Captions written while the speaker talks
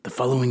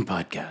following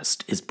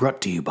podcast is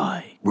brought to you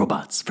by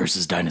Robots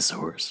vs.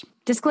 Dinosaurs.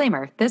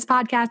 Disclaimer, this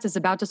podcast is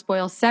about to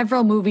spoil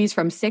several movies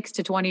from 6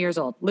 to 20 years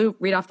old. Lou,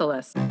 read off the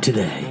list.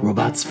 Today,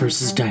 Robots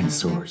vs.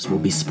 Dinosaurs will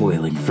be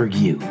spoiling for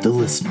you, the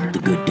listener, The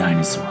Good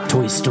Dinosaur,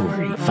 Toy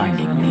Story,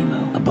 Finding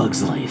Nemo, A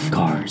Bug's Life,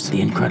 Cars,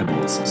 The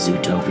Incredibles,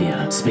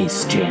 Zootopia,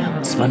 Space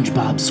Jam,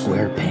 SpongeBob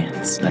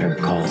SquarePants, Better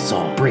Call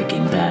Saul,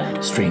 Breaking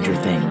Bad, Stranger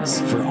Things,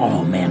 For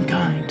All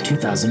Mankind,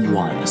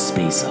 2001, A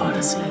Space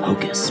Odyssey,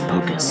 Hocus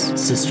Pocus,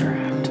 Sister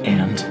Act,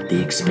 and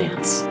The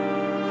Expanse.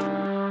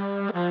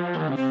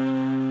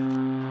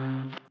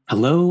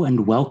 Hello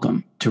and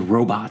welcome to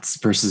Robots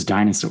vs.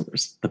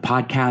 Dinosaurs, the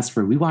podcast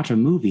where we watch a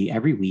movie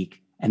every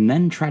week and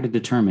then try to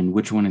determine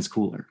which one is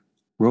cooler.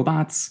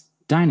 Robots,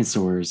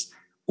 dinosaurs,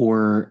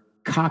 or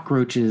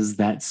cockroaches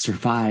that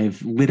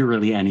survive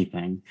literally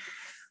anything.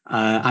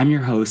 I'm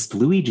your host,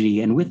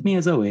 Luigi, and with me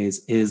as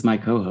always is my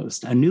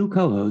co-host, a new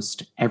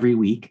co-host every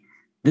week.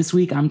 This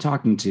week I'm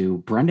talking to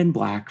Brendan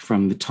Black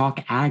from the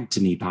Talk Ag to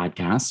Me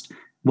podcast.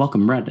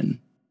 Welcome, Brendan.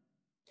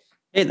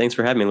 Hey, thanks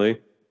for having me, Louie.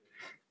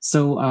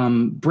 So,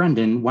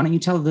 Brendan, why don't you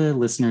tell the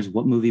listeners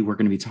what movie we're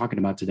going to be talking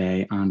about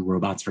today on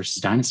Robots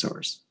versus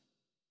Dinosaurs?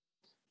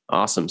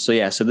 Awesome. So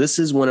this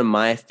is one of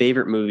my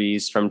favorite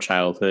movies from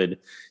childhood.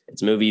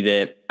 It's a movie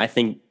that I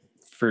think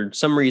for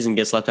some reason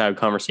gets left out of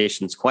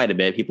conversations quite a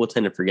bit. People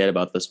tend to forget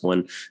about this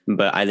one,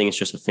 but I think it's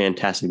just a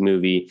fantastic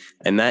movie.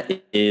 And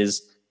that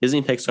is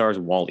Disney Pixar's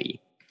WALL-E.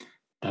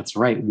 That's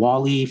right.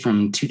 WALL-E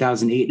from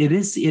 2008.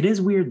 It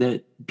is weird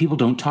that people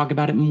don't talk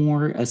about it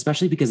more,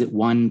 especially because it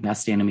won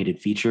Best Animated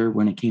Feature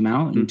when it came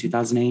out in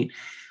 2008.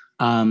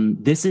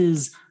 This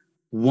is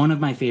one of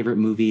my favorite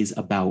movies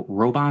about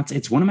robots.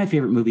 It's one of my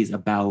favorite movies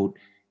about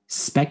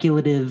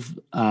speculative,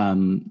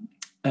 that's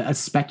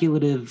what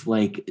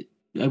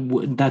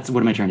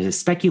am I trying to say?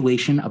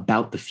 Speculation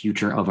about the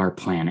future of our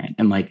planet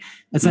and like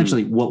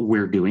essentially what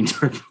we're doing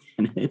to our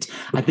planet.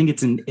 I think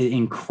it's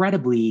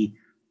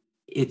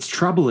it's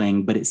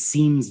troubling, but it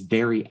seems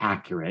very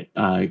accurate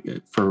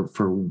it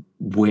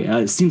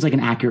seems like an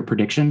accurate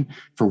prediction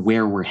for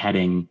where we're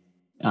heading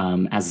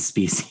as a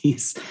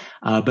species.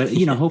 But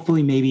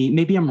hopefully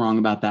maybe I'm wrong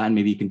about that, and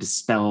maybe you can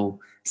dispel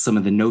some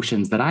of the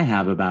notions that I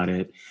have about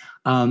it.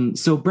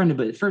 So Brenda,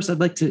 but first I'd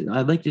like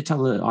to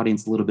tell the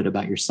audience a little bit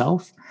about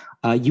yourself.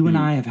 You and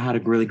I have had a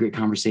really great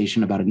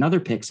conversation about another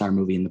Pixar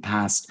movie in the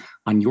past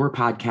on your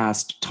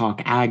podcast,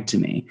 Talk Ag to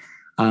Me.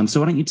 So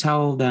why don't you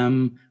tell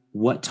them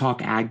what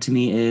Talk Ag to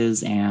Me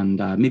is and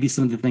maybe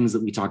some of the things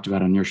that we talked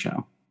about on your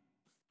show.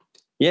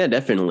 Yeah,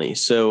 definitely.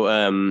 So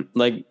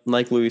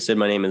like Louis said,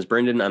 my name is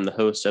Brendan. I'm the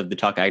host of the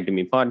Talk Ag to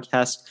Me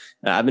podcast.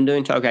 I've been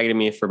doing Talk Ag to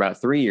Me for about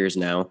 3 years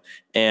now.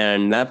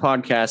 And that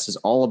podcast is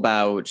all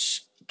about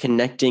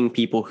connecting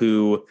people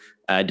who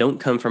don't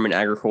come from an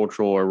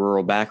agricultural or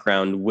rural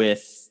background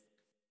with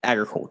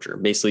agriculture,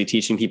 basically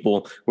teaching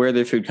people where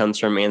their food comes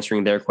from,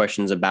 answering their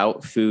questions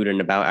about food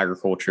and about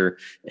agriculture,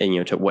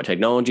 and to what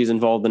technology is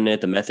involved in it,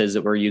 the methods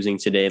that we're using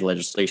today,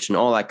 legislation,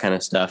 all that kind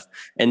of stuff,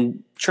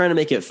 and trying to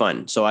make it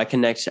fun. So I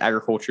connect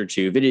agriculture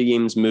to video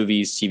games,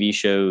 movies, TV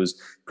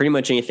shows, pretty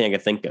much anything I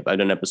could think of. I've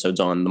done episodes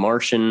on The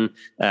Martian,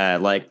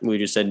 like we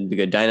just said, The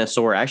Good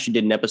Dinosaur. I actually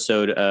did an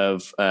episode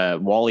of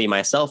WALL-E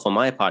myself on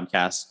my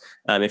podcast.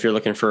 If you're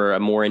looking for a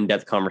more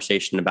in-depth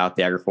conversation about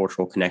the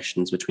agricultural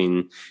connections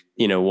between,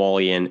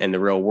 WALL-E and the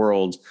real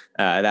world,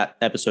 that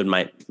episode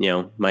might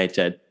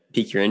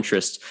pique your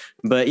interest.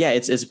 But yeah,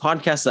 it's a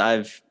podcast that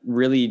I've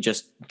really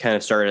just kind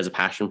of started as a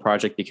passion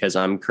project because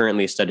I'm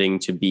currently studying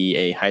to be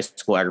a high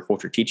school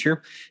agriculture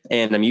teacher,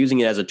 and I'm using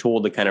it as a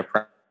tool to kind of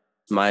practice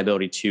my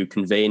ability to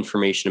convey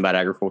information about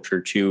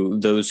agriculture to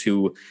those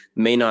who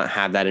may not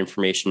have that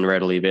information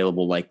readily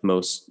available, like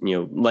most,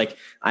 like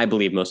I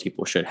believe most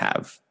people should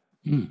have.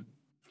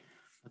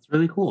 That's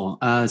really cool.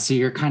 So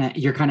you're kind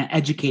of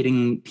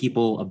educating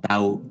people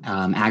about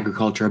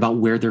agriculture, about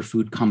where their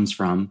food comes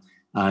from.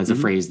 Is a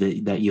phrase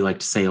that you like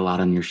to say a lot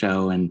on your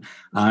show, and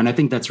I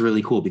think that's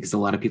really cool because a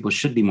lot of people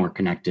should be more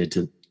connected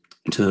to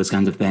those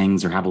kinds of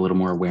things or have a little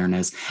more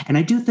awareness. And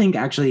I do think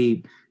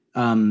actually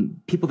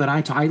people that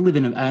I live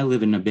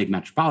in a big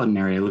metropolitan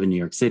area. I live in New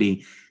York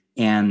City,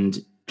 and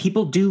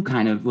people do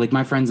kind of like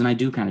my friends and I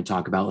do kind of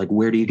talk about like,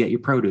 where do you get your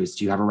produce?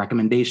 Do you have a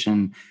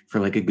recommendation for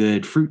like a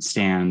good fruit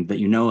stand that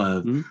you know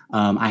of?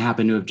 I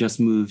happen to have just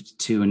moved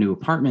to a new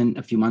apartment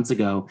a few months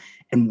ago.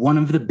 And one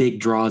of the big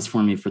draws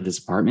for me for this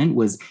apartment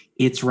was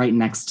it's right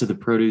next to the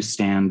produce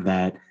stand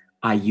that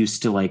I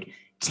used to like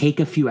take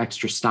a few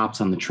extra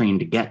stops on the train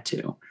to get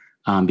to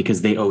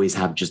because they always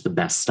have just the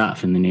best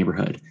stuff in the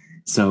neighborhood.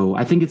 So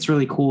I think it's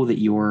really cool that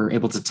you're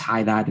able to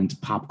tie that into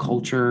pop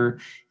culture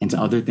and to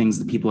other things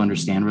that people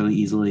understand really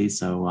easily.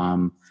 So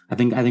I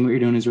think what you're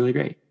doing is really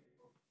great.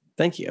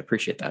 Thank you. I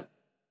appreciate that.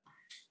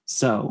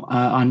 So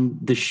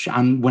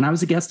when I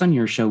was a guest on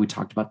your show, we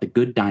talked about The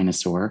Good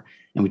Dinosaur,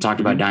 and we talked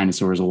about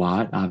dinosaurs a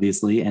lot,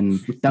 obviously. And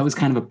that was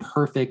kind of a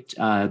perfect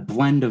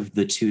blend of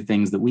the two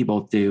things that we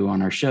both do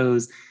on our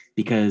shows,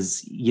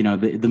 because,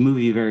 the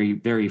movie very,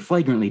 very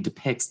flagrantly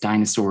depicts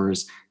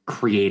dinosaurs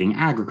creating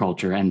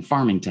agriculture and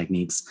farming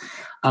techniques.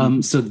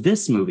 So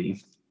this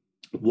movie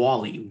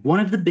Wall-E. One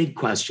of the big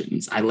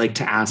questions I like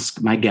to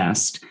ask my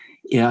guest,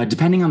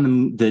 depending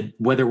on the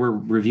whether we're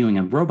reviewing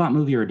a robot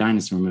movie or a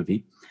dinosaur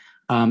movie,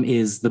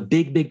 is the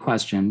big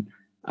question.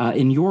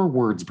 In your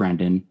words,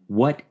 Brendan,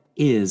 what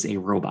is a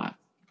robot?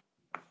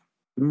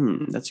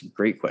 That's a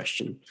great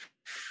question.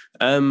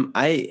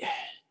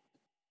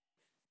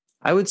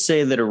 I would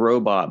say that a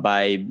robot,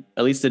 by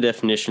at least the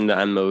definition that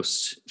I'm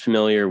most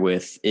familiar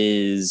with,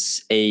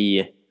 is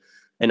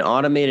an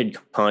automated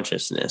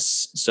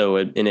consciousness. So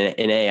an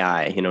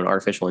AI, an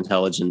artificial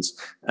intelligence,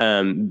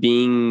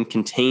 being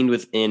contained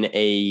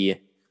within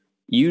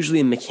usually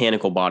a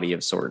mechanical body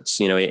of sorts,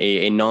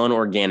 a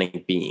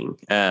non-organic being.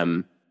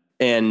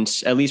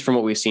 And at least from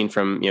what we've seen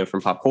from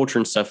pop culture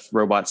and stuff,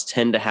 robots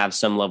tend to have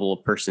some level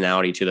of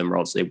personality to them, or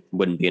else they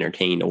wouldn't be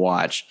entertaining to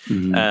watch.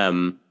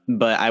 Mm-hmm.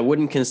 But I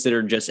wouldn't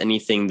consider just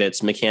anything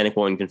that's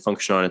mechanical and can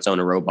function on its own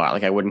a robot.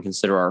 Like I wouldn't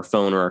consider our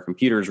phone or our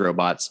computers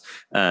robots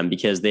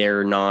because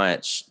they're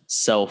not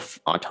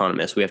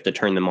self-autonomous. We have to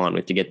turn them on. We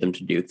have to get them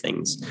to do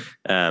things.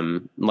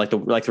 Like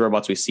the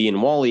robots we see in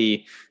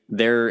Wall-E,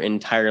 they're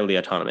entirely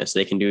autonomous.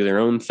 They can do their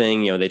own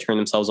thing. They turn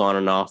themselves on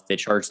and off. They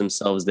charge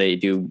themselves. They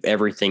do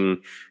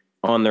everything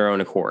on their own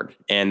accord.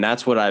 And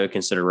that's what I would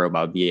consider a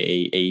robot, would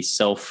be a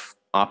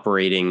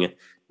self-operating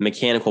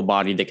mechanical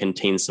body that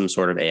contains some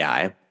sort of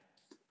AI.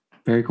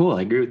 Very cool.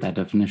 I agree with that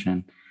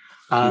definition.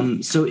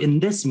 So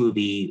in this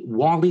movie,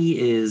 Wall-E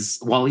is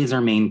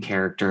our main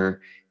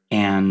character,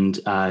 and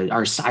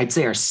I'd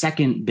say our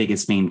second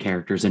biggest main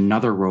character is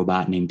another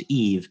robot named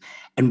Eve.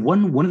 And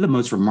one of the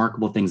most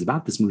remarkable things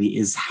about this movie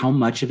is how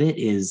much of it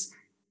is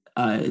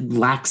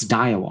lacks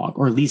dialogue,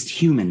 or at least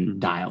human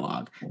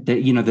dialogue.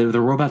 That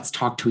the robots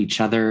talk to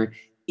each other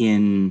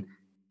in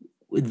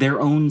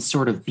their own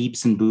sort of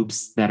beeps and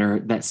boops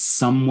that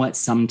somewhat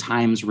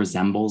sometimes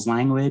resembles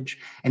language,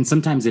 and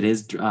sometimes it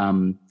is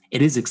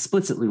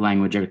explicitly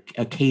language.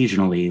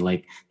 Occasionally,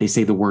 like they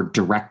say the word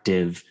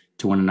directive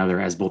to one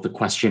another as both a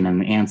question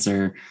and an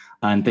answer,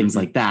 and things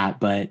like that.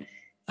 But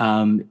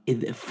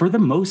for the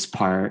most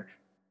part,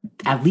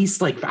 at least,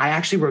 like I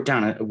actually wrote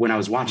down when I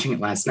was watching it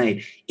last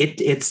night,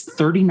 it's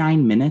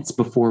 39 minutes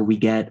before we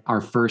get our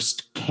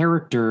first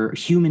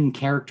human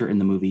character in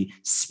the movie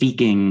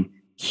speaking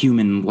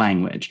human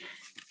language.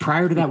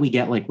 Prior to that, we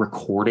get like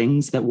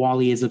recordings that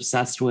Wall-E is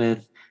obsessed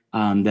with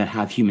that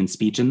have human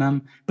speech in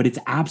them. But it's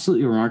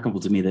absolutely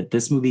remarkable to me that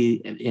this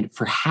movie,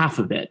 for half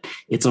of it,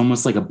 it's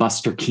almost like a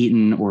Buster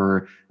Keaton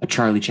or a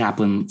Charlie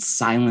Chaplin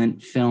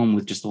silent film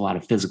with just a lot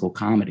of physical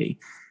comedy.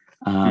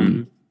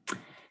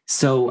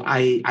 So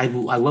I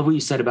love what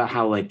you said about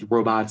how like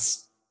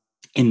robots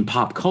in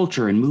pop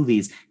culture and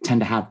movies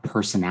tend to have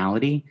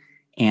personality.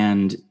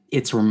 And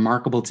it's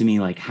remarkable to me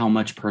like how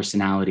much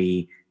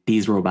personality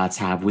these robots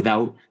have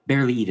without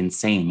barely even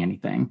saying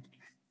anything.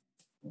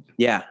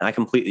 Yeah, I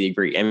completely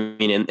agree. I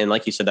mean, and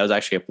like you said, that was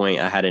actually a point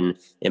I had in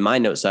my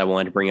notes that I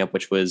wanted to bring up,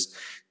 which was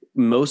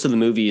most of the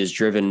movie is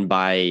driven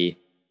by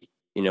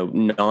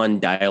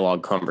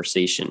non-dialogue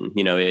conversation.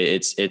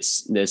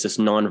 It's this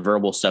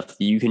non-verbal stuff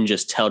that you can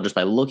just tell just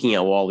by looking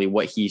at Wall-E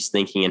what he's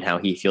thinking and how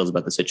he feels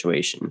about the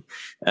situation.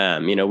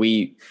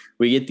 We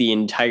get the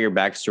entire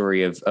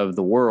backstory of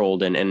the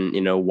world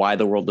and why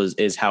the world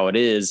is how it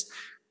is,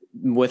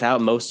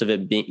 without most of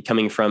it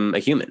coming from a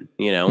human,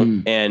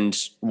 and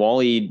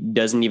Wall-E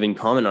doesn't even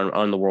comment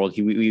on the world.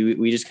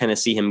 We just kind of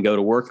see him go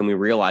to work and we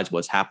realize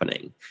what's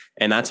happening.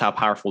 And that's how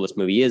powerful this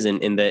movie is.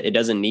 In that it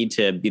doesn't need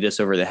to beat us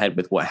over the head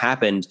with what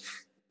happened.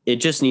 It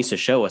just needs to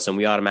show us and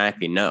we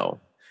automatically know.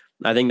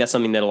 I think that's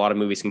something that a lot of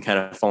movies can kind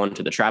of fall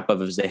into the trap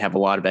of, is they have a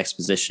lot of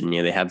exposition.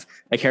 They have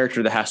a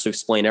character that has to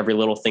explain every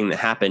little thing that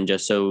happened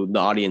just so the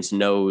audience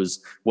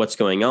knows what's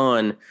going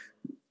on,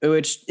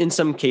 which in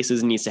some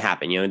cases needs to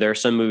happen. There are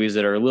some movies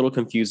that are a little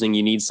confusing.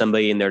 You need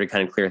somebody in there to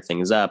kind of clear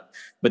things up.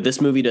 But this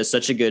movie does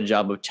such a good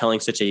job of telling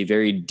such a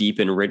very deep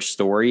and rich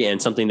story,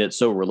 and something that's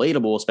so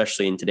relatable,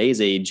 especially in today's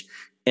age.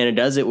 And it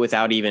does it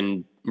without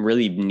even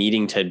really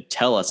needing to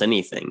tell us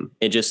anything.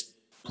 It just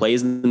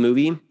plays in the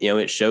movie.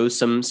 It shows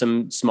some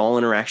small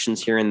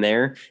interactions here and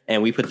there,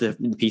 and we put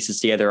the pieces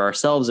together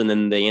ourselves. And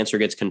then the answer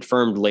gets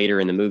confirmed later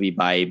in the movie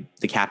by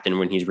the captain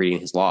when he's reading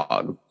his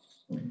log.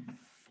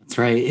 That's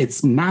right.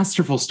 It's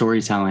masterful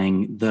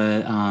storytelling.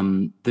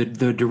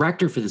 The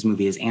director for this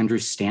movie is Andrew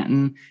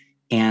Stanton.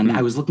 And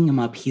I was looking him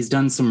up. He's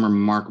done some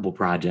remarkable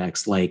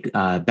projects like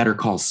Better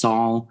Call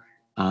Saul,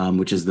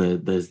 which is the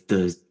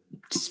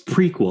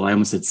prequel. I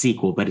almost said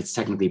sequel, but it's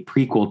technically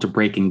prequel to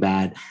Breaking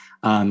Bad.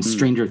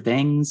 Stranger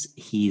Things.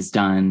 He's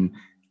done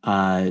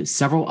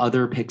several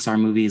other Pixar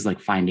movies like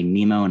Finding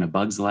Nemo and A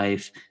Bug's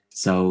Life.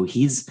 So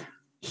he's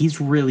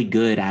really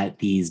good at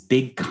these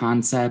big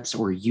concepts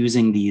or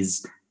using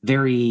these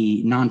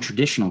very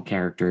non-traditional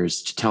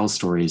characters to tell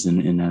stories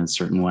in a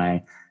certain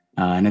way.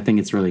 And I think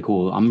it's really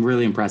cool. I'm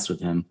really impressed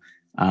with him.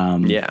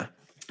 Yeah.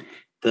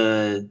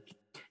 The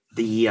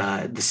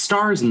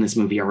stars in this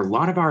movie are a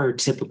lot of our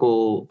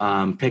typical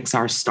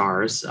Pixar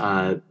stars,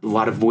 a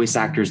lot of voice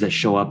actors that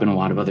show up in a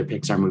lot of other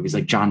Pixar movies,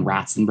 like John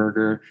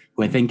Ratzenberger,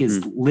 who I think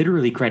is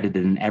literally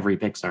credited in every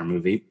Pixar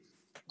movie.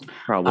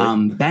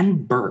 Probably.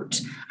 Ben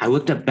Burt. I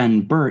looked up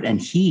Ben Burt,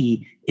 and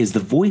he is the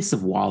voice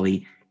of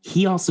Wally.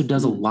 He also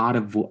does a lot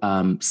of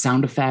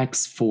sound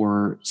effects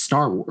for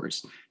Star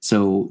Wars.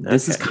 So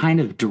this is kind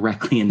of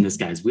directly in this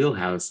guy's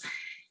wheelhouse.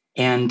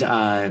 And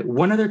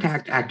one other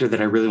actor that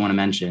I really want to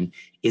mention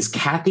is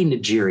Kathy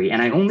Najimy.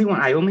 And I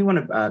only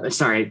want to,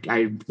 sorry,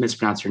 I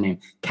mispronounced her name.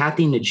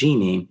 Kathy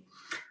Najimy.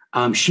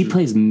 She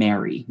plays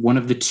Mary, one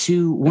of the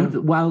two.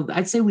 Well,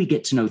 I'd say we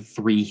get to know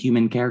three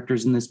human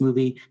characters in this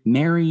movie: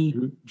 Mary,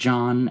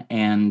 John,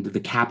 and the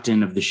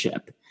captain of the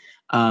ship.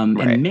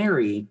 And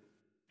Mary,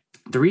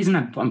 the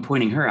reason I'm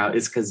pointing her out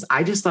is because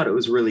I just thought it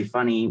was really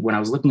funny when I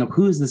was looking up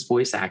who is this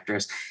voice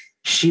actress.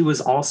 She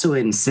was also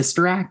in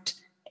Sister Act,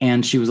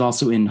 and she was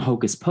also in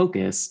Hocus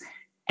Pocus,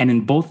 and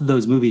in both of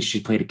those movies,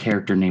 she played a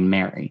character named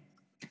Mary.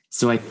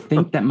 So I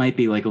think that might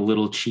be like a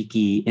little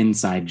cheeky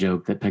inside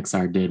joke that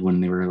Pixar did when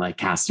they were like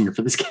casting her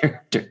for this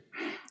character.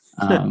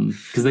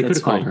 Because they could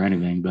have called her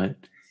anything, but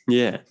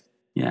yeah.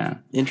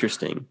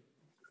 Interesting.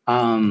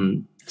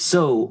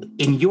 So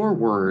in your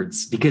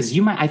words, because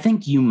I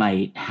think you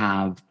might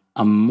have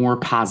a more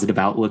positive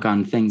outlook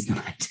on things than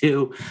I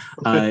do,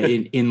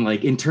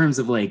 in terms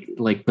of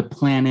like the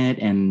planet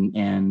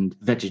and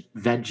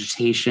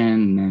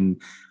vegetation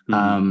and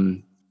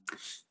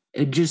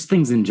just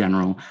things in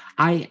general.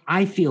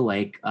 I feel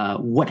like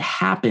what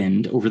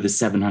happened over the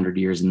 700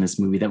 years in this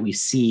movie that we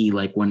see,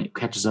 like when it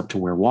catches up to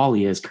where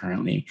Wally is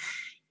currently,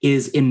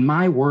 is, in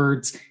my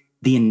words,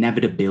 the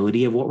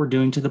inevitability of what we're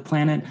doing to the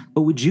planet.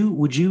 But would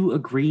you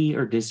agree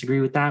or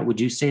disagree with that? Would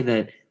you say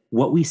that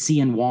what we see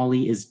in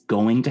Wall-E is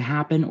going to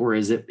happen, or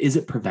is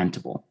it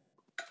preventable?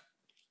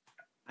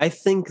 I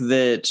think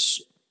that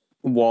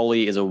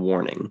Wall-E is a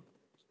warning.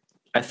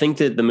 I think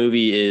that the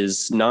movie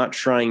is not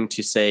trying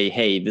to say,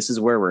 hey, this is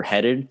where we're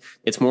headed.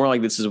 It's more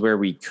like this is where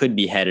we could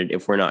be headed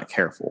if we're not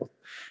careful.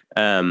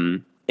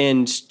 And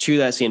to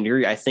that same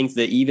degree, I think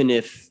that even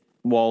if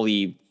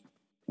Wall-E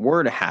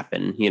were to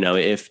happen,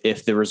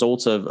 if the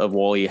results of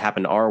Wall-E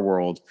happen to our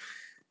world,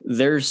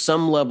 there's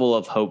some level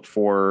of hope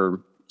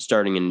for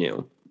starting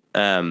anew.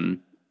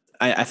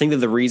 I think that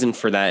the reason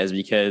for that is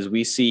because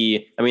we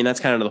see, that's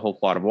kind of the whole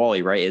plot of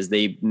Wall-E, right? Is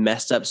they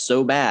messed up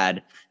so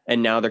bad,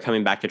 and now they're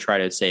coming back to try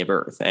to save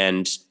Earth.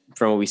 And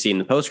from what we see in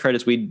the post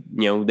credits,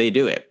 they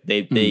do it.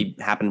 They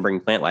happen to bring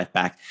plant life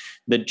back.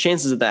 The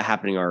chances of that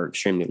happening are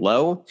extremely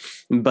low,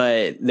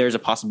 but there's a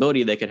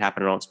possibility that could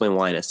happen, and I'll explain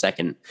why in a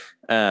second.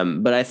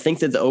 But I think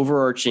that the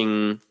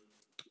overarching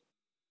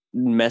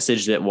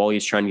message that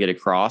Wall-E's trying to get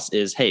across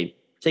is, hey,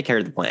 take care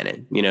of the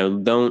planet.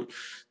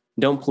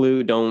 Don't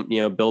pollute, don't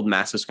build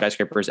massive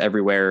skyscrapers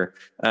everywhere.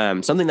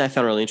 Something that I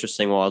found really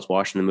interesting while I was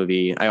watching the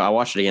movie, I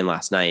watched it again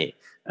last night.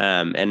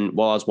 And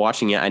while I was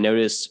watching it, I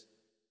noticed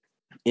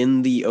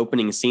in the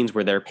opening scenes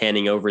where they're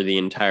panning over the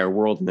entire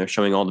world and they're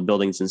showing all the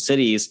buildings and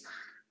cities,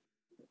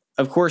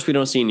 of course, we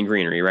don't see any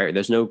greenery, right?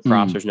 There's no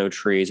crops, there's no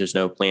trees, there's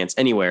no plants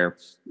anywhere.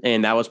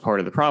 And that was part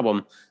of the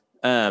problem.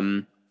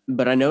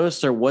 But I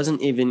noticed there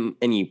wasn't even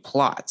any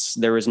plots.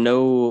 There was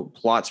no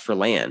plots for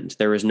land.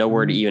 There was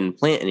nowhere to even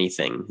plant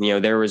anything.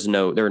 There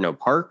were no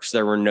parks.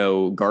 There were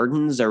no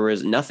gardens. There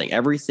was nothing.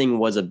 Everything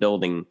was a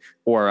building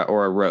or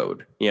a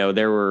road.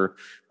 There were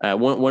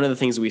one of the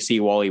things we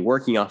see Wall-E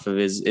working off of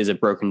is a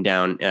broken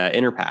down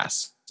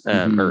interpass,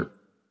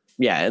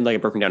 like a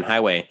broken down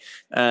highway.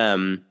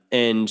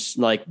 And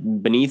like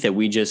beneath it,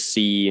 we just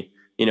see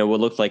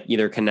what looked like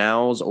either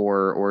canals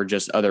or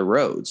just other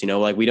roads.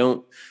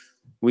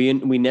 We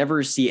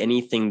never see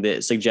anything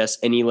that suggests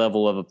any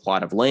level of a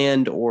plot of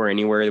land or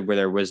anywhere where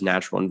there was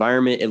natural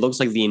environment. It looks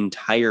like the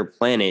entire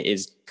planet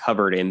is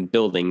covered in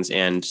buildings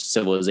and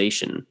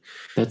civilization.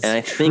 That's and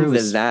I true.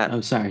 think that.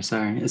 Oh, sorry.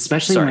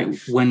 Especially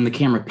when the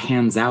camera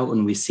pans out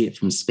and we see it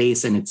from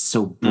space and it's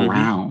so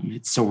brown.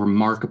 It's so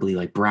remarkably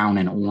like brown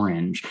and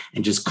orange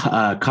and just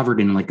covered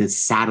in like a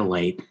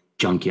satellite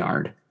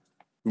junkyard.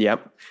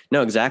 Yep.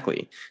 No,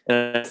 exactly.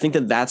 And I think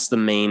that that's the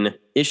main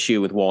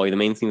issue with Wall-E. The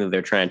main thing that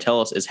they're trying to tell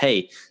us is,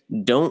 hey,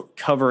 don't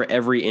cover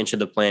every inch of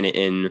the planet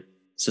in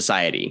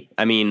society.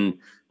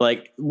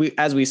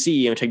 As we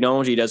see,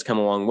 technology does come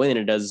a long way and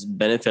it does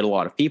benefit a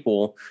lot of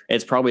people.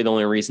 It's probably the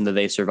only reason that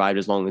they survived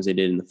as long as they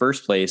did in the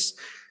first place.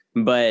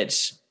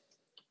 But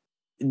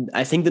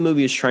I think the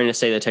movie is trying to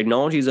say that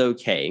technology is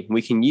okay.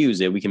 We can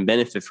use it. We can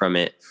benefit from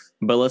it.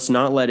 But let's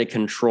not let it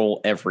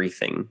control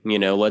everything.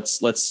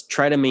 Let's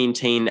try to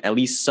maintain at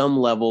least some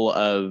level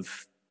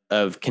of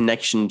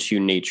connection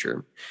to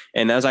nature.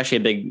 And that was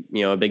actually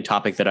a big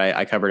topic that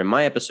I covered in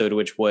my episode,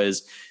 which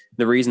was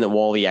the reason that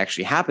Wall-E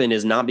actually happened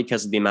is not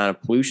because of the amount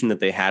of pollution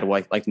that they had,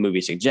 like the movie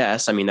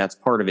suggests. That's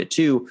part of it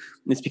too.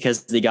 It's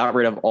because they got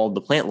rid of all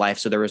the plant life,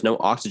 so there was no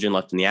oxygen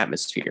left in the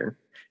atmosphere.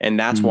 And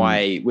that's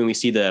why when we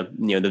see the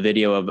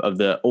video of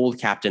the old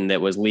captain that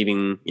was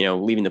leaving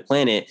the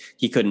planet,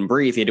 he couldn't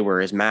breathe. He had to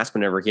wear his mask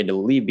whenever he had to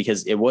leave,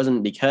 because it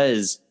wasn't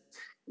because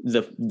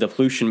the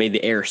pollution made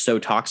the air so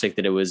toxic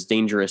that it was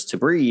dangerous to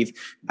breathe.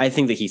 I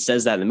think that he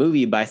says that in the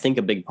movie, but I think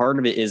a big part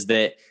of it is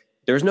that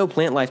there's no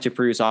plant life to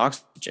produce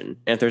oxygen.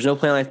 And if there's no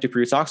plant life to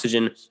produce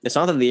oxygen, it's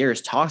not that the air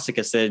is toxic,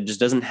 it's that it just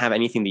doesn't have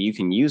anything that you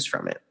can use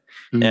from it.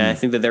 And I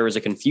think that there was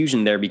a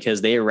confusion there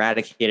because they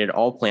eradicated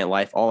all plant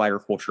life, all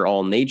agriculture,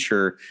 all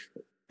nature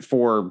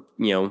for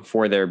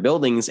their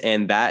buildings.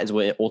 And that is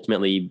what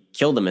ultimately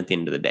killed them at the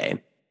end of the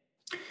day.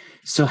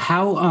 So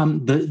how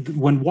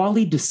when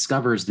Wally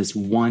discovers this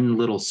one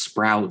little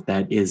sprout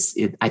that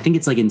I think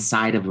it's like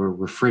inside of a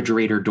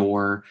refrigerator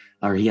door,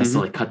 or he has to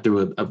like cut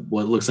through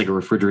what looks like a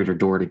refrigerator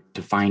door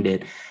to find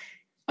it.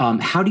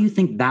 How do you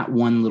think that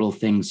one little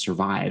thing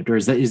survived? Or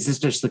is this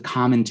just the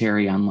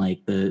commentary on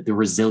like the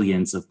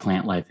resilience of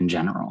plant life in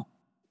general?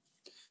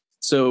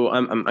 So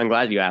I'm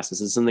glad you asked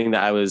this. It's something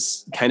that I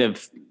was kind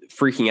of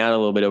freaking out a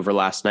little bit over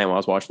last night while I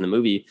was watching the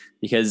movie,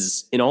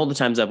 because in all the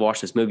times I've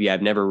watched this movie,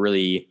 I've never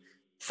really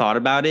thought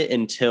about it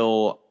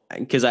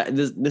because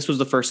this was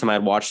the first time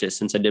I'd watched it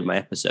since I did my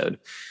episode.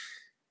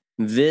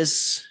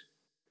 This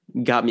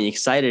got me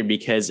excited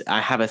because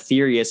I have a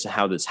theory as to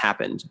how this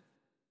happened.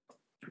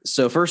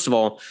 So first of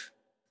all,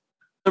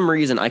 for some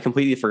reason, I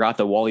completely forgot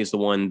that Wally's the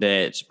one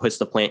that puts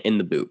the plant in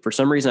the boot. For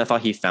some reason, I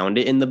thought he found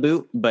it in the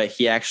boot, but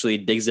he actually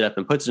digs it up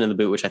and puts it in the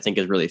boot, which I think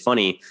is really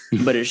funny.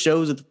 But it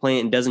shows that the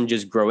plant doesn't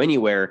just grow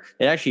anywhere.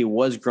 It actually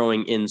was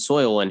growing in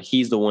soil, and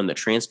he's the one that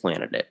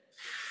transplanted it.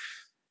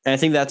 And I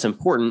think that's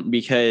important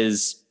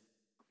because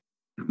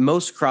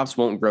most crops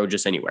won't grow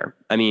just anywhere.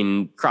 I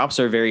mean, crops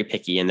are very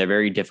picky and they're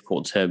very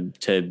difficult to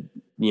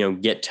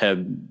get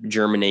to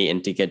germinate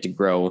and to get to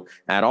grow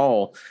at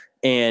all.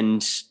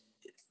 And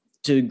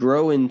to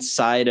grow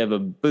inside of a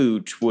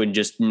boot would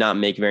just not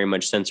make very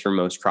much sense for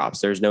most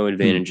crops. There's no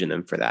advantage in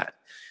them for that.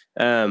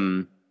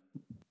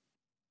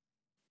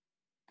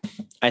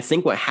 I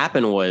think what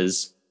happened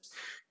was,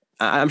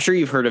 I'm sure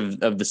you've heard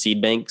of the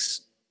seed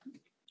banks.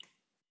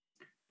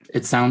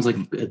 It sounds like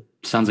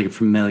a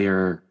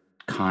familiar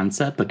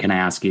concept, but can I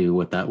ask you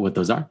what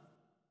those are?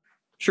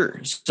 Sure.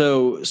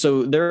 So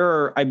there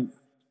are,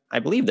 I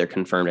believe they're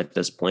confirmed at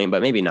this point,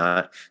 but maybe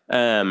not.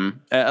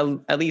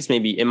 At least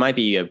maybe it might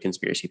be a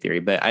conspiracy theory,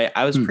 but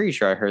I was pretty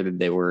sure I heard that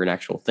they were an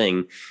actual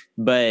thing.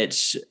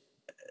 But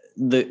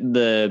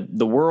the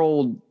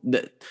world,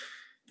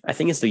 I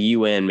think it's the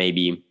UN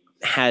maybe,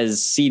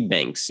 has seed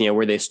banks,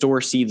 where they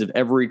store seeds of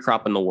every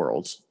crop in the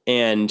world.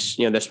 And,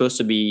 they're supposed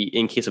to be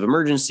in case of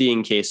emergency,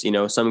 in case,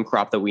 some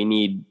crop that we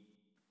need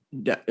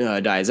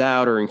dies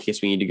out, or in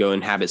case we need to go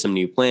inhabit some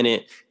new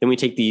planet, then we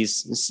take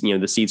these,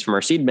 the seeds from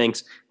our seed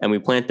banks and we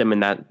plant them,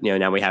 and that,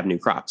 now we have new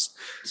crops.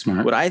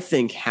 Smart. What I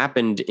think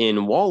happened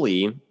in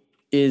Wall-E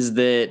is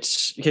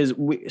that because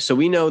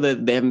we know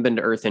that they haven't been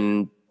to Earth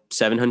in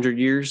 700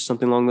 years,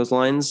 something along those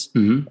lines,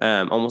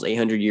 almost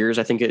 800 years,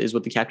 I think is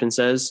what the captain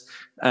says.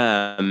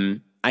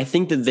 I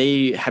think that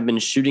they have been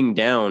shooting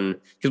down,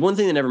 because one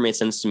thing that never made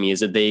sense to me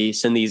is that they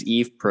send these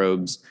Eve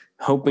probes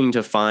hoping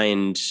to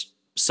find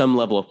some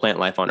level of plant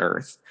life on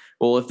Earth.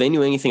 Well, if they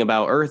knew anything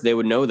about Earth, they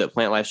would know that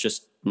plant life's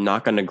just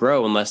not going to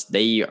grow unless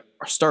they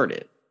start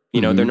it.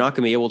 They're not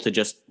going to be able to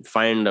just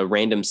find a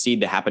random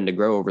seed that happened to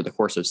grow over the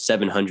course of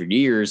 700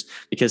 years,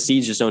 because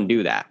seeds just don't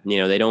do that.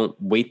 They don't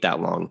wait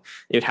that long.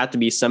 It would have to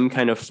be some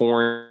kind of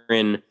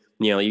foreign,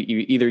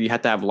 you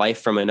have to have life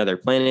from another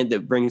planet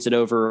that brings it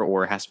over,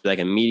 or it has to be like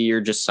a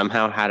meteor just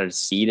somehow had a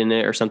seed in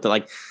it or something.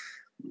 Like,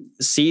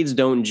 seeds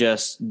don't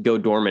just go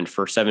dormant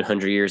for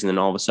 700 years and then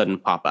all of a sudden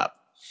pop up.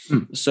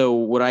 So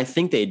what I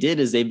think they did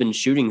is they've been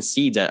shooting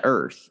seeds at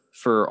Earth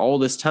for all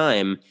this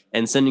time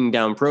and sending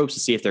down probes to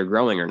see if they're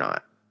growing or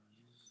not.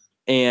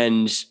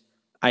 And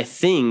I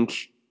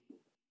think,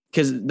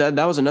 because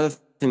that was another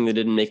thing that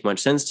didn't make much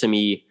sense to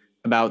me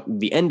about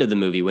the end of the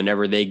movie,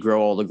 whenever they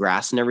grow all the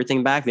grass and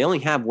everything back, they only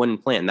have one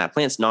plant, and that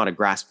plant's not a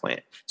grass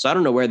plant. So I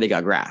don't know where they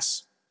got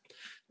grass.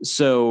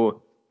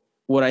 So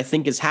what I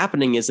think is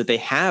happening is that they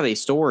have a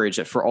storage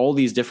for all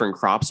these different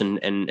crops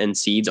and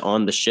seeds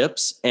on the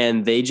ships,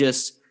 and they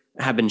just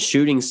have been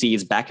shooting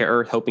seeds back at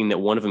Earth, hoping that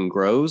one of them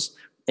grows,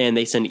 and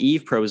they send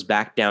Eve probes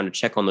back down to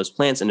check on those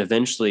plants, and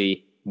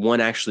eventually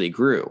one actually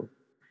grew.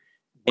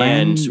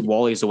 And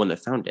Wally's the one that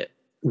found it.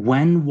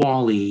 When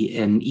Wally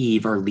and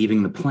Eve are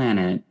leaving the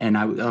planet, and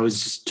I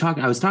was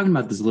talking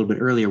about this a little bit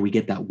earlier, we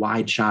get that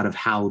wide shot of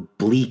how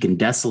bleak and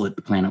desolate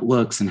the planet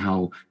looks and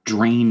how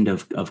drained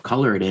of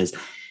color it is.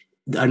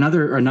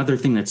 Another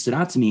thing that stood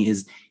out to me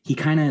is he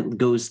kind of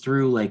goes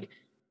through, like,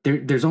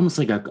 there's almost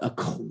like a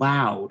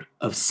cloud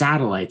of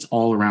satellites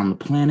all around the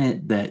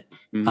planet that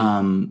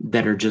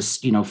that are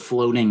just,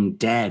 floating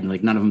dead.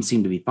 Like, none of them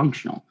seem to be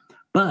functional.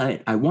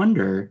 But I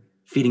wonder,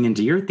 feeding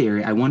into your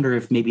theory, I wonder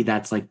if maybe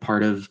that's like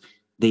part of,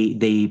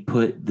 they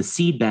put the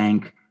seed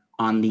bank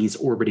on these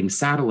orbiting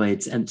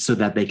satellites, and so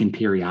that they can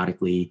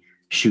periodically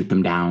shoot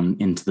them down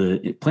into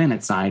the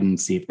planet side and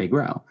see if they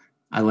grow.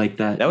 I like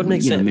that. That would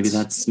make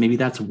sense. Maybe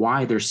that's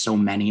why there's so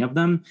many of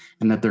them,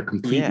 and that they're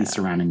completely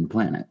surrounding the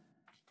planet.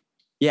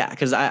 Yeah,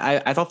 because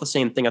I thought the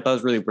same thing. I thought it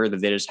was really weird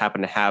that they just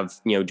happen to have,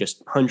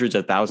 just hundreds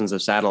of thousands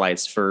of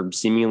satellites for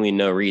seemingly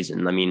no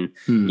reason. I mean,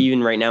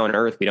 even right now on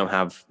Earth, we don't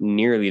have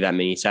nearly that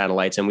many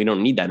satellites, and we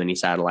don't need that many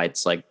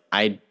satellites. Like,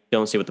 I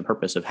don't see what the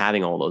purpose of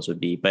having all those would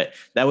be. But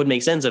that would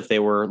make sense if they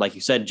were, like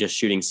you said, just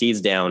shooting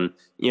seeds down,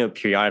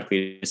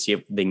 periodically to see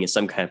if they can get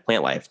some kind of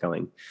plant life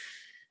going.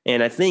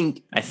 And I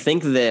think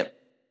that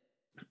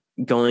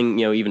going,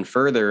 even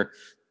further,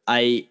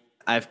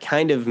 I've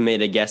kind of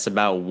made a guess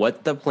about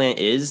what the plant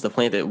is, the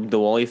plant that the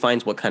Wally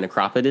finds, what kind of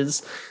crop it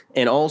is,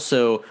 and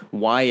also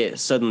why it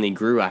suddenly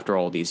grew after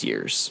all these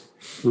years.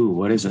 Ooh,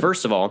 what is it?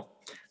 First of all,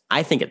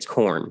 I think it's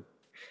corn.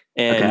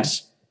 And okay.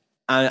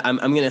 I'm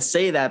going to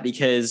say that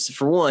because,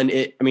 for one,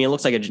 it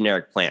looks like a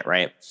generic plant,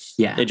 right?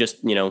 Yeah. It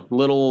just,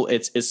 little,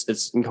 it's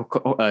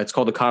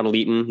called the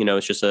cotyledon.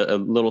 It's just a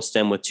little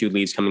stem with 2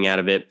 leaves coming out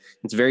of it.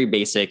 It's a very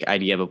basic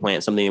idea of a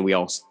plant, something that we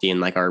all see in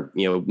like our,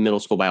 middle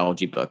school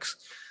biology books.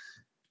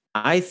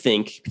 I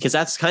think because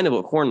that's kind of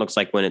what corn looks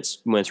like when it's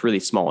really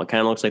small. It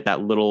kind of looks like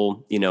that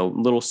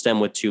little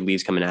stem with 2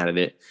 leaves coming out of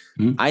it.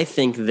 Mm-hmm. I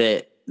think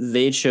that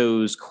they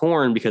chose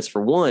corn because,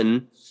 for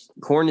one,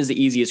 corn is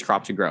the easiest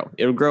crop to grow.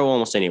 It'll grow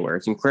almost anywhere.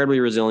 It's incredibly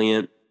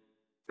resilient.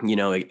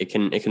 It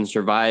can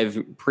survive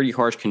pretty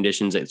harsh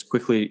conditions. It's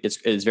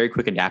very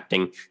quick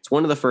adapting. It's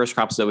one of the first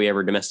crops that we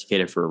ever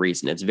domesticated for a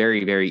reason. It's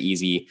very, very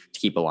easy to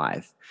keep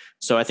alive.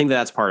 So I think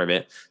that's part of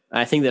it.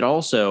 I think that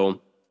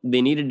also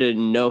they needed to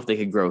know if they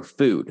could grow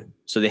food.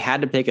 So they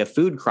had to pick a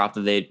food crop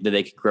that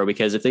they could grow,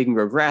 because if they can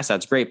grow grass,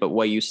 that's great, but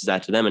what use is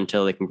that to them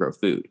until they can grow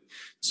food?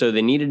 So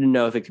they needed to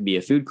know if it could be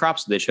a food crop.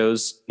 So they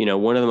chose,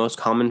 one of the most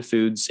common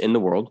foods in the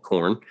world,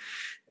 corn.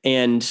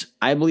 And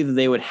I believe that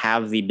they would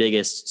have the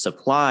biggest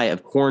supply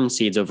of corn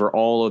seeds over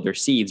all other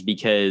seeds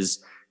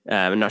because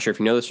I'm not sure if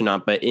you know this or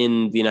not, but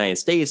in the United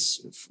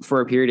States,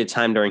 for a period of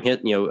time during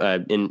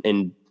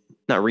in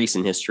not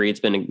recent history, it's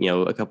been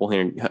a couple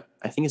hundred.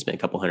 I think it's been a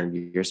couple hundred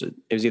years. It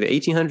was either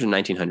 1800s or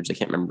 1900s. I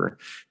can't remember,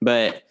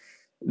 but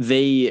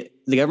the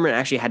government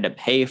actually had to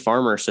pay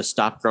farmers to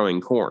stop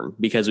growing corn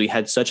because we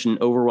had such an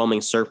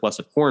overwhelming surplus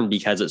of corn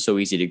because it's so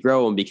easy to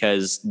grow and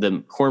because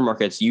the corn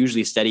market's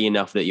usually steady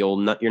enough that you're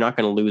not going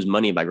to lose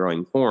money by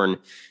growing corn,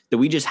 that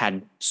we just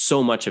had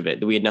so much of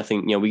it that we had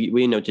nothing, we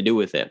didn't know what to do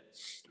with it.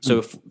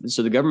 So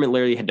so the government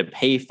literally had to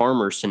pay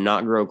farmers to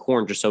not grow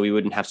corn just so we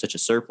wouldn't have such a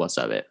surplus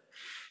of it.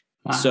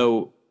 Wow.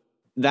 So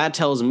that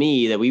tells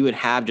me that we would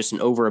have just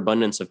an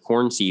overabundance of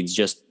corn seeds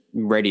just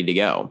ready to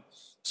go.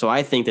 So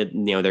I think that,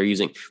 they're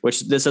using,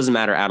 which this doesn't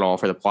matter at all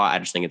for the plot. I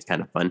just think it's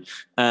kind of fun.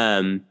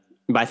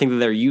 But I think that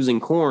they're using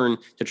corn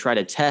to try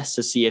to test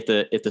to see if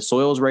the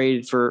soil is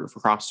ready for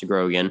crops to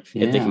grow again,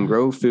 if they can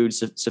grow food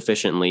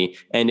sufficiently,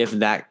 and if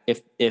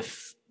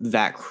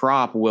that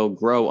crop will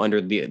grow under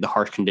the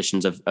harsh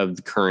conditions of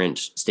the current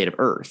state of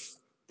Earth.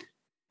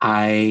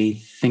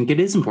 I think it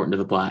is important to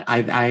the plot.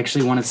 I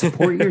actually want to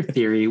support your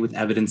theory with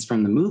evidence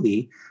from the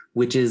movie,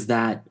 which is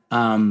that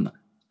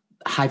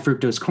high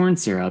fructose corn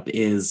syrup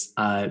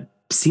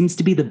seems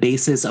to be the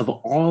basis of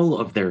all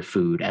of their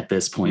food at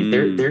this point.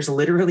 There's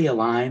literally a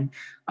line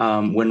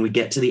when we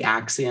get to the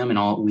axiom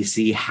and we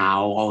see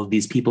how all of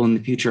these people in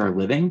the future are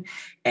living.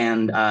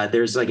 And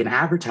there's like an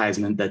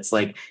advertisement that's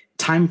like,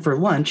 time for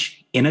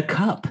lunch in a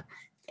cup.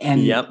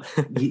 And yep.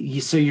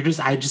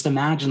 I just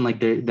imagine like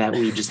that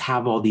we just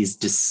have all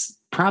these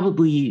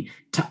probably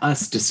to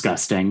us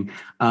disgusting,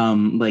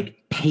 like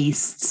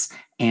pastes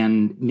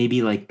and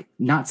maybe like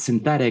not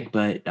synthetic,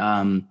 but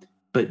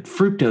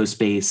fructose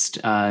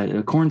based,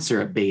 corn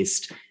syrup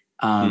based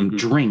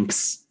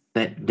drinks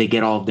that they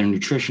get all of their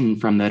nutrition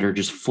from that are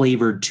just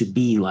flavored to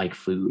be like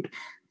food.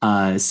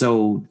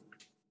 So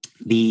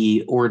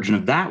the origin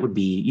of that would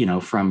be,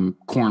 from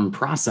corn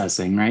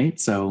processing, right?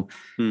 So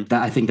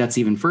I think that's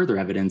even further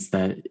evidence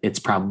that it's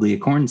probably a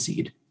corn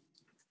seed.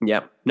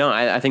 Yep. No,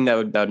 I think that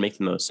would make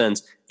the most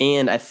sense.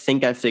 And I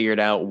think I figured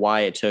out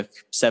why it took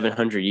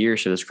 700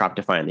 years for this crop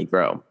to finally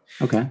grow.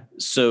 Okay.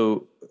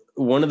 So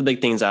one of the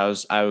big things I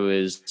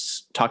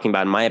was talking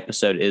about in my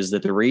episode is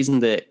that the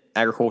reason that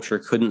agriculture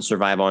couldn't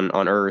survive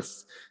on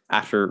Earth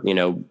after,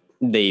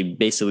 they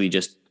basically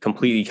just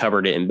completely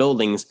covered it in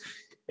buildings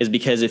is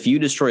because if you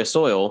destroy a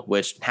soil,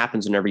 which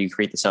happens whenever you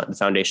create the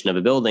foundation of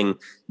a building,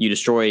 you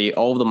destroy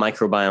all of the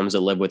microbiomes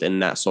that live within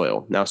that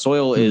soil. Now,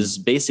 soil is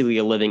basically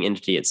a living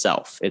entity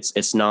itself.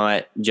 It's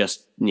not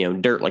just,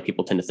 dirt like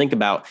people tend to think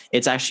about.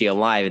 It's actually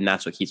alive, and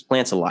that's what keeps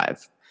plants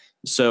alive.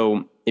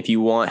 So if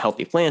you want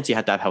healthy plants, you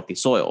have to have healthy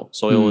soil.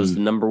 Soil is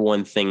the number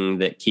one thing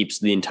that keeps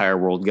the entire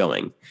world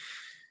going.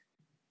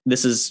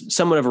 This is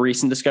somewhat of a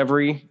recent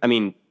discovery. I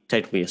mean,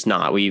 technically it's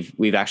not.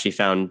 We've actually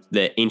found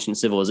that ancient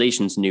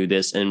civilizations knew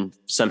this and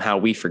somehow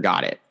we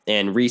forgot it.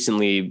 And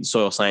recently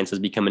soil science has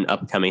become an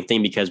upcoming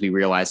thing because we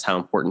realized how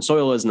important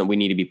soil is and that we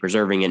need to be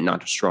preserving it,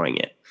 not destroying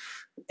it.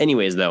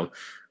 Anyways, though,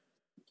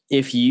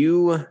 if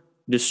you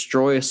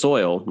destroy a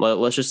soil,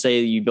 let's just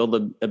say you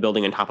build a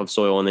building on top of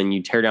soil and then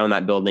you tear down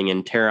that building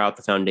and tear out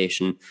the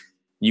foundation,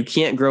 you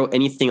can't grow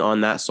anything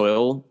on that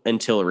soil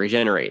until it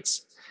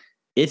regenerates.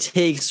 It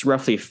takes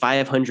roughly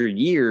 500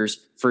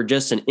 years for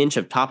just an inch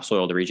of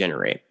topsoil to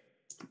regenerate.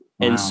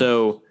 Wow. And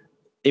so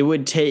it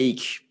would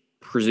take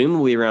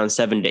presumably around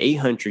 700 to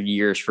 800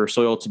 years for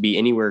soil to be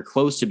anywhere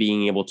close to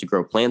being able to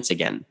grow plants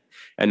again.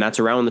 And that's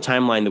around the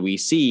timeline that we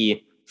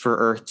see for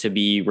Earth to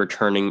be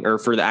returning, or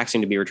for the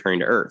Axiom to be returning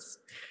to Earth.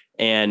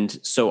 And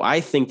so I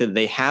think that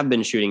they have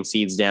been shooting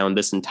seeds down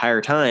this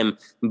entire time,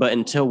 but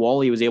until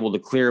Wally was able to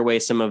clear away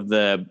some of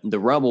the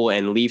rubble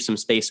and leave some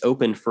space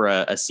open for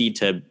a seed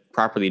to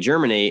properly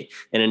germinate,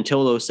 and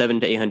until those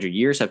 700 to 800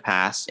 years have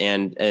passed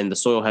and the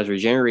soil has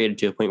regenerated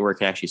to a point where it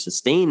can actually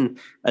sustain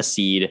a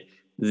seed,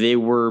 they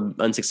were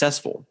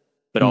unsuccessful.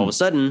 But all of a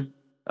sudden,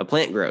 a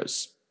plant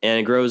grows. And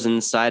it grows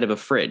inside of a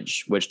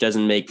fridge, which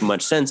doesn't make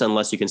much sense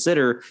unless you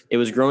consider it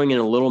was growing in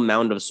a little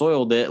mound of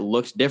soil that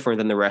looked different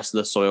than the rest of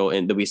the soil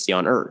that we see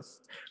on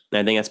Earth. And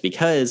I think that's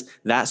because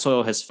that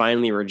soil has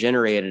finally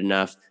regenerated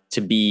enough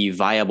to be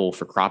viable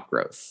for crop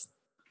growth.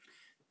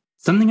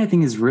 Something I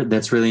think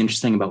that's really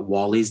interesting about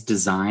Wally's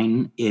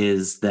design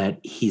is that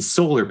he's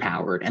solar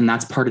powered, and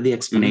that's part of the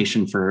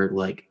explanation for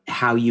like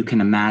how you can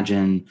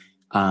imagine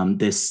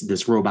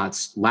this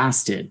robot's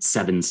lasted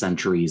 7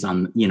 centuries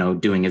on,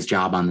 doing his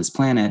job on this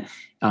planet,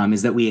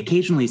 is that we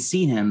occasionally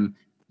see him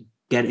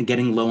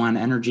getting low on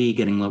energy,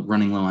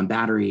 running low on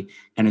battery.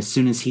 And as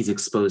soon as he's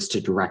exposed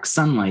to direct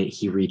sunlight,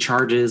 he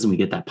recharges and we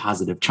get that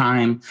positive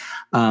chime.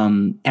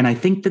 And I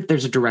think that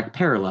there's a direct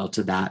parallel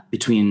to that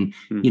between,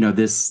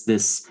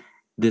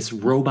 this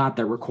robot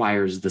that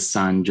requires the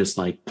sun, just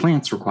like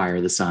plants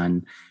require the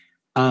sun.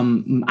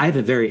 I have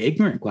a very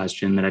ignorant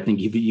question that I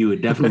think you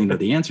would definitely know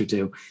the answer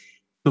to.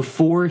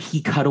 Before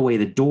he cut away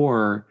the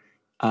door,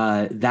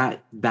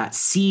 that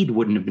seed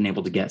wouldn't have been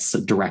able to get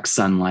direct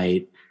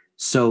sunlight.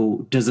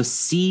 So does a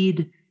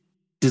seed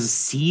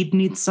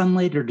need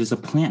sunlight, or does a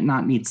plant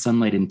not need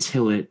sunlight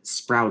until it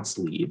sprouts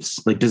leaves?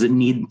 Like, does it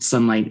need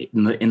sunlight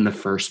in the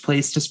first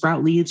place to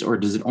sprout leaves, or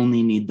does it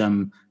only need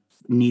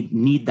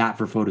that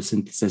for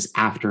photosynthesis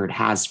after it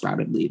has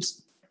sprouted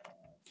leaves?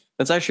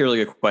 That's actually a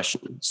really good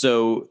question.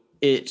 So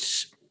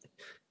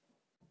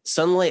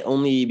sunlight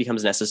only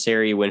becomes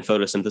necessary when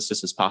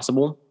photosynthesis is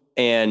possible,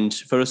 and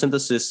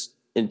photosynthesis,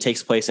 it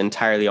takes place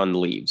entirely on the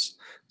leaves.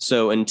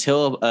 So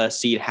until a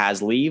seed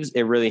has leaves,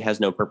 it really has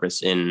no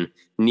purpose in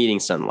needing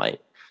sunlight.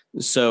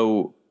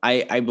 So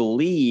I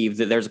believe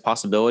that there's a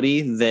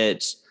possibility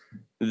that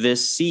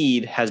this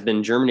seed has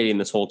been germinating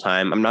this whole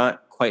time. I'm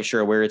not quite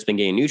sure where it's been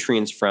getting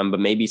nutrients from, but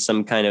maybe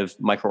some kind of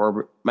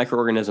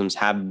microorganisms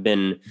have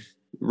been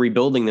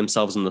rebuilding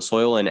themselves in the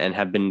soil and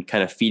have been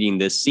kind of feeding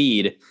this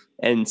seed.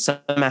 And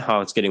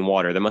somehow it's getting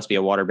water. There must be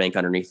a water bank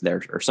underneath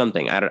there or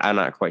something. I'm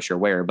not quite sure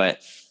where,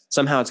 but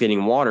somehow it's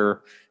getting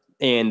water.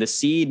 And the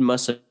seed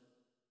must have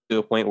to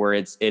a point where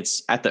it's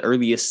at the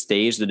earliest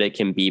stage that it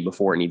can be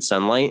before it needs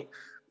sunlight.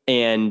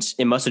 And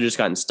it must have just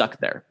gotten stuck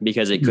there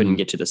because it couldn't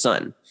get to the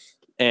sun.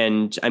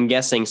 And I'm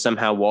guessing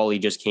somehow Wally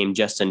just came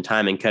just in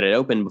time and cut it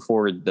open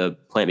before the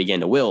plant began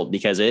to wilt,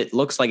 because it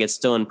looks like it's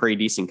still in pretty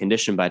decent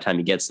condition by the time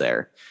he gets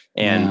there.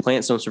 And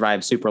plants don't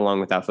survive super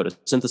long without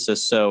photosynthesis.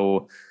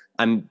 So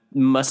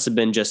must have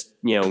been just,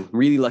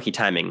 really lucky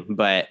timing.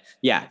 But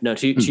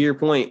to your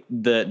point,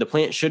 the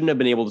plant shouldn't have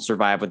been able to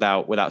survive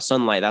without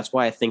sunlight. That's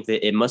why I think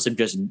that it must have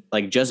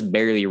just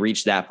barely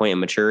reached that point of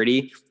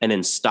maturity and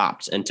then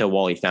stopped until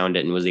Wally found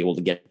it and was able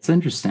to get it. It's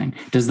interesting.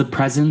 Does the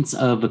presence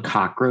of a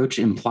cockroach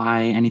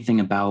imply anything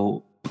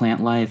about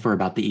plant life or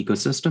about the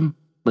ecosystem?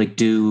 Like,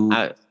 do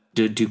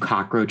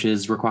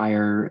cockroaches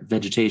require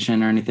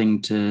vegetation or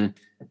anything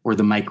or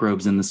the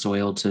microbes in the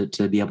soil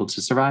to be able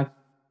to survive?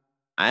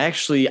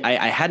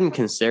 I hadn't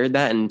considered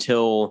that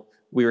until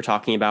we were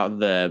talking about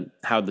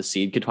how the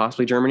seed could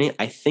possibly germinate.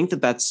 I think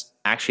that that's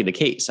actually the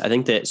case. I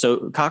think that,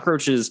 so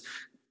cockroaches,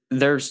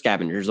 they're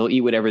scavengers. They'll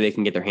eat whatever they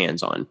can get their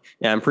hands on.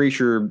 And I'm pretty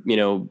sure,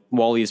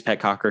 Wally's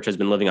pet cockroach has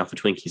been living off of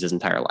Twinkies his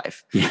entire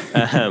life.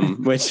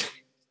 Which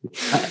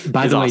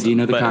by the way, awesome. Do you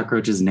know the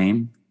cockroach's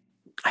name?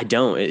 I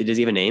don't. Does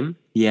he have a name?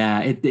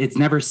 Yeah, it's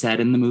never said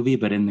in the movie,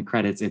 but in the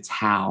credits, it's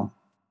Hal.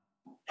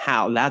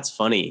 Hal, that's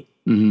funny.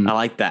 Mm-hmm. I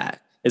like that.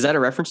 Is that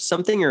a reference to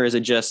something, or is it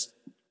just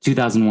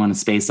 2001: A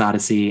Space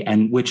Odyssey,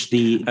 and which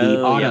the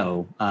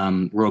Auto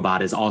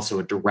robot is also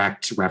a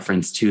direct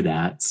reference to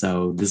that.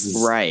 So this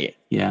is right.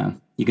 Yeah,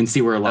 you can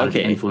see where a lot of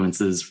the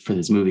influences for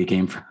this movie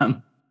came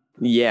from.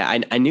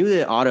 Yeah, I knew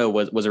that Auto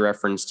was a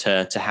reference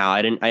to Hal.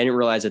 I didn't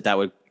realize that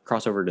would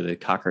cross over to the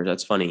cockroach.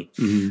 That's funny.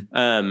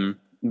 Mm-hmm.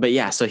 But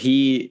yeah, so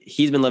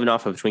he's been living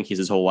off of Twinkies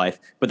his whole life.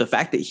 But the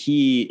fact that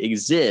he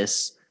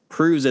exists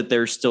proves that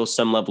there's still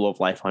some level of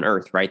life on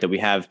Earth, right? That we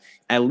have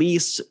at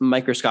least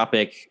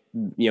microscopic,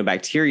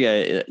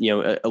 bacteria,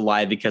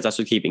 alive, because that's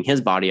what's keeping his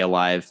body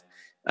alive.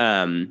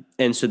 And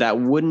so that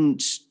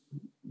wouldn't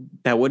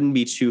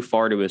be too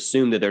far to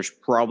assume that there's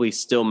probably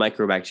still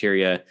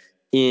microbacteria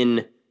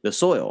in the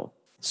soil.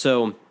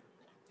 So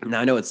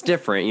now I know it's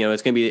different,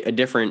 it's going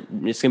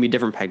to be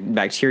different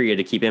bacteria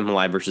to keep him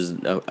alive versus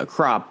a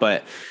crop.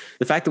 But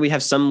the fact that we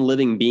have some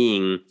living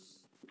being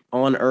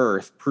on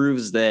Earth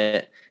proves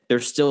that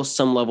there's still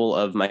some level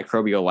of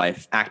microbial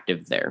life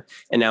active there.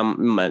 And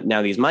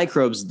now these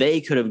microbes,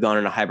 they could have gone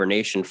into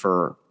hibernation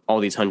for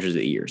all these hundreds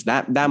of years.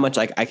 That much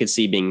I could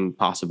see being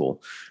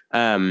possible.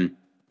 Or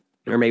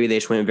maybe they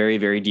just went very,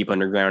 very deep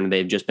underground and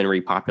they've just been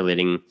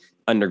repopulating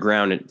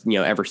underground,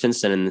 ever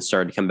since then, and then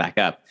started to come back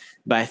up.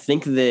 But I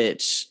think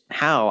that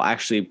Hal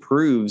actually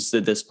proves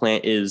that this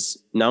plant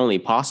is not only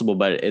possible,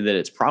 but that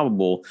it's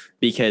probable,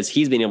 because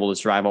he's been able to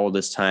survive all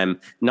this time,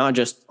 not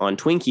just on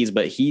Twinkies,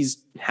 but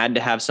he's had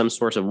to have some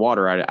source of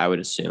water. I would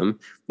assume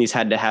he's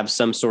had to have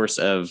some source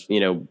of,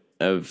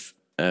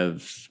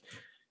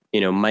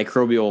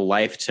 microbial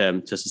life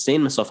to sustain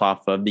himself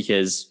off of,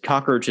 because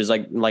cockroaches,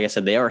 like I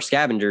said, they are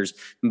scavengers,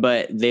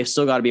 but they've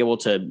still got to be able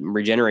to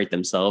regenerate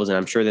themselves. And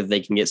I'm sure that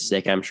they can get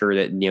sick. I'm sure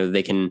that,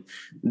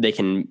 they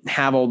can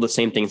have all the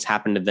same things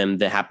happen to them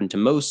that happen to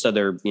most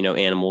other,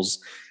 animals.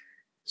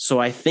 So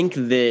I think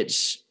that,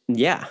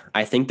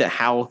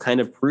 Hal kind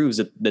of proves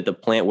that the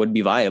plant would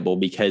be viable,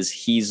 because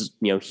he's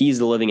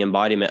the living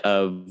embodiment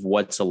of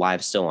what's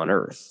alive still on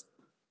Earth.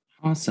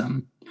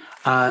 Awesome.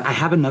 I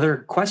have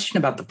another question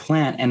about the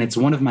plant, and it's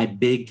one of my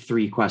big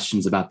 3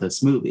 questions about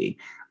this movie.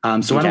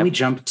 So why don't we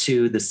jump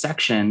to the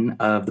section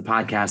of the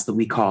podcast that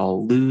we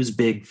call Lou's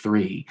Big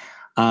 3?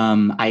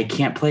 I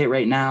can't play it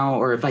right now,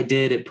 or if I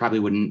did, it probably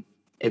wouldn't.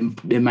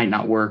 It might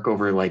not work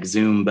over like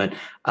Zoom, but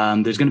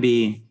there's going to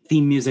be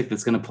theme music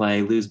that's going to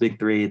play Lou's Big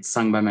 3. It's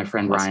sung by my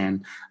friend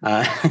Ryan.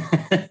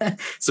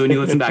 So when you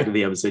listen back to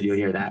the episode, you'll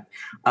hear that.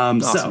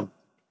 Awesome. So.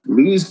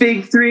 Lou's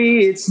Big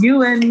 3, it's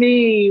you and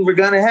me. We're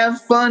going to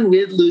have fun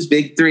with Lou's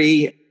Big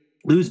 3.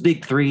 Lou's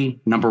Big 3,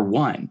 number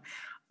 1.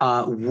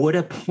 Would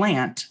a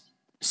plant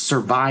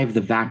survive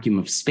the vacuum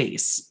of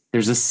space?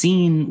 There's a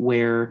scene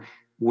where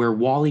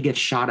Wally gets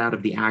shot out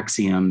of the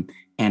Axiom,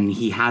 and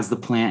he has the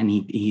plant, and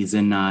he's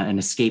in an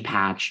escape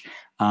hatch,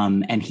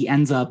 and he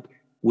ends up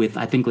with,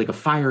 I think, like a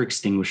fire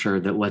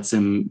extinguisher that lets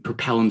him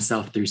propel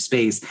himself through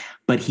space.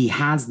 But he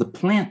has the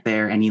plant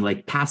there, and he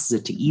like passes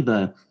it to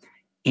Eva,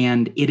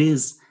 and it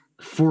is,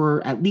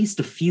 for at least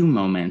a few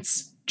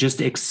moments, just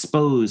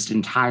exposed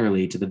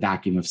entirely to the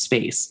vacuum of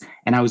space.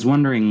 And I was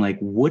wondering, like,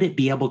 would it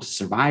be able to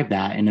survive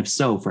that? And if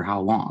so, for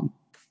how long?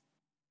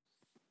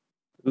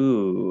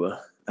 Ooh,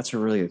 that's a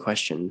really good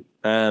question.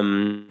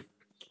 I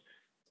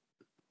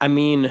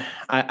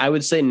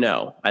would say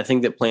no. I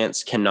think that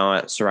plants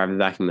cannot survive the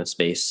vacuum of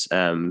space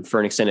for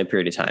an extended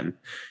period of time.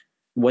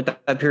 What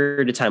that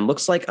period of time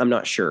looks like, I'm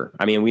not sure.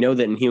 I mean, we know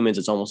that in humans,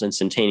 it's almost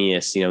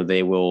instantaneous.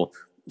 They will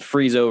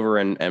freeze over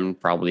and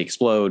probably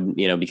explode,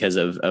 because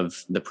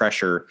of the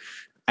pressure.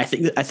 I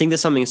think that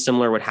something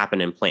similar would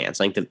happen in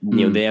plants. I think that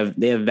they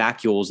have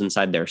vacuoles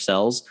inside their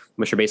cells,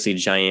 which are basically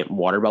giant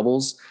water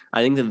bubbles.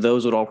 I think that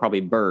those would all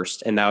probably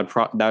burst, and that would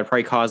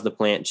probably cause the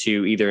plant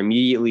to either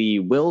immediately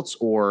wilt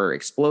or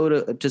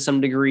explode to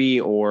some degree,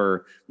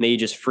 or maybe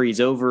just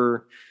freeze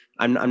over.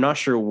 I'm not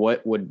sure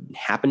what would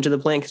happen to the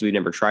plant, because we've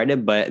never tried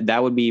it, but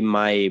that would be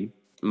my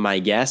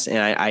guess. And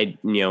I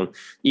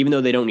even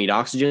though they don't need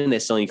oxygen, they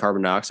still need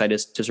carbon dioxide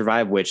to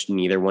survive, which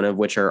neither one of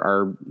which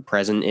are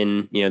present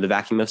in, the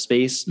vacuum of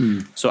space.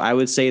 So I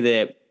would say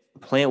that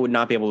plant would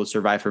not be able to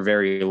survive for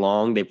very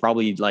long. They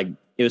probably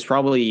it was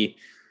probably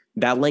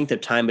that length of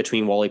time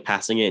between Wally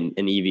passing it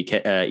and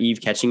Eve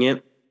catching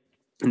it.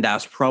 And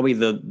that's probably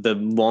the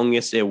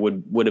longest it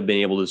would have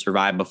been able to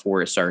survive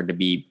before it started to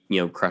be,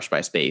 crushed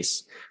by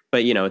space.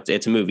 But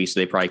it's a movie,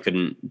 so they probably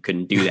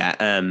couldn't do that.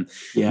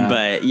 Yeah.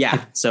 But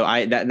yeah, so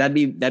that'd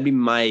be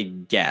my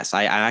guess.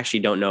 I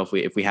actually don't know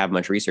if we have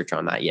much research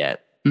on that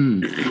yet.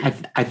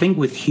 I think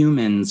with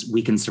humans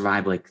we can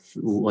survive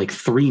like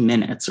 3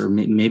 minutes, or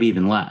maybe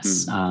even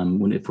less,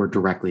 if we're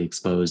directly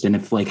exposed. And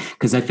if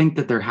because I think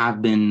that there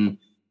have been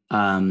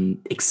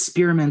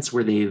experiments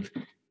where they've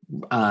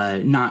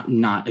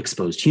not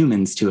exposed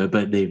humans to it,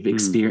 but they've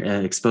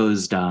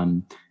exposed.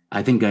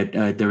 I think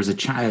there was a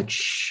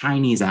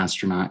Chinese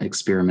astronaut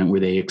experiment where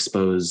they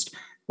exposed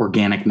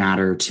organic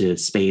matter to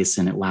space,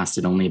 and it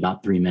lasted only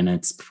about 3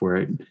 minutes before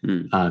it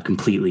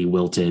completely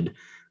wilted.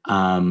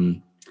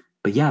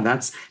 But yeah,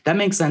 that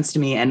makes sense to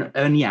me.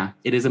 And yeah,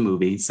 it is a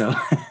movie. So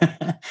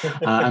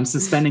I'm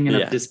suspending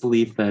enough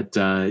disbelief that,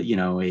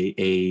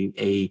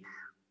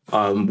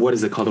 what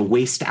is it called? A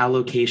waste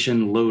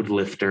allocation load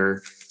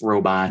lifter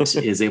robot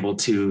is able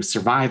to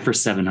survive for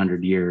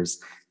 700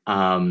 years.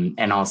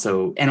 And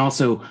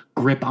also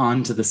grip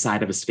onto the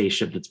side of a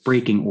spaceship that's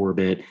breaking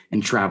orbit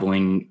and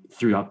traveling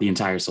throughout the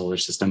entire solar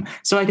system.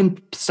 So I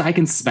can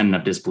suspend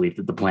enough disbelief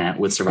that the plant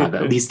would survive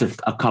at least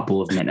a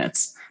couple of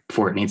minutes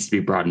before it needs to be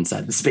brought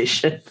inside the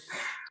spaceship.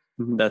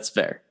 That's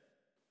fair.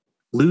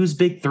 Lou's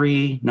Big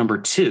 3, number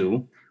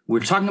 2. We're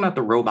talking about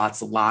the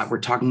robots a lot. We're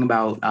talking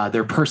about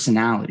their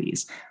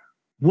personalities.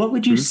 What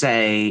would you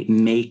say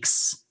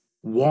makes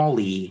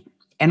Wally,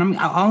 and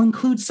I'll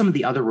include some of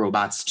the other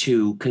robots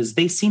too, because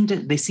they seem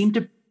to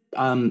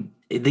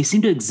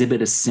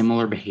exhibit a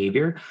similar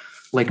behavior.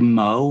 Like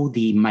Mo,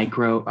 the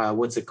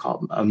what's it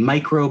called? A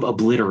microbe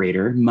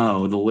obliterator.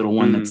 Mo, the little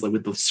one that's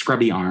with the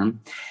scrubby arm.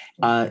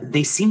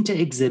 They seem to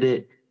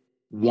exhibit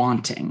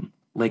wanting.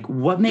 Like,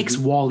 what makes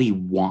Wally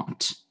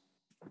want?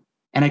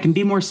 And I can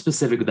be more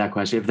specific with that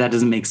question if that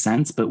doesn't make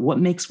sense. But what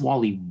makes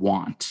Wally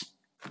want?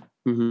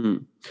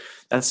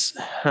 That's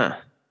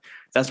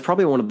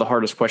probably one of the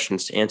hardest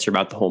questions to answer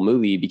about the whole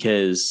movie,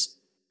 because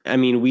I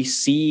mean, we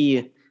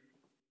see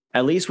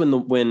at least when the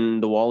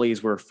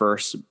Wallies were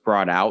first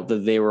brought out,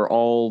 that they were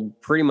all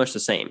pretty much the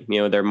same.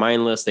 They're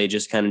mindless. They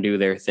just kind of do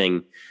their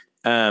thing.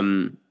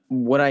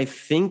 What I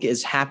think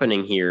is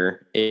happening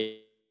here is,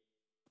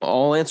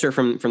 I'll answer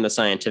from the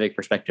scientific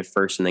perspective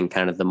first, and then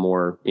kind of the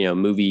more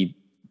movie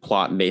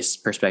plot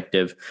based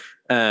perspective.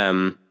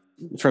 From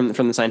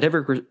the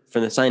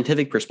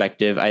scientific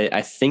perspective,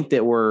 I think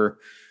that we're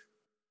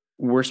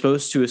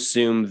supposed to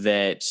assume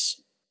that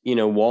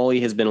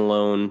Wally has been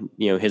alone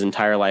his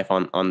entire life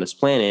on this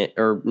planet,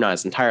 or not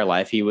his entire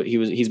life.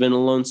 He's been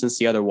alone since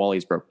the other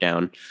Wallies broke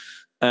down,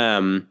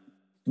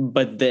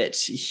 but that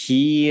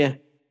he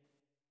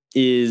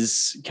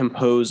is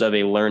composed of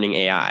a learning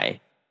AI,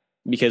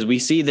 because we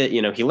see that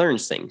he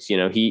learns things.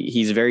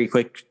 He's very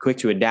quick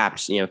to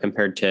adapt.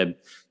 Compared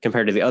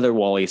to the other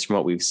Wallies from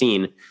what we've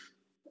seen.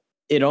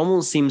 It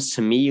almost seems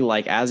to me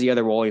like as the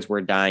other Wallies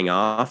were dying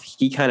off,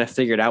 he kind of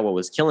figured out what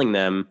was killing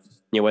them.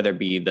 Whether it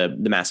be the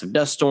massive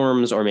dust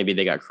storms, or maybe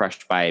they got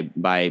crushed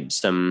by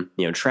some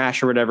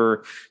trash or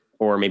whatever,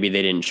 or maybe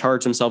they didn't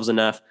charge themselves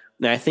enough.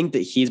 And I think that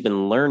he's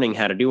been learning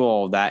how to do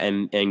all of that,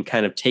 and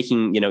kind of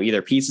taking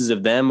either pieces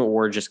of them,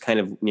 or just kind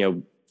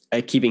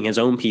of keeping his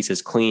own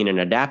pieces clean and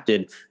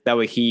adapted. That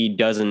way he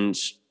doesn't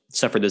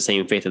suffer the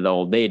same fate that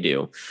all they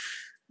do.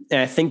 And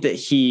I think that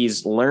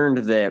he's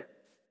learned that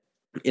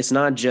it's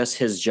not just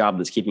his job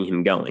that's keeping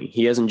him going.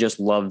 He doesn't just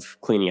love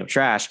cleaning up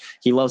trash.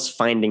 He loves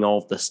finding all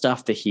of the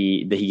stuff that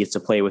he gets to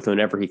play with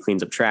whenever he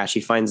cleans up trash.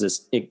 He finds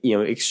this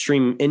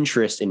extreme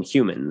interest in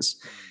humans.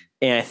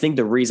 And I think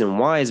the reason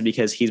why is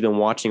because he's been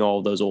watching all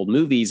of those old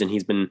movies, and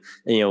he's been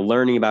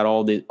learning about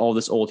all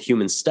this old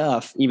human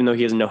stuff, even though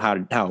he doesn't know how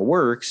it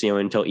works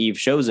until Eve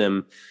shows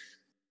him.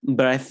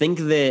 But I think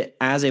that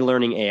as a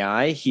learning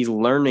AI, he's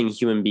learning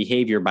human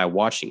behavior by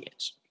watching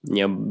it.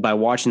 By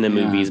watching the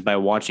movies, by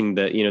watching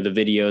the the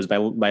videos,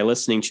 by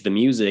listening to the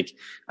music.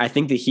 I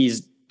think that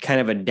he's kind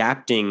of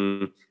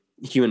adapting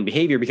human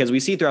behavior, because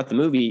we see throughout the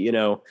movie,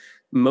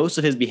 most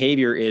of his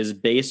behavior is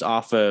based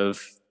off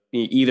of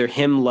either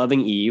him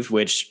loving Eve,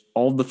 which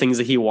all the things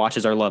that he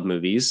watches are love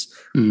movies,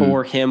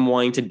 or him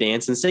wanting to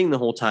dance and sing the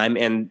whole time.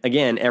 And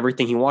again,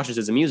 everything he watches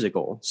is a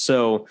musical.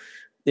 So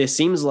it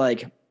seems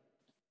like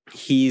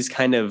he's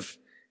kind of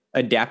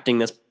adapting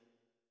this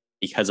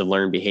because of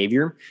learned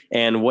behavior.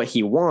 And what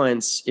he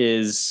wants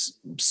is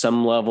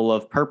some level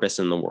of purpose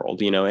in the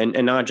world,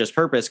 and not just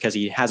purpose because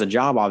he has a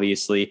job,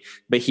 obviously,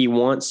 but he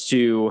wants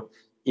to,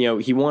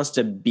 he wants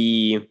to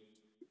be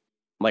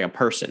like a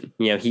person.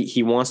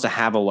 He wants to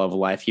have a love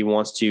life. He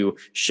wants to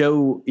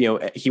show,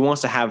 he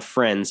wants to have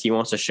friends. He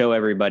wants to show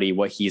everybody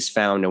what he's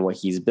found and what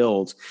he's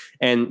built.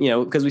 And,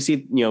 because we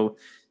see,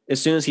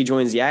 as soon as he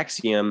joins the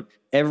Axiom,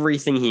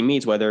 everything he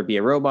meets, whether it be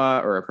a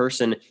robot or a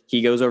person,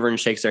 he goes over and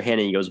shakes their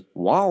hand and he goes,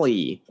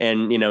 Wally.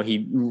 And,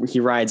 he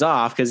rides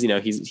off because,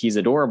 he's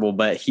adorable,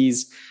 but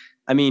he's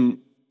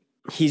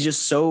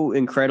just so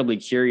incredibly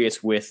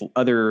curious with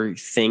other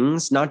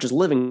things, not just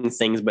living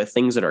things, but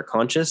things that are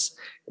conscious,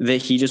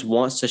 that he just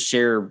wants to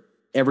share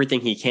everything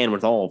he can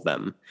with all of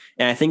them.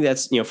 And I think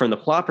that's, from the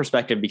plot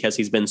perspective, because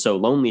he's been so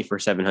lonely for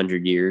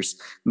 700 years,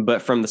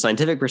 but from the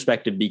scientific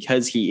perspective,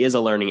 because he is a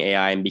learning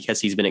AI and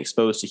because he's been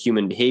exposed to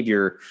human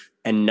behavior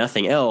and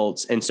nothing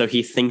else. And so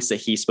he thinks that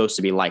he's supposed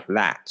to be like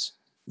that.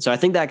 So I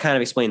think that kind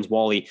of explains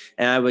Wally.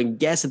 And I would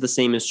guess that the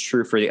same is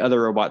true for the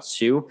other robots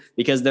too,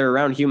 because they're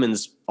around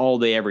humans all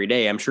day, every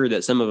day. I'm sure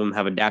that some of them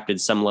have adapted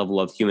some level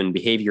of human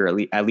behavior,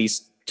 at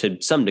least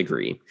to some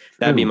degree.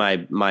 That'd be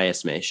my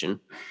estimation.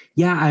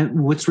 Yeah.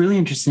 What's really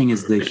interesting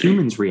is the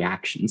humans'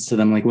 reactions to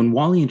them. Like when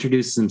Wally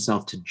introduces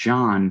himself to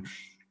John,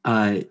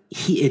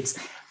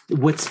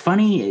 what's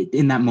funny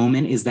in that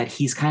moment is that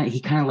he kind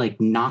of like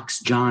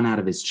knocks John out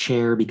of his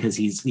chair because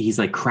he's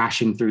like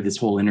crashing through this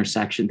whole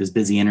intersection, this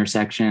busy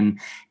intersection.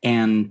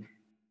 And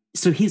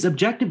so he's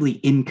objectively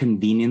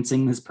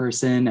inconveniencing this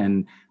person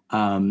and,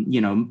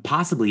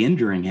 possibly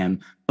injuring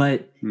him.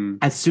 But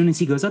as soon as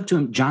he goes up to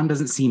him, John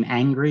doesn't seem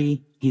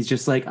angry. He's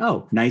just like,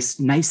 oh, nice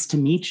to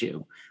meet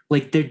you.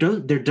 Like there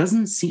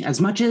doesn't seem,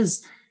 as much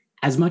as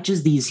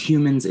these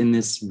humans in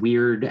this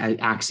weird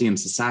Axiom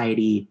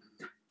society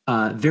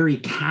very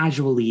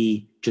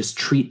casually just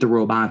treat the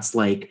robots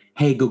like,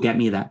 hey, go get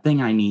me that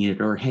thing I need,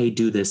 or hey,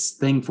 do this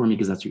thing for me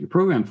because that's what you're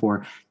programmed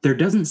for. There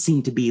doesn't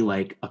seem to be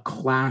like a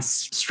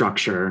class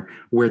structure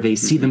where they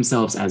see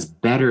themselves as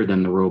better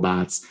than the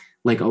robots.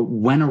 Like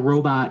when a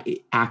robot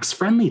acts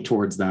friendly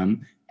towards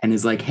them and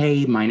is like,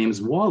 hey, my name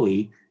is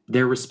Wally,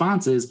 their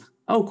response is,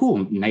 oh,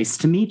 cool, nice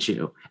to meet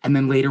you. And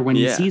then later when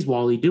he sees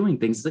Wally doing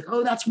things, he's like,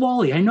 oh, that's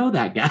Wally. I know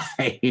that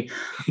guy.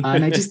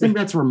 And I just think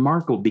that's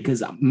remarkable,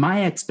 because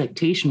my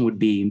expectation would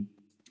be,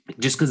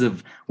 just because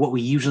of what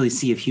we usually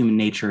see of human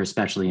nature,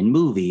 especially in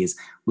movies,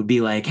 would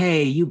be like,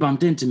 hey, you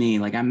bumped into me.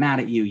 Like, I'm mad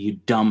at you, you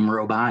dumb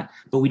robot.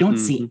 But we don't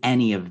see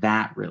any of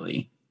that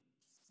really.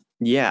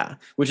 Yeah,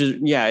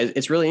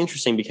 it's really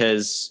interesting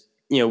because,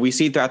 we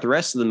see throughout the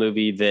rest of the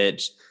movie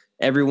that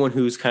everyone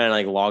who's kind of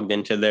like logged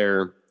into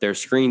their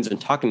screens and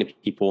talking to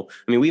people.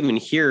 I mean, we even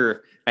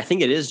hear I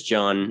think it is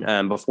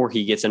John, before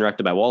he gets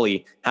interrupted by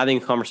Wally, having a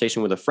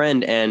conversation with a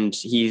friend, and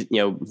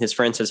his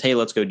friend says, "Hey,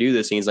 let's go do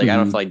this." And he's like, "I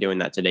don't feel like doing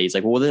that today." He's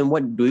like, "Well, then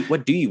what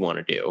do you want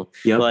to do?"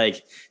 Yep.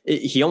 Like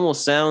he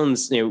almost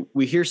sounds,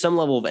 we hear some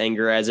level of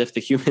anger as if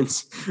the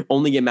humans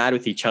only get mad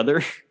with each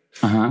other,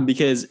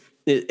 because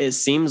it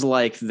seems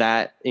like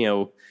that,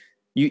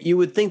 you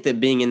would think that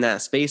being in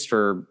that space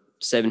for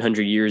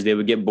 700 years, they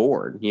would get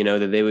bored,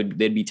 that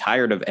they'd be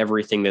tired of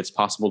everything that's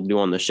possible to do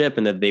on the ship,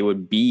 and that they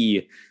would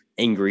be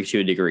angry to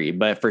a degree.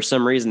 But for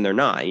some reason they're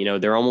not.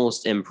 They're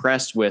almost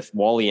impressed with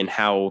Wally and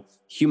how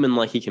human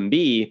like he can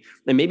be.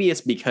 And maybe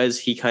it's because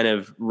he kind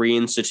of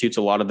reinstitutes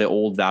a lot of the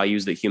old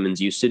values that humans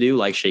used to do,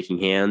 like shaking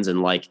hands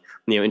and like,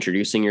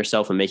 introducing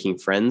yourself and making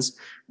friends,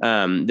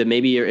 that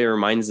maybe it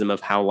reminds them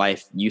of how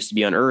life used to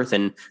be on Earth.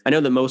 And I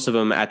know that most of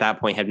them at that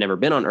point have never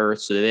been on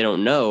Earth, so they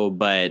don't know,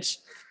 but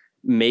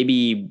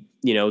maybe,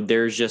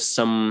 there's just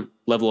some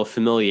level of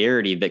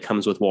familiarity that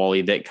comes with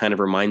Wally that kind of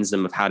reminds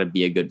them of how to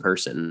be a good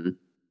person.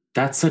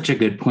 That's such a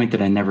good point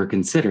that I never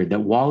considered, that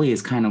Wally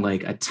is kind of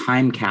like a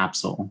time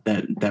capsule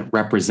that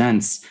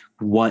represents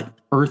what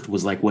Earth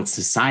was like, what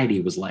society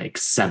was like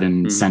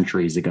 7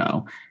 centuries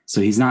ago. So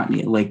he's not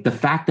like, the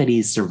fact that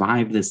he's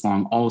survived this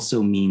long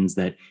also means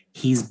that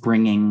he's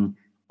bringing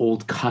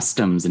old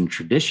customs and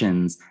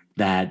traditions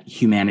that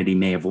humanity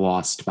may have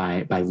lost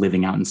by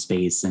living out in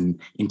space,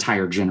 and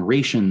entire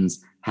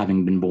generations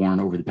having been born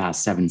over the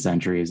past 7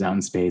 centuries out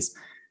in space.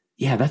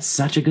 Yeah, that's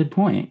such a good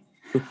point.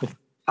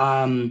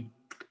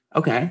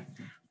 Okay.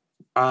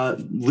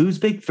 Lose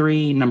Big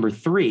Three, number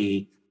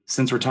 3,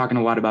 since we're talking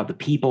a lot about the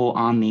people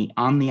on the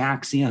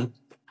Axiom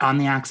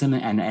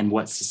and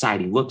what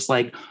society looks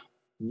like,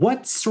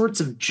 what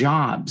sorts of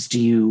jobs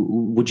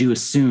would you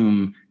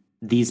assume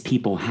these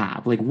people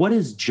have? Like, what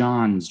is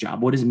John's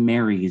job? What is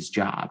Mary's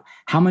job?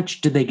 How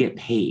much do they get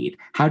paid?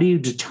 How do you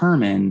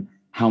determine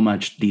how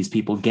much these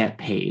people get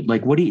paid?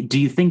 Like, do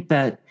you think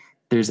that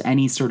there's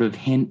any sort of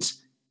hint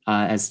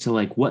as to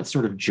like what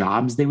sort of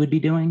jobs they would be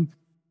doing?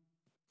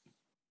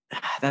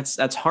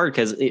 That's hard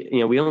because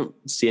we don't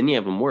see any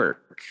of them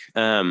work.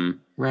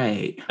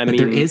 Right. But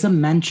there is a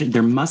mention.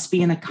 There must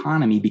be an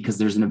economy, because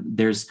there's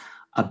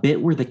a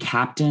bit where the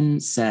captain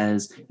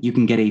says you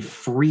can get a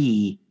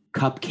free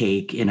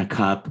cupcake in a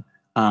cup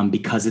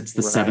because it's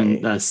the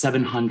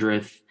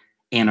 700th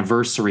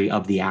anniversary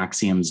of the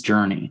Axiom's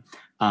journey.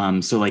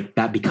 So like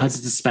that, because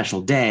it's a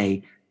special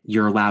day,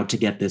 you're allowed to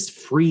get this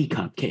free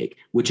cupcake,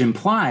 which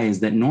implies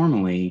that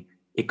normally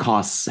it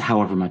costs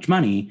however much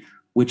money.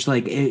 Which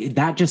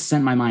that just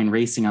sent my mind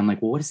racing on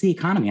like, well, what is the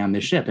economy on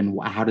this ship, and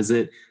how does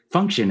it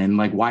function? And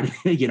like, why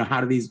do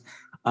how do these,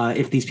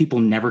 if these people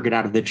never get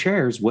out of the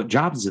chairs, what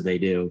jobs do they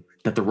do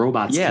that the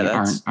robots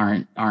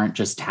aren't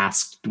just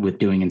tasked with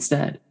doing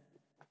instead?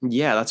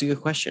 Yeah, that's a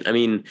good question. I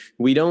mean,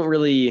 we don't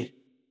really,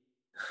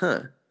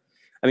 I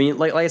mean,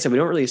 like I said, we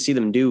don't really see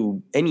them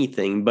do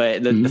anything,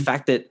 but the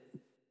fact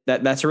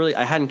that's really,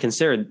 I hadn't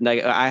considered.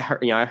 Like I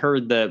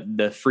heard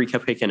the free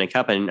cupcake in a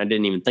cup, and I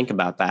didn't even think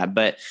about that.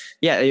 But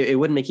yeah, it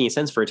wouldn't make any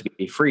sense for it to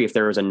be free if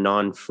there was a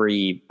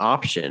non-free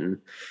option.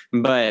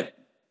 But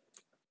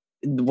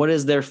what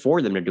is there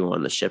for them to do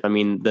on the ship? I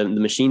mean, the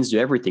machines do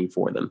everything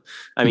for them.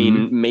 I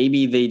mean,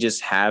 maybe they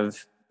just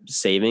have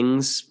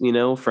savings,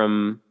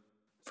 from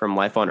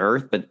life on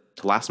Earth, but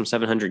to last them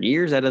 700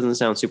 years, that doesn't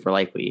sound super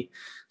likely.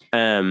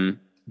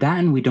 That,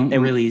 and we don't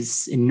really,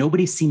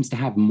 nobody seems to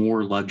have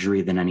more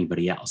luxury than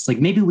anybody else. Like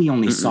maybe we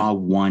only saw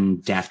one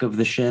deck of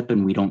the ship,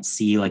 and we don't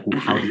see like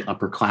how the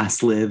upper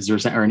class lives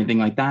or anything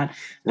like that.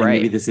 And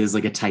maybe this is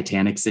like a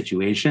Titanic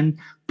situation.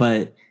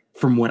 But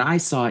from what I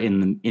saw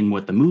in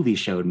what the movie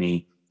showed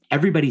me,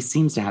 everybody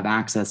seems to have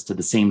access to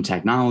the same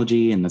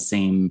technology and the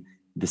same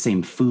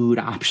food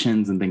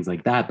options and things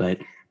like that.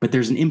 But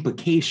there's an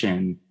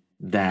implication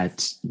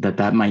that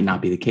might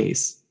not be the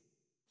case.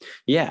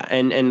 Yeah.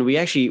 And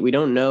we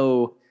don't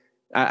know.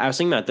 I was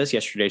thinking about this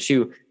yesterday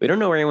too. We don't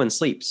know where anyone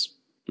sleeps.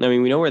 I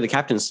mean, we know where the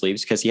captain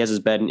sleeps because he has his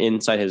bed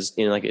inside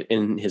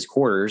in his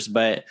quarters,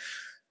 but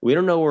we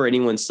don't know where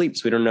anyone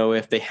sleeps. We don't know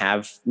if they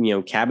have,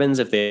 cabins,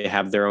 if they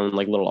have their own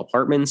like little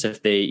apartments,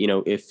 if they,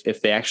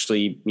 if they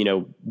actually,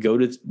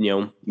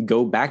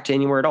 go back to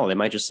anywhere at all. They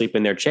might just sleep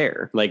in their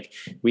chair. Like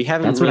we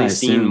haven't really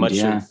seen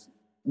much of.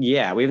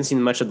 Yeah, we haven't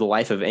seen much of the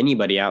life of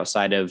anybody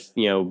outside of,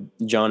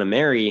 John and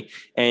Mary.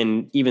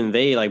 And even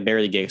they like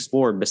barely get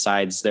explored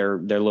besides their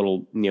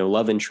little,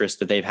 love interest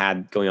that they've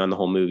had going on the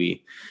whole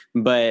movie.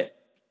 But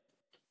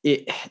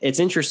it's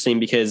interesting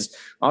because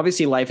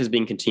obviously life is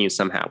being continued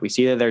somehow. We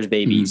see that there's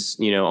babies,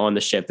 on the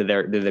ship, that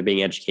they're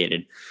being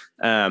educated.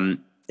 And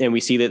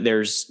we see that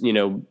there's,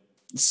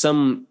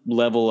 some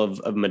level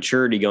of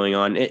maturity going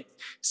on. It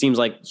seems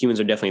like humans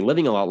are definitely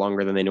living a lot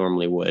longer than they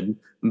normally would,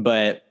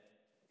 but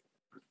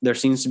there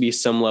seems to be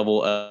some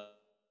level of,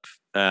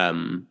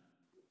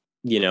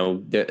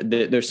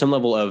 there's some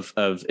level of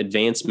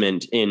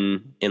advancement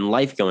in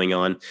life going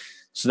on.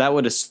 So that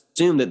would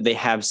assume that they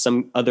have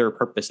some other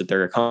purpose that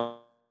they're accomplishing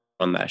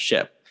on that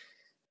ship.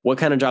 What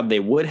kind of job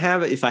they would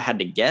have, if I had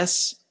to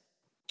guess,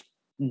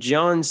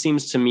 John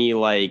seems to me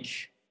like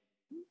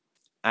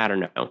I don't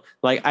know.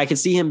 Like I could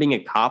see him being a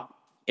cop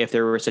if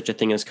there were such a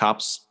thing as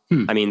cops.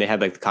 I mean, they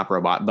had like the cop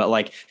robot, but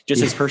like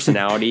just his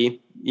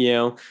personality,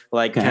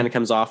 like kind of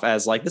comes off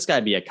as like this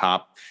guy'd be a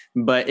cop.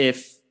 But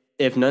if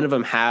none of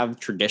them have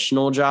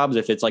traditional jobs,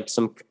 if it's like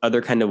some other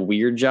kind of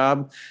weird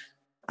job,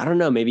 I don't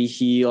know. Maybe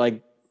he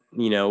like,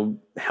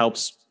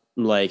 helps.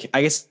 Like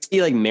I guess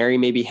see like Mary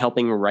maybe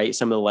helping write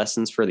some of the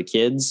lessons for the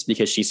kids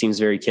because she seems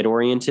very kid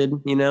oriented,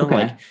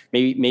 like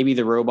maybe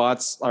the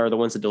robots are the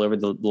ones that deliver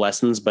the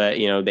lessons, but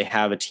they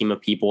have a team of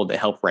people that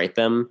help write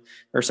them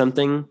or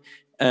something.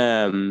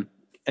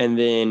 And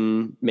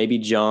then maybe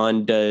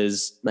John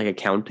does like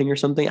accounting or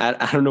something.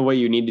 I don't know what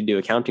you need to do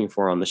accounting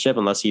for on the ship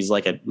unless he's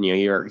like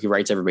he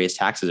writes everybody's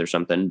taxes or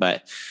something,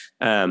 but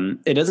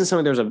it doesn't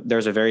sound like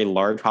there's a very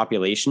large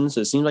population.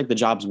 So it seems like the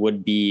jobs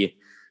would be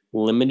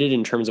limited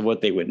in terms of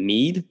what they would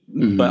need,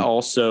 but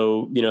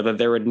also, that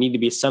there would need to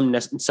be some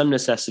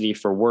necessity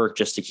for work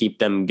just to keep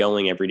them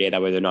going every day.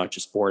 That way they're not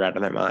just bored out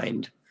of their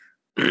mind.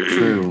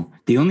 True.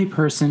 The only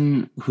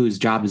person whose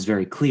job is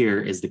very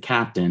clear is the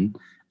captain.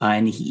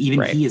 And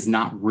he is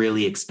not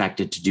really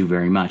expected to do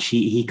very much.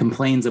 He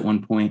complains at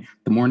one point,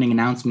 the morning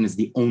announcement is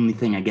the only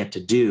thing I get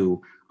to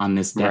do on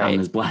this on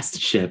this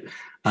blasted ship.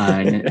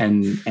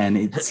 And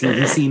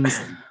he seems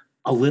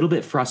a little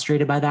bit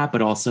frustrated by that,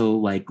 but also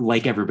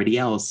like everybody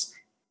else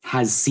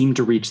has seemed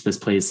to reach this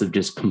place of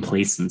just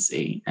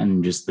complacency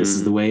and just this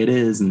is the way it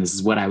is. And this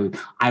is what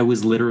I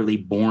was literally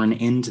born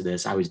into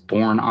this. I was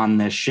born on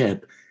this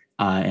ship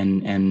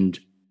and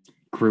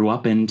grew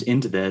up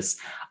into this.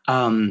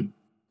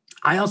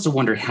 I also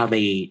wondered how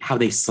they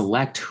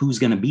select who's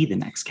going to be the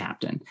next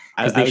captain.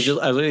 I was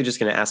literally just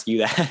going to ask you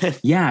that.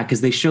 Yeah, because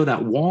they show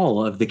that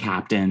wall of the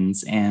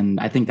captains, and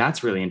I think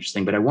that's really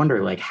interesting. But I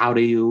wonder, like, how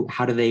do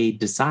they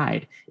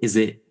decide? Is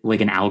it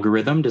like an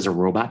algorithm? Does a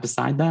robot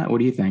decide that? What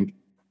do you think?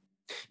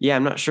 Yeah,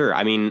 I'm not sure.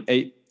 I mean,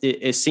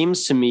 it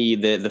seems to me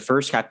that the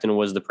first captain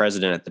was the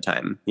president at the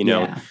time.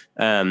 Yeah.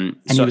 And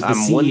so he was the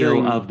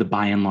CEO of the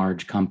By and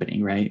Large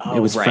company, right? Oh, it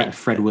was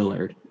Fred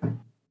Willard.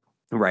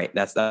 Right.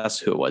 That's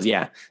who it was.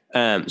 Yeah.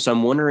 So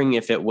I'm wondering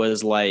if it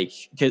was like,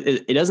 cause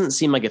it doesn't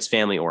seem like it's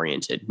family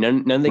oriented.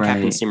 None of the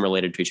captains seem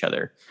related to each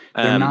other.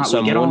 They're not,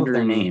 so we get all of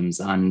their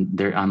names on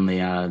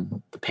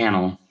the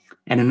panel,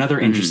 and another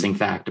interesting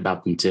fact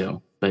about them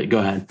too, but go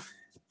ahead.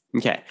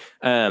 Okay.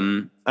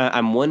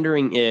 I'm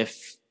wondering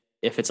if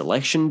it's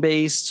election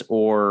based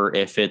or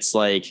if it's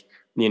like,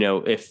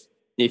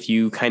 if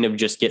you kind of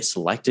just get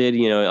selected,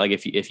 like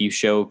if you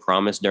show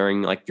promise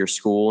during like your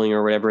schooling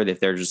or whatever, that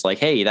they're just like,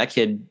 hey, that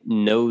kid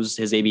knows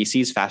his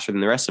ABCs faster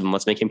than the rest of them,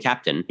 let's make him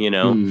captain,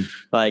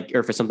 like, or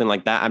if it's something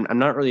like that. I'm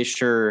not really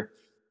sure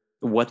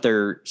what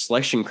their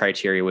selection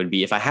criteria would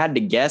be. If I had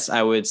to guess,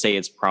 I would say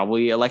it's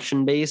probably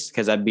election based,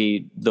 because that'd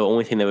be the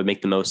only thing that would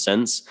make the most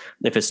sense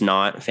if it's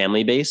not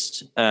family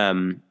based.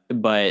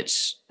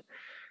 But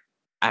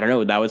I don't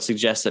know, that would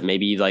suggest that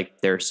maybe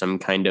like there's some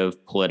kind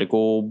of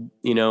political,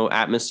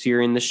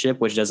 atmosphere in the ship,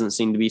 which doesn't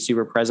seem to be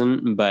super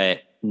present,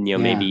 but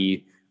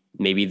maybe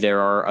there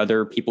are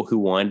other people who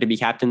wanted to be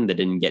captain that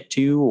didn't get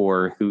to,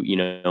 or who,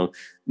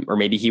 or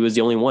maybe he was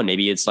the only one.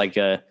 Maybe it's like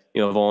a,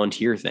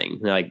 volunteer thing.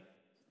 Like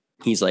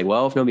he's like,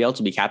 well, if nobody else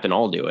will be captain,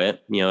 I'll do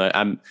it.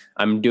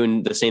 I'm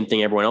doing the same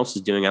thing everyone else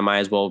is doing. I might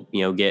as well,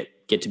 get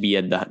to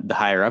be the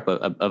higher up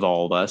of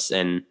all of us.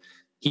 And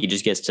he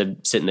just gets to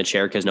sit in the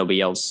chair because nobody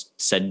else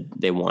said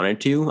they wanted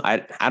to.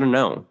 I don't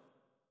know.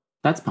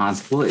 That's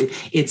possible.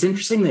 It's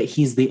interesting that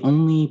he's the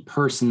only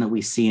person that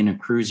we see in a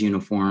crew's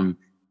uniform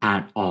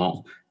at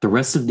all. The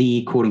rest of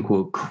the quote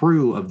unquote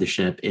crew of the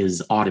ship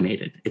is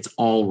automated. It's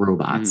all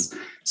robots.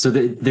 So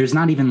there's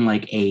not even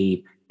like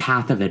a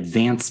path of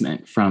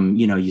advancement from,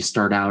 you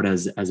start out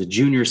as a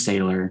junior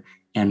sailor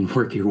and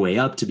work your way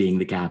up to being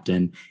the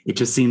captain. It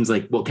just seems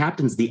like, well,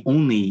 captain's the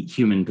only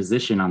human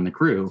position on the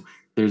crew.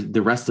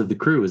 The rest of the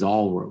crew is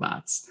all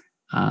robots.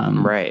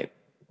 Right.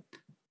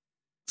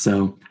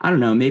 So I don't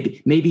know,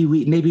 maybe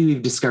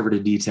we've discovered a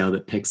detail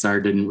that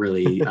Pixar didn't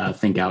really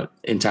think out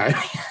entirely.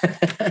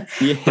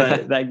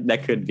 But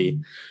that could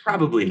be.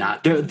 Probably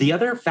not. The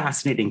other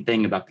fascinating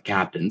thing about the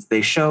captains,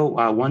 they show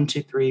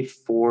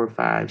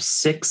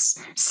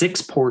 6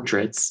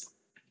 portraits,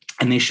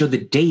 and they show the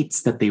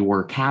dates that they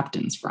were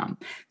captains from.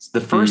 So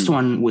the first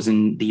one was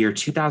in the year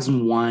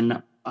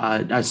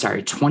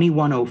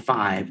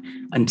 2105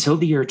 until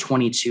the year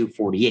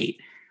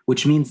 2248,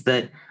 which means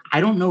that I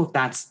don't know if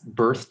that's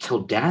birth till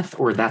death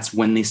or that's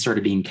when they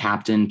started being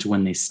captain to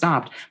when they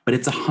stopped, but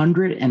it's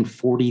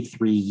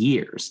 143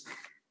 years.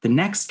 The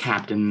next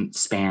captain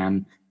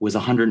span was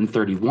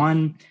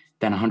 131,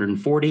 then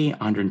 140,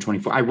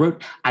 124.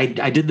 I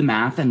did the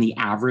math, and the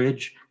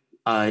average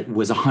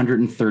was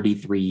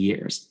 133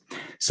 years.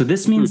 So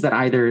this means that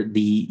either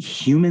the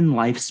human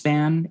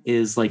lifespan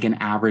is like an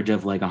average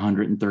of like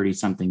 130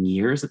 something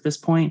years at this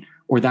point,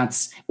 or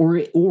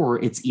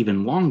it's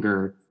even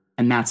longer,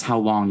 and that's how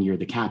long you're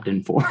the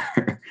captain for.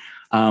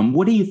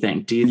 What do you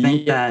think? Do you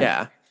think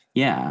that?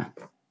 Yeah.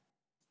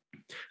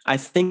 I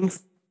think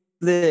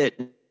that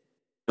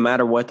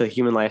matter what, the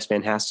human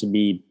lifespan has to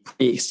be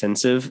pretty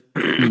extensive.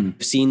 We've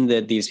seen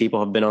that these people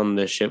have been on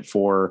the ship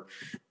for,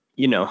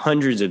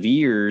 hundreds of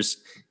years,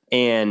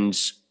 and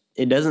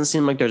it doesn't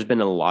seem like there's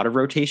been a lot of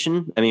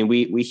rotation. I mean,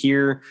 we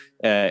hear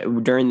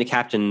during the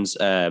captain's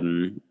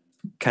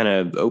kind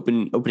of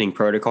opening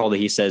protocol that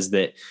he says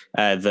that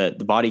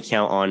the body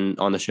count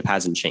on the ship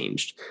hasn't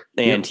changed,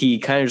 and he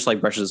kind of just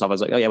like brushes this off. I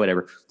was like, oh yeah,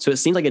 whatever. So it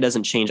seems like it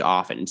doesn't change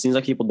often. It seems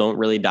like people don't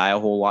really die a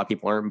whole lot.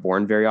 People aren't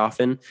born very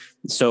often,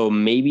 so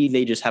maybe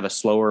they just have a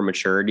slower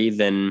maturity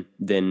than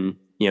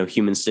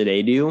humans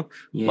today do.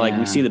 Like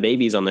we see the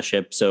babies on the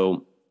ship,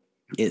 so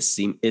it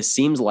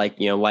seems like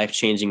life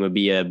changing would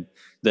be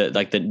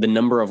the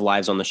number of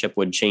lives on the ship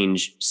would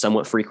change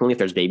somewhat frequently if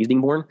there's babies being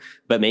born,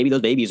 but maybe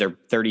those babies are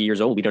 30 years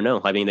old. We don't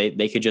know. I mean,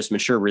 they could just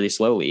mature really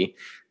slowly.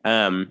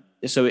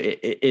 So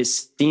it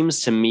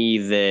seems to me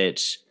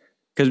that,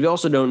 because we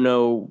also don't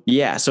know.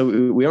 Yeah.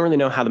 So we don't really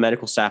know how the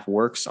medical staff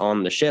works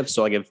on the ship.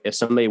 So like if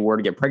somebody were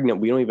to get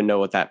pregnant, we don't even know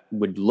what that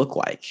would look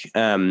like.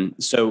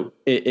 So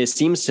it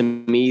seems to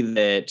me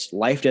that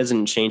life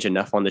doesn't change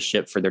enough on the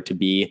ship for there to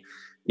be,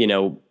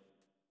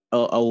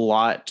 a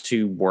lot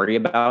to worry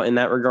about in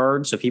that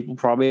regard. So people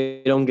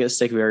probably don't get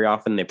sick very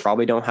often. They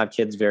probably don't have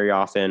kids very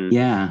often.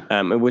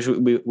 Yeah. Which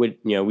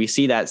we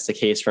see that's the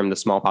case from the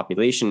small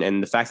population,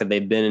 and the fact that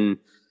they've been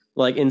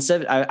like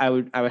I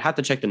would have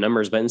to check the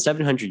numbers, but in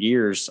 700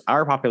 years,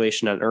 our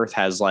population on Earth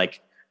has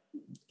like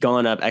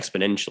gone up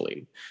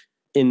exponentially.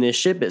 In this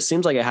ship, it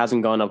seems like it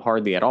hasn't gone up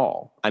hardly at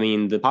all. I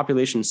mean, the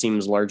population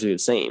seems largely the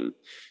same.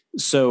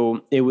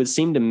 So it would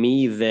seem to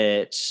me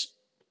that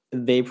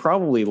they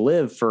probably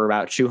live for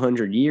about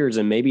 200 years,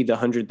 and maybe the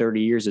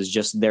 130 years is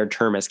just their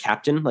term as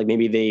captain. Like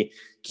maybe they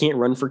can't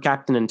run for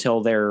captain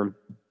until they're,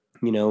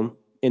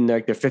 in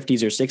their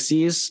 50s or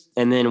 60s.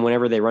 And then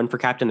whenever they run for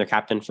captain, they're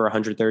captain for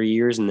 130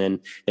 years, and then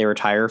they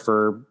retire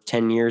for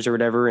 10 years or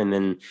whatever. And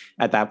then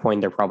at that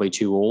point, they're probably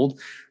too old.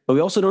 But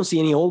we also don't see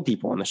any old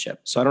people on the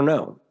ship. So I don't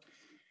know.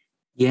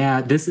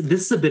 Yeah, this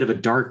is a bit of a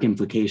dark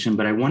implication,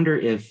 but I wonder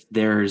if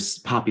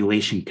there's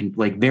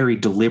very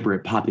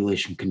deliberate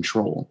population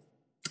control,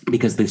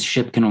 because this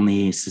ship can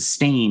only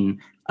sustain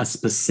a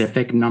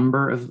specific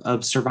number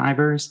of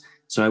survivors.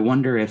 So I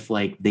wonder if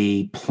like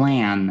they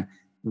plan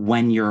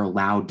when you're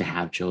allowed to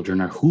have children,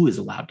 or who is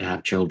allowed to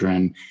have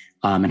children,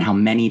 and how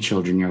many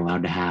children you're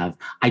allowed to have.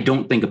 I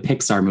don't think a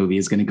Pixar movie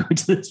is going to go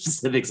into the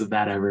specifics of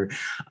that ever.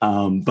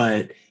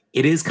 But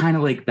it is kind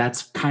of like,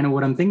 that's kind of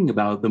what I'm thinking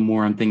about. The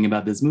more I'm thinking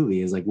about this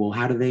movie is like, well,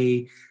 how do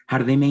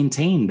they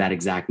maintain that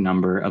exact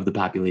number of the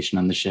population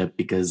on the ship?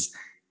 Because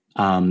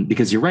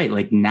you're right,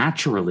 like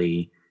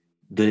naturally,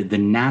 the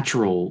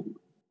natural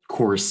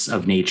course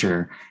of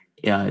nature,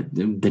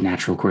 the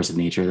natural course of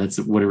nature, that's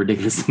what a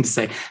ridiculous thing to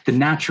say. The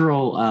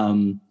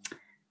natural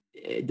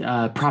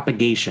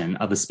propagation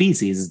of a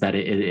species is that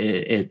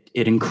it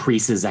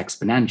increases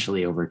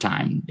exponentially over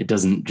time. It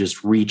doesn't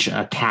just reach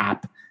a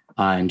cap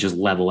and just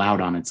level out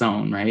on its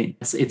own, right?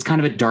 It's kind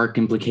of a dark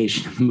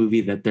implication of the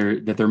movie that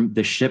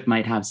the ship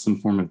might have some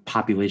form of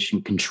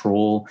population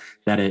control,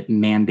 that it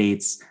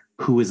mandates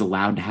who is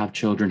allowed to have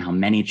children, how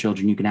many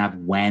children you can have,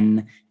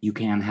 when you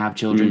can have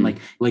children.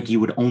 Like you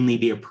would only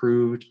be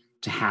approved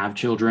to have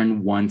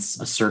children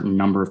once a certain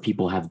number of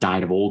people have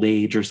died of old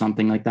age or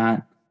something like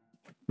that.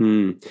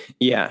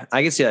 Yeah,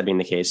 I can see that being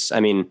the case.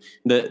 I mean,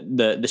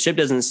 the ship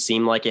doesn't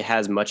seem like it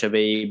has much of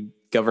a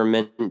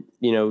government,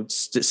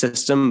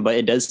 system, but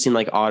it does seem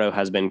like Otto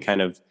has been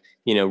kind of,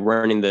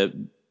 running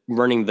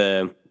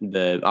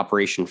the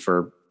operation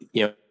for,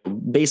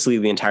 basically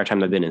the entire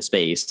time they've been in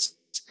space.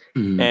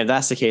 And if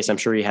that's the case, I'm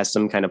sure he has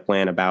some kind of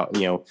plan about,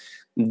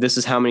 this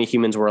is how many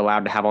humans we're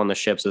allowed to have on the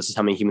ship. So this is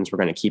how many humans we're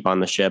going to keep on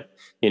the ship,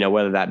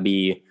 whether that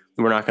be,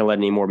 we're not going to let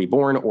any more be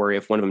born, or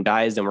if one of them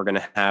dies, then we're going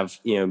to have,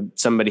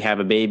 somebody have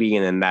a baby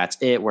and then that's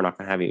it. We're not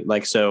going to have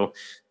any, so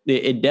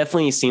it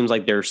definitely seems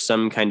like there's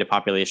some kind of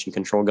population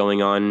control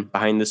going on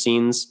behind the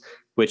scenes,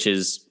 which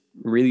is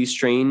really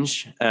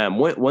strange.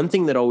 One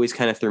thing that always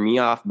kind of threw me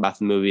off about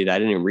the movie that I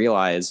didn't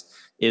realize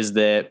is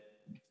that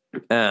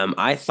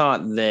I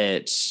thought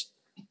that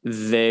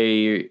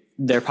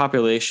their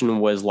population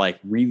was like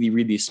really,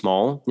 really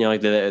small.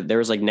 There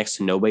was like next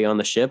to nobody on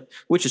the ship,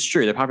 which is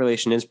true. The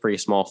population is pretty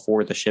small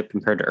for the ship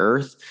compared to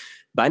Earth.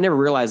 But I never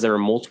realized there were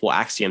multiple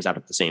Axioms out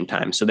at the same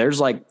time. So there's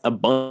like a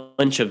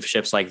bunch of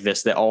ships like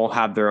this that all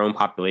have their own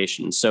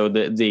population. So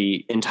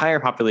the entire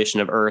population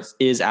of Earth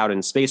is out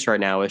in space right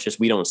now. It's just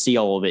we don't see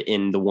all of it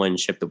in the one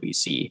ship that we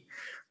see.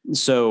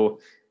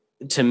 So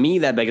to me,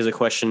 that begs a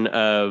question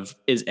of,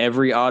 is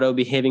every Otto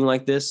behaving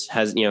like this?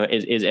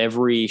 Is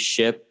every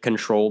ship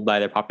controlled by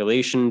their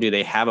population? Do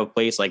they have a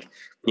place like,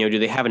 do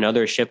they have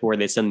another ship where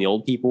they send the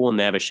old people, and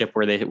they have a ship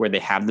where they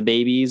have the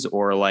babies?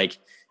 Or like,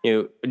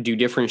 do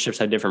different ships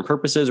have different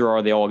purposes, or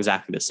are they all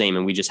exactly the same?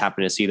 And we just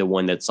happen to see the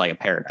one that's like a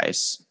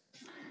paradise.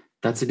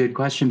 That's a good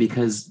question,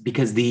 because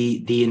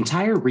the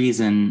entire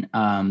reason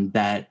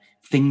that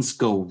things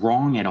go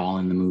wrong at all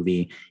in the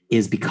movie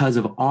is because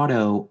of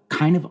Otto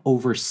kind of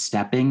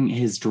overstepping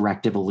his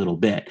directive a little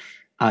bit.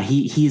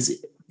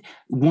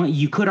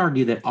 You could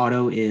argue that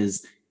Otto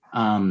is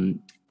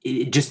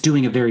just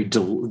doing a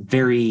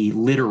very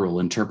literal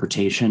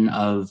interpretation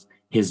of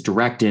his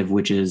directive,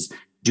 which is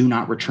do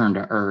not return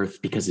to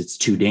Earth because it's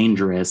too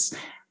dangerous.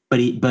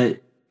 But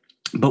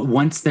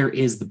once there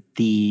is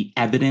the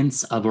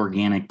evidence of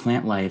organic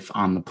plant life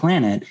on the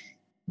planet,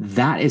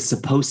 that is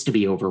supposed to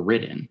be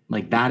overridden.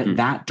 Like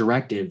that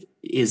directive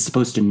is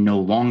supposed to no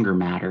longer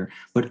matter.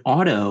 But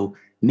Otto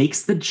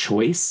makes the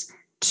choice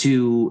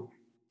to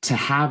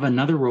have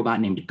another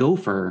robot named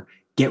Gopher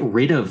get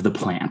rid of the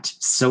plant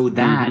so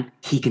that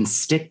he can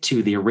stick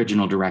to the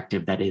original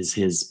directive that is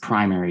his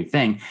primary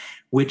thing,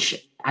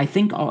 which I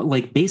think,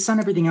 like, based on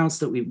everything else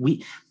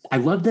that I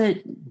love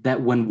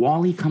that when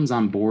Wally comes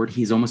on board,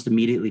 he's almost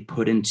immediately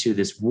put into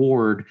this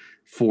ward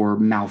for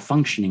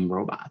malfunctioning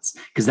robots,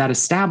 because that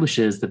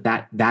establishes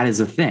that is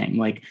a thing.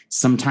 Like,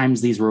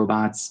 sometimes these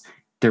robots,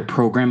 their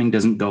programming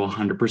doesn't go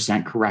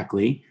 100%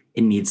 correctly.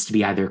 It needs to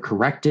be either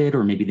corrected,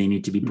 or maybe they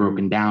need to be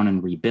broken down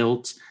and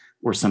rebuilt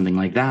or something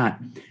like that.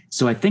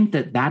 So I think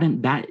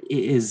that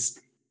is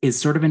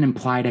sort of an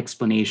implied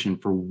explanation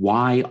for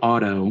why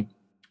Otto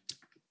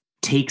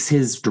takes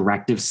his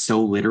directive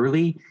so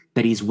literally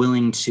that he's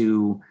willing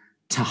to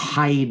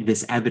hide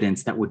this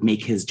evidence that would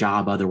make his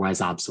job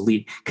otherwise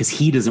obsolete, because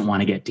he doesn't want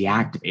to get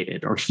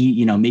deactivated, or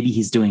maybe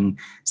he's doing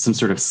some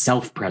sort of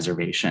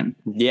self-preservation.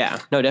 Yeah,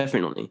 no,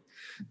 definitely.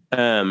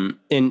 And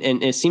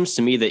it seems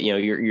to me that,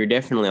 you're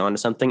definitely onto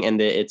something, and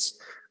that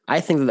I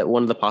think that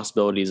one of the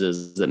possibilities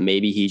is that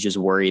maybe he's just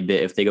worried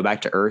that if they go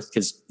back to Earth,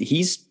 because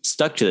he's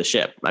stuck to the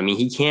ship. I mean,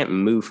 he can't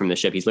move from the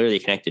ship. He's literally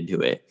connected to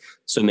it.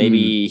 So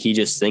maybe he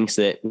just thinks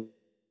that,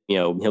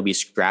 he'll be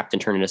scrapped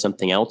and turned into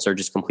something else, or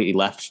just completely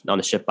left on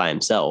the ship by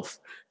himself.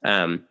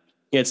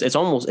 It's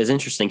almost as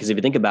interesting, because if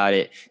you think about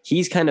it,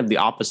 he's kind of the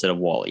opposite of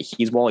Wally.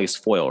 He's Wally's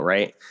foil,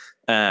 right?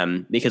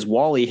 Because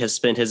Wally has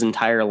spent his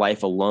entire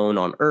life alone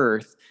on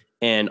Earth,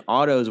 and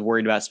Otto's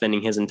worried about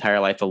spending his entire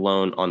life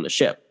alone on the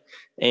ship.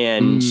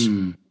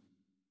 And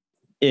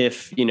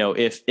if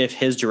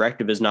his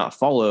directive is not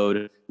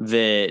followed,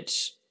 that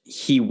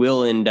he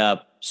will end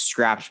up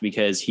scrapped,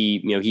 because he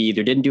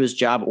either didn't do his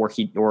job, or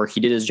he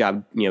did his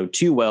job,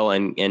 too well.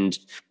 And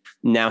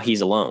now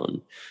he's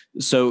alone.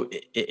 So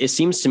it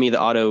seems to me that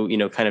Otto,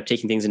 kind of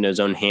taking things into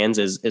his own hands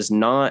is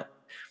not,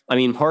 I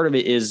mean, part of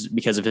it is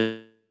because of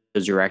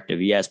his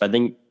directive. Yes. But I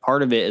think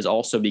part of it is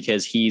also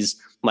because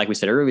he's, like we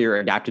said earlier,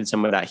 adapted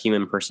some of that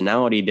human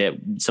personality that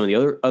some of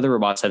the other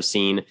robots have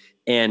seen.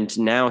 And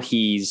now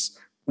he's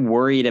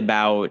worried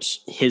about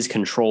his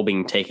control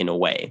being taken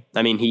away.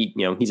 I mean,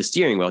 he's a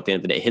steering wheel at the end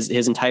of the day.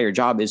 His entire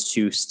job is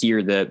to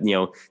steer the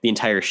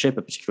entire ship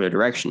a particular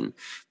direction.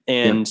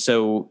 And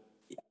so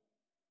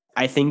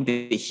I think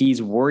that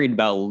he's worried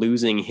about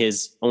losing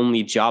his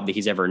only job that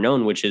he's ever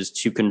known, which is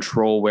to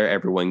control where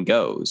everyone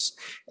goes.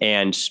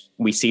 And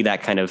we see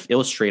that kind of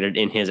illustrated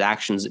in his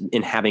actions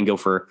in having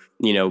Gopher,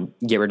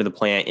 get rid of the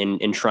plant,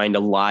 and trying to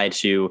lie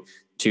to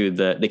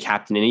the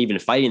captain, and even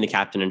fighting the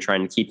captain and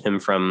trying to keep him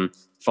from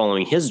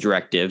following his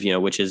directive,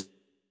 which is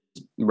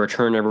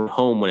return everyone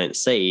home when it's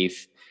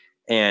safe.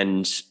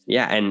 And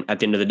at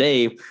the end of the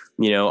day,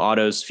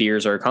 Otto's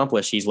fears are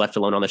accomplished. He's left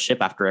alone on the ship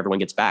after everyone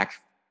gets back.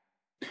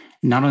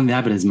 Not only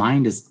that, but his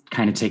mind is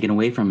kind of taken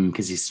away from him,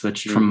 because he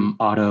switched from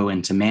auto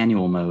into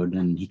manual mode,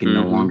 and he can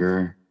no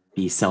longer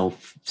be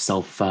self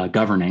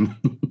governing.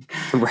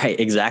 Right.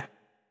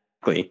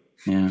 Exactly.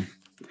 Yeah.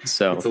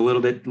 So it's a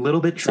little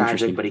bit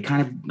tragic, but he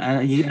kind of,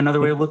 another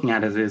way of looking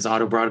at it is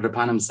Otto brought it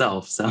upon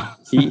himself. So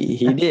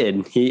he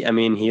did. He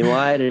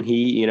lied, and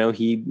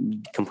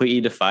he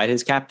completely defied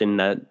his captain.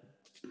 That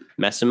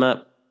messed him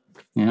up.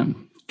 Yeah.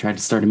 Tried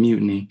to start a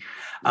mutiny.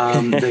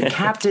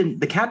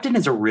 The captain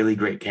is a really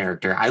great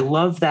character. I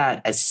love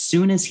that as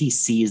soon as he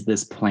sees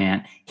this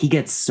plant, he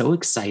gets so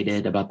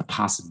excited about the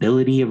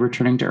possibility of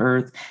returning to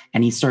Earth,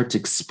 and he starts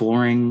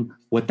exploring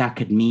what that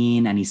could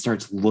mean. And he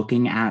starts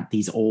looking at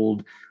these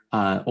old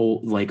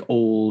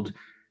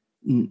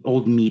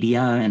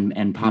media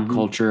and pop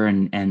culture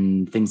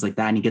and things like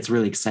that. And he gets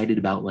really excited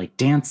about, like,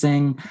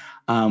 dancing.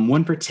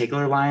 One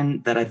particular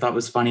line that I thought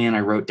was funny, and I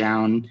wrote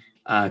down,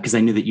 because I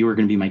knew that you were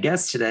going to be my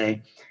guest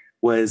today,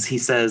 was he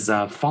says,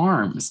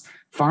 farms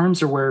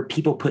are where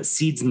people put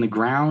seeds in the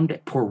ground,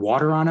 pour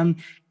water on them,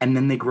 and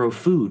then they grow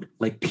food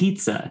like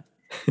pizza.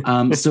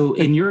 So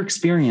in your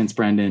experience,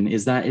 Brendan,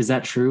 is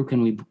that true?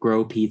 Can we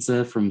grow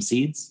pizza from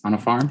seeds on a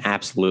farm?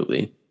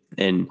 Absolutely.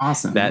 And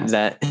awesome.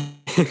 That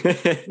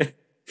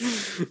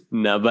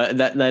no, but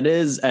that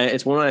is,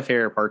 it's one of my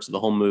favorite parts of the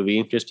whole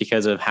movie, just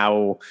because of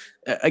how,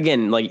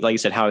 again, like you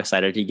said, how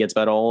excited he gets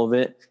about all of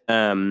it.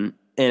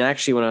 And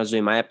actually, when I was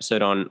doing my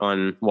episode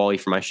on Wally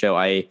for my show,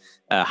 I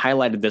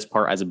highlighted this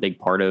part as a big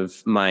part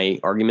of my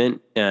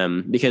argument,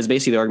 because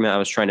basically the argument I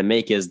was trying to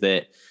make is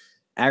that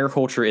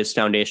agriculture is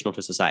foundational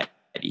to society.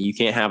 You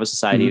can't have a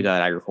society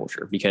without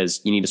agriculture,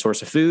 because you need a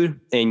source of food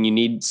and you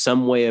need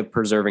some way of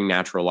preserving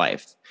natural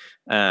life.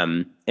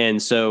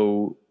 And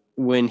so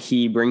when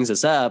he brings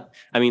this up,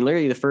 I mean,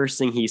 literally the first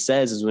thing he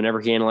says is, whenever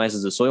he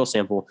analyzes a soil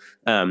sample,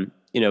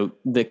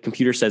 the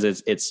computer says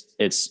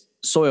it's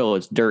soil,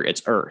 it's dirt,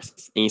 it's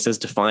earth. And he says,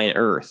 define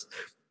earth.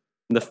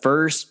 the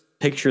first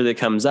picture that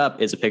comes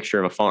up is a picture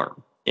of a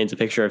farm. It's a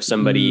picture of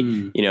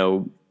somebody,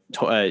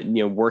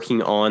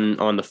 working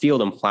on the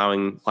field and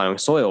plowing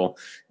soil.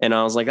 And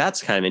I was like,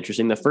 that's kind of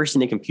interesting. The first thing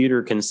the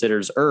computer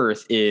considers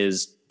Earth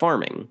is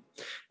farming.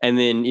 And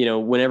then,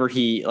 whenever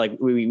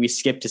we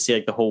skip to see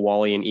like the whole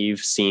Wally and Eve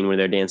scene where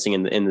they're dancing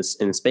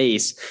in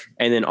space.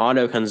 And then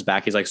Otto comes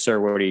back. He's like, sir,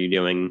 what are you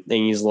doing? And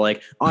he's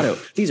like, Otto,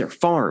 these are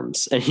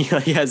farms. And he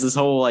has this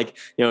whole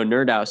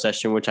nerd out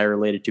session, which I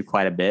related to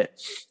quite a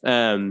bit.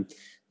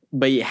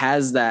 But he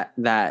has that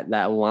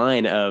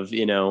line of,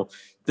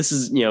 this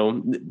is,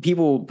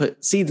 people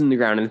put seeds in the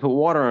ground and put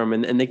water on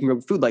them and they can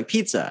grow food like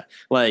pizza.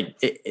 Like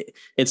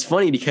it's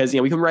funny because,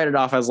 we can write it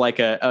off as like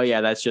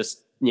that's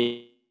just,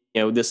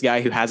 this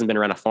guy who hasn't been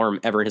around a farm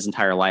ever in his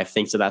entire life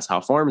thinks that's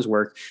how farms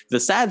work. The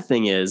sad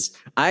thing is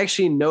I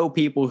actually know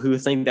people who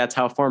think that's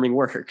how farming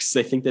works.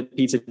 They think that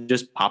pizza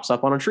just pops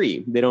up on a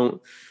tree. They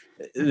don't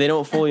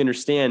fully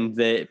understand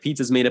that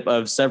pizza is made up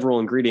of several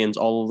ingredients,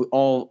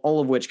 all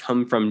of which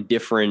come from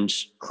different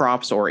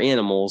crops or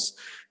animals.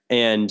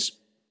 And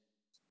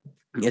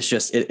it's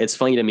just, it's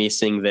funny to me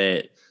seeing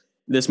that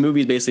this movie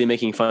is basically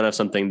making fun of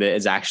something that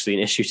is actually an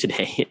issue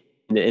today.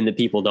 And the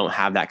people don't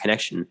have that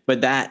connection.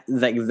 But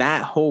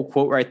that whole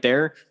quote right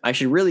there, I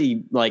should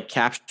really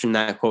caption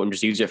that quote and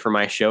just use it for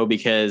my show,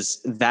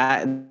 because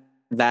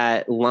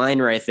that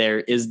line right there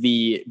is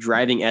the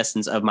driving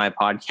essence of my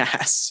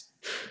podcast.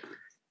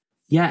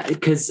 Yeah,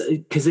 because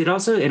it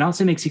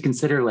also makes you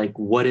consider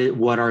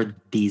what are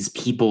these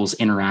people's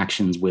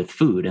interactions with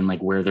food and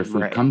where their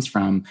food comes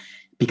from.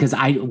 Because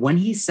when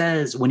he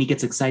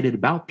gets excited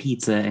about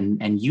pizza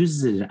and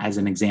uses it as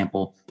an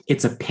example,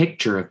 it's a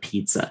picture of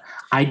pizza.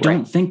 I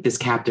don't think this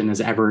captain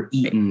has ever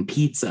eaten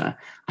pizza.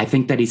 I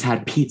think that he's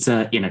had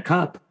pizza in a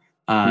cup.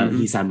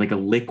 He's had a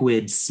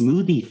liquid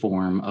smoothie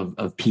form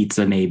of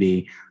pizza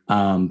maybe.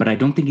 But I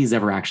don't think he's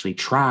ever actually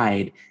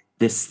tried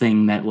this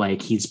thing that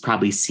he's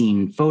probably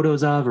seen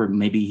photos of, or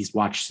maybe he's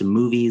watched some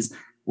movies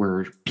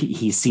where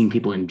he's seen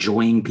people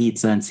enjoying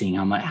pizza and seeing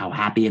how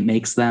happy it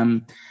makes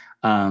them.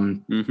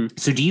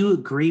 So do you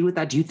agree with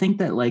that? Do you think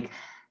that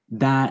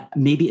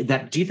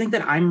do you think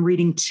that I'm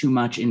reading too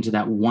much into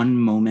that one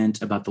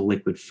moment about the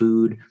liquid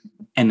food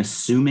and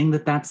assuming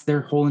that that's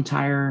their whole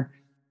entire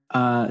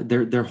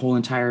their whole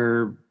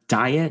entire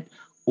diet?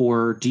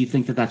 Or do you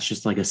think that that's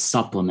just a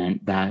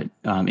supplement that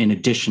in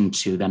addition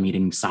to them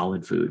eating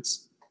solid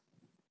foods?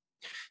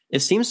 It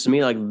seems to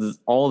me like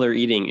all they're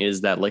eating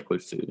is that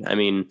liquid food. I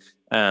mean,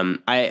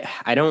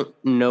 I don't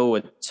know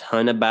a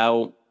ton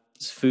about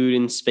food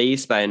in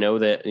space, but I know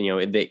that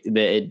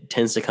it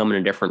tends to come in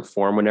a different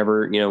form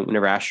whenever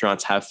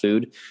astronauts have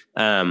food.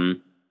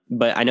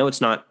 But I know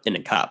it's not in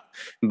a cup.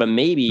 But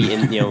maybe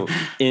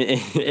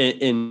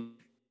in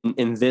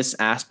this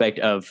aspect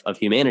of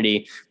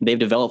humanity, they've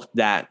developed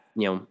that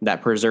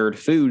that preserved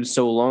food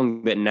so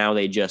long that now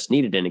they just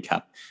need it in a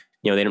cup.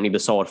 They don't need the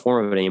solid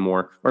form of it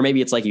anymore. Or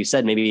maybe it's like you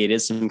said, maybe it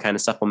is some kind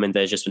of supplement that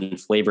has just been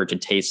flavored to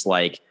taste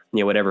like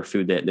whatever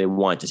food that they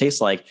want to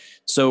taste like.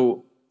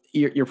 So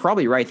you're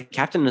probably right. The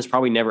captain has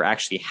probably never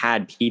actually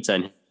had pizza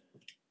in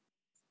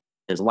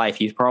his life.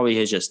 He probably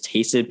has just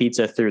tasted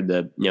pizza through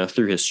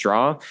through his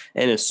straw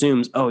and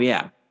assumes, oh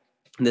yeah,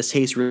 this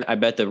tastes really, I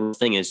bet the real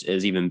thing is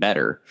even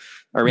better.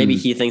 Or maybe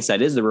he thinks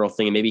that is the real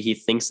thing. And maybe he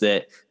thinks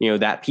that,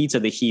 that pizza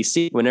that he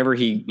sees whenever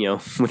he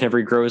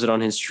grows it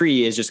on his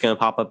tree is just going to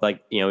pop up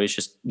it's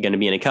just going to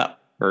be in a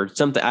cup or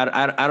something.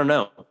 I don't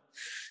know.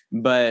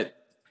 But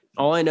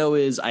all I know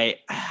is I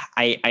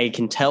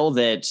can tell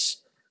that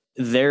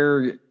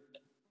their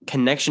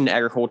connection to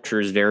agriculture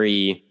is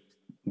very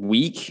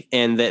weak,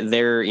 and that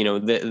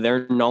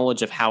their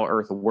knowledge of how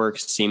Earth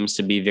works seems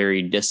to be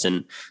very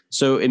distant.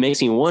 So it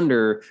makes me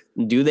wonder,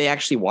 do they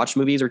actually watch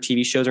movies or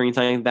TV shows or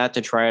anything like that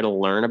to try to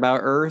learn about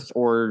Earth?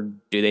 Or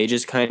do they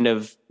just kind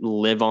of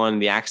live on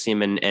the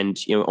Axiom and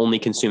only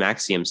consume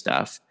Axiom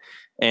stuff?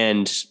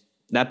 And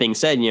that being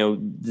said,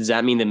 does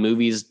that mean that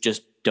movies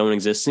just don't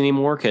exist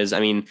anymore? Because I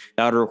mean,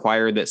 that would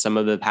require that some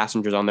of the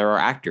passengers on there are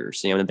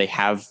actors, that they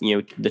have,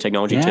 the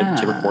technology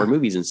to record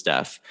movies and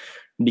stuff.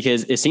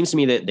 Because it seems to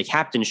me that the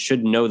captain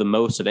should know the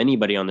most of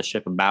anybody on the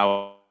ship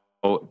about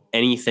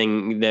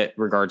anything that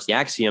regards the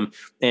Axiom.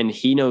 And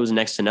he knows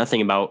next to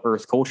nothing about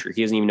Earth culture.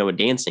 He doesn't even know what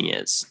dancing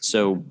is.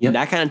 So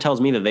that kind of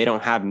tells me that they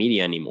don't have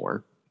media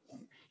anymore.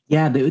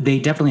 Yeah, they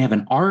definitely have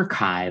an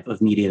archive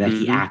of media that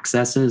he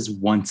accesses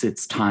once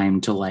it's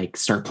time to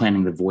start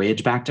planning the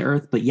voyage back to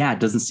Earth. But yeah, it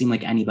doesn't seem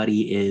like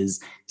anybody is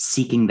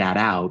seeking that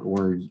out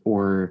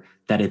or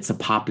that it's a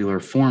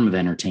popular form of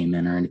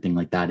entertainment or anything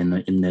like that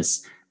in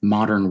this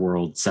modern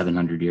world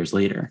 700 years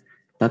later.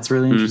 That's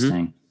really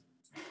interesting.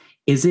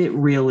 Is it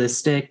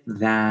realistic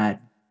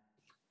that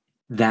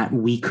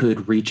we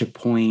could reach a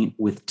point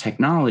with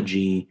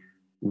technology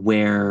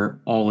where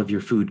all of your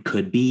food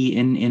could be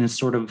in a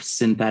sort of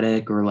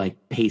synthetic or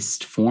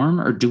paste form?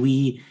 Or do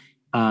we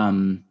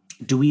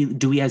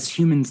as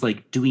humans,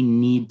 do we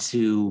need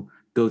to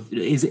go through,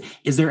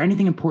 is there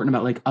anything important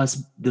about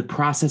us, the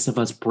process of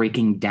us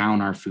breaking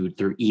down our food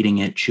through eating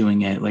it,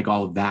 chewing it,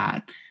 all of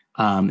that?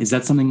 Is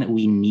that something that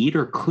we need,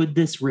 or could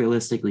this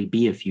realistically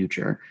be a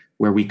future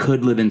where we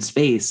could live in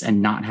space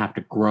and not have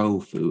to grow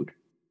food?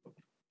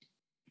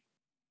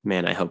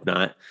 Man, I hope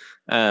not.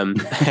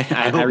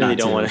 I really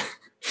don't want to.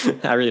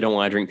 I really don't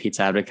want to drink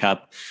pizza out of a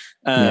cup.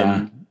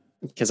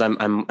 Because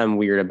I'm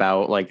weird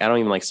about, like, I don't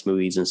even like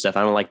smoothies and stuff.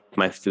 I don't like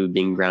my food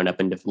being ground up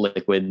into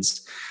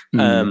liquids.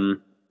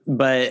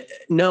 But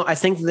no, I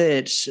think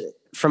that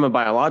from a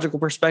biological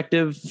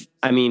perspective,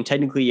 I mean,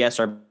 technically, yes,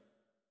 our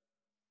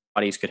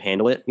bodies could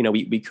handle it. You know,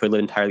 we could live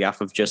entirely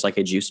off of just like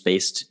a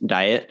juice-based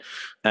diet.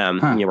 You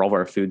know, all of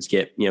our foods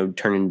get, you know,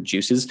 turned into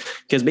juices,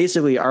 because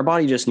basically our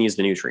body just needs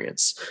the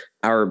nutrients.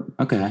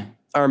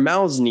 Our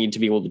mouths need to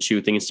be able to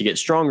chew things to get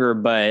stronger,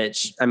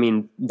 but I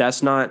mean,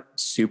 that's not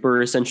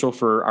super essential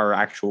for our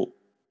actual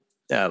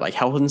like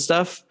health and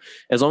stuff.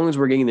 As long as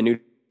we're getting the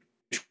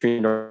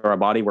nutrient to our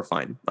body, we're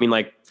fine. I mean,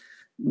 like,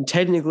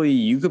 technically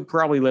you could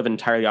probably live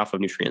entirely off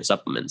of nutrient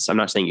supplements. I'm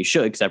not saying you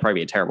should, because that'd probably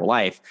be a terrible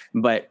life,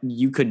 but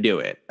you could do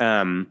it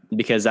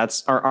because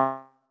that's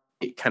our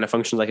it kind of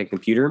functions like a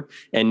computer,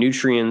 and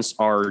nutrients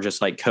are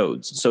just like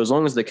codes. So as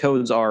long as the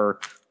codes are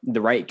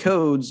the right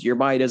codes, your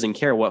body doesn't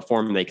care what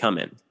form they come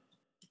in.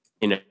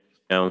 You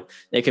know,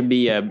 it could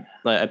be a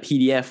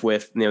PDF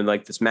with, you know,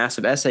 like this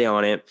massive essay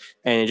on it,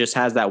 and it just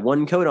has that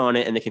one code on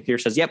it, and the computer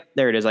says, "Yep,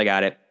 there it is, I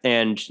got it."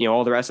 And, you know,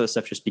 all the rest of the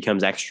stuff just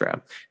becomes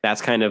extra.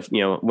 That's kind of, you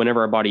know,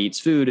 whenever our body eats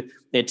food,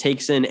 it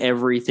takes in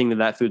everything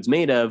that food's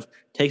made of,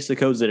 takes the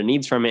codes that it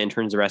needs from it, and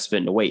turns the rest of it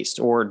into waste,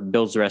 or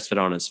builds the rest of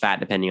it on as fat,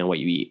 depending on what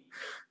you eat.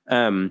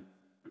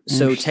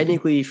 So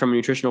technically, from a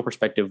nutritional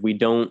perspective, we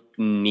don't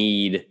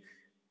need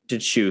to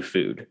chew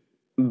food,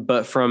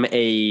 but from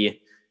a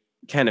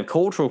kind of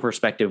cultural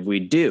perspective, we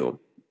do.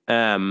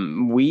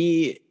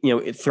 We, you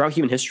know, throughout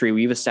human history,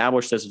 we've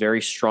established this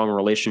very strong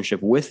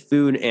relationship with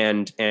food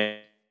and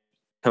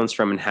comes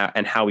from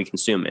and how we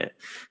consume it.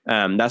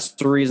 That's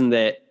the reason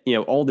that, you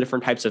know, all the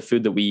different types of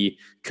food that we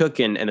cook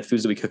and the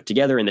foods that we cook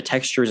together and the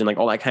textures and like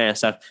all that kind of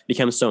stuff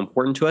becomes so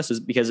important to us, is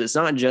because it's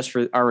not just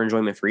for our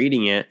enjoyment for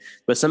eating it,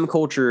 but some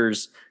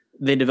cultures,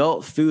 they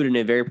develop food in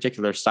a very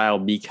particular style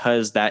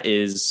because that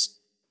is,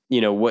 you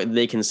know, what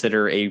they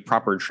consider a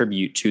proper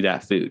tribute to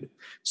that food.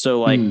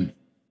 So like, you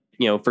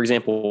know, for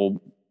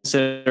example,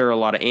 consider a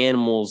lot of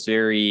animals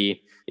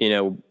very, you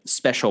know,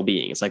 special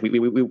beings. Like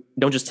we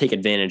don't just take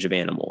advantage of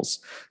animals.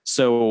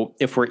 So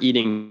if we're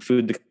eating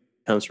food that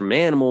comes from an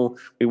animal,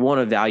 we want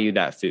to value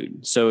that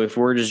food. So if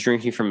we're just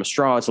drinking from a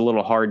straw, it's a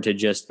little hard to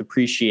just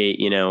appreciate,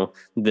 you know,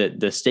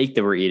 the steak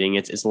that we're eating.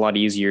 It's a lot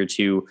easier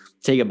to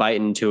take a bite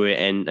into it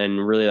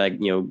and really, like,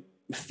 you know,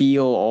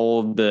 feel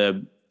all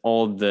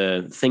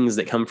the things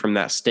that come from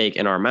that steak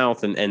in our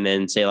mouth, and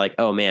then say like,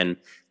 oh man,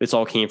 this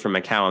all came from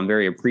a cow. I'm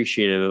very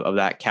appreciative of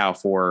that cow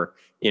for,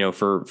 you know,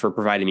 for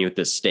providing me with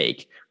this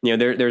steak. You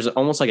know, there's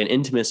almost like an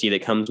intimacy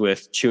that comes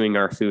with chewing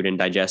our food and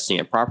digesting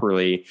it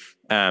properly,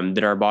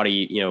 that our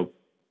body, you know,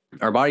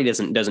 our body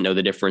doesn't know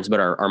the difference, but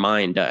our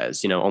mind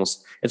does. You know,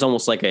 it's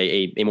almost like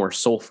a more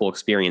soulful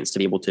experience to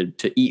be able to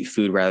eat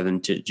food rather than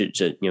to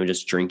you know,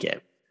 just drink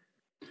it.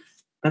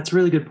 That's a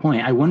really good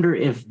point. I wonder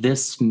if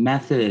this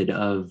method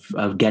of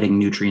getting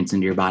nutrients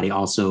into your body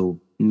also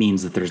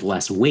means that there's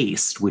less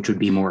waste, which would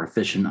be more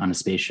efficient on a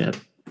spaceship.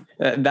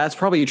 That's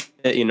probably,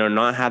 you know,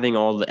 not having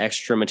all the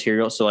extra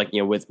material. So like,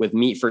 you know, with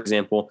meat, for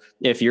example,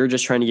 if you're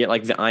just trying to get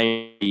like the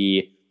iron,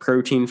 the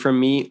protein from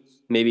meat,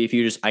 maybe if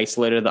you just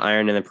isolated the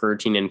iron and the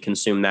protein and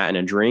consume that in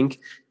a drink,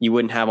 you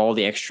wouldn't have all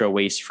the extra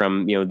waste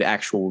from, you know, the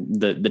actual,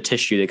 the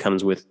tissue that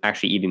comes with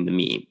actually eating the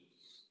meat.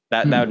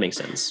 That would make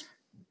sense.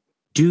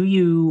 Do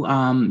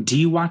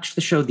you watch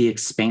the show The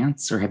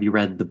Expanse, or have you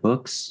read the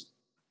books?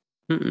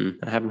 I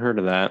haven't heard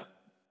of that.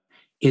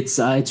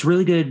 It's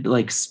really good,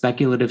 like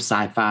speculative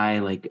sci-fi,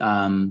 like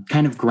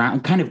kind of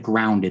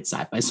grounded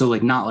sci-fi. So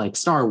like not like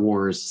Star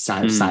Wars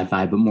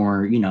sci-fi, but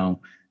more, you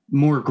know,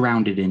 more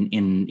grounded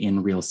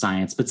in real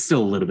science, but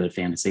still a little bit of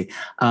fantasy.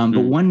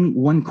 But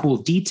one cool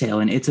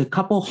detail, and it's a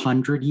couple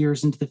hundred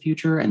years into the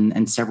future,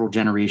 and several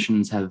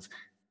generations have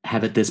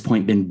at this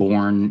point been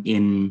born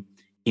in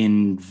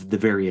the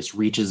various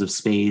reaches of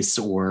space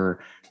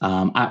or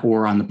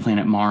on the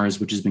planet Mars,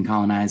 which has been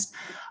colonized.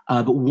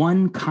 But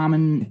one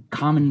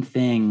common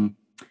thing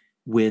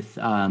with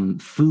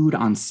food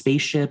on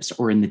spaceships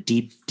or in the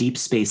deep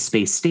space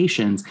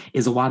stations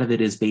is a lot of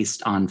it is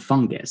based on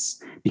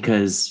fungus,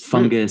 because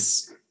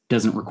fungus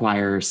doesn't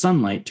require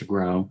sunlight to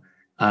grow.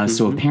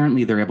 So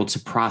apparently they're able to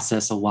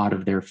process a lot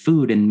of their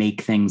food and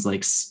make things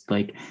like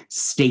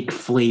steak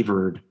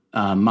flavored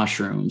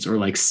mushrooms, or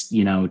like,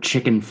 you know,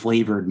 chicken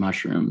flavored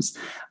mushrooms.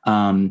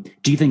 Do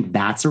you think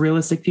that's a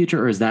realistic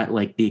future, or is that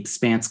like The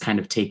Expanse kind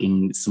of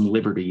taking some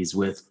liberties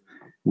with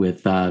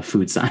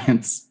food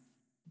science?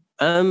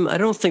 I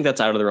don't think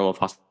that's out of the realm of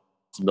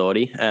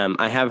possibility.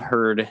 I have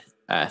heard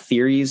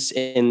theories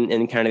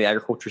in kind of the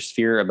agriculture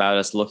sphere about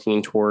us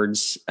looking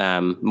towards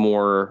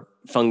more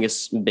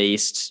fungus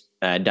based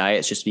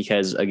diets, just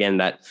because, again,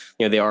 that,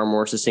 you know, they are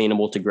more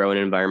sustainable to grow in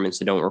environments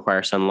that don't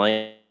require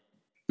sunlight.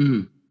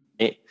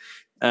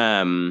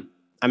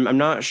 I'm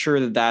not sure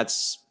that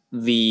that's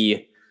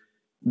the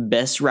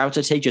best route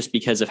to take, just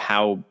because of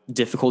how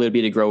difficult it would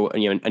be to grow,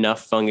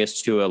 enough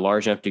fungus to a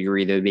large enough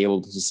degree that would be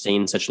able to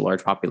sustain such a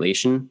large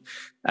population.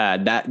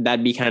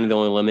 That'd be kind of the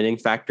only limiting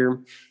factor,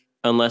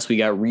 unless we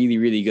got really,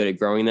 really good at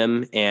growing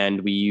them and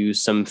we use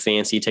some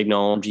fancy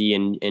technology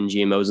and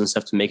GMOs and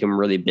stuff to make them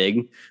really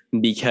big.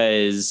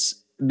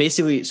 Because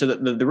basically, so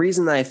the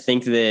reason that I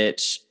think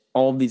that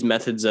all of these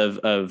methods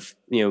of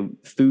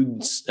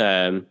foods,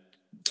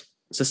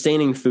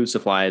 sustaining food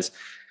supplies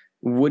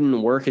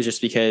wouldn't work is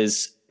just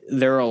because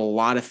there are a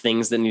lot of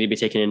things that need to be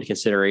taken into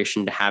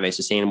consideration to have a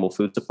sustainable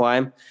food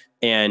supply.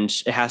 And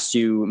it has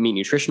to meet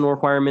nutritional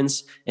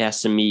requirements. It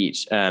has to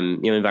meet,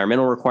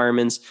 environmental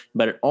requirements,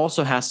 but it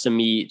also has to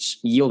meet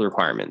yield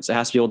requirements. It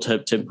has to be able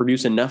to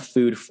produce enough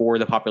food for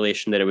the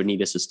population that it would need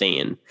to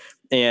sustain.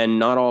 And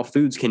not all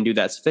foods can do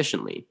that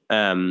sufficiently.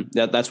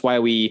 That's why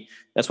we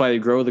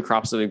grow the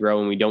crops that we grow,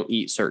 and we don't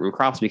eat certain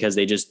crops because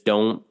they just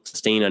don't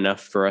sustain enough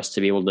for us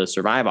to be able to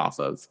survive off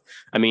of.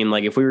 I mean,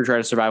 like if we were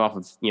trying to survive off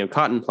of,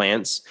 cotton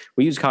plants,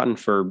 we use cotton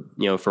for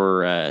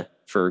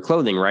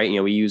clothing,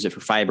 right? We use it for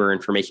fiber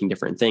and for making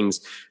different things,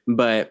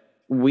 but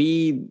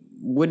we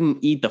wouldn't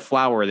eat the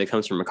flour that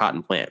comes from a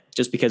cotton plant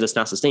just because it's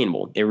not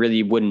sustainable. It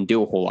really wouldn't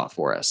do a whole lot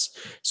for us.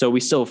 So we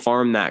still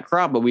farm that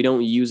crop, but we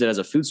don't use it as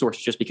a food source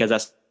just because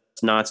that's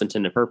not its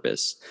intended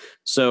purpose.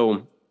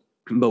 So,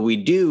 but we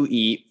do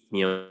eat,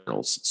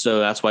 so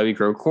that's why we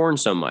grow corn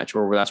so much,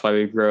 or that's why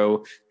we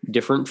grow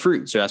different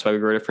fruits, or that's why we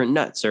grow different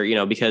nuts, or,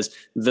 because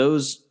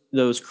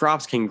those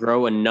crops can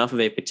grow enough of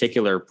a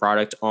particular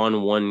product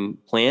on one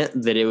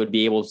plant that it would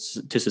be able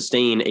to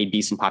sustain a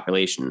decent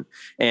population.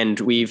 And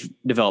we've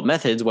developed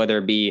methods, whether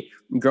it be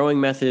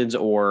growing methods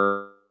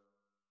or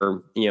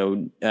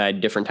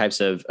different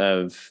types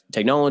of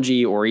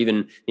technology, or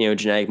even,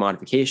 genetic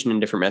modification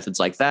and different methods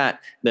like that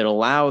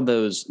allow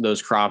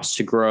those crops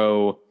to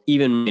grow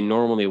even they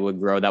normally would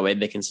grow. That way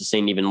they can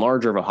sustain even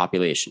larger of a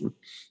population.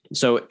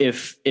 So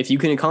if you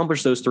can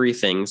accomplish those three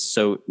things,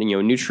 so,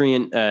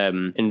 nutrient,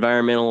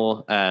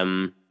 environmental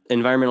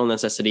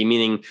necessity,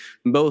 meaning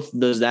both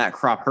does that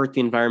crop hurt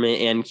the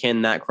environment and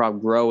can that crop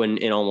grow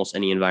in almost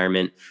any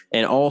environment,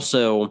 and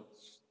also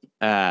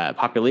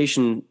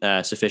population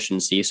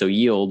sufficiency, so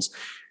yields.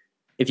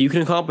 If you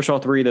can accomplish all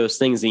three of those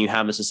things, then you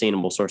have a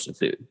sustainable source of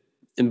food.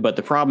 But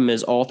the problem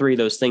is all three of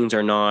those things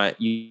are not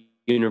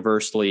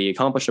universally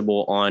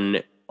accomplishable on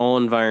all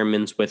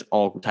environments with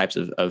all types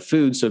of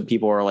food. So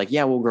people are like,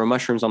 yeah, we'll grow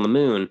mushrooms on the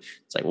moon.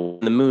 It's like, well,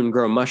 the moon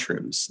grow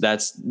mushrooms.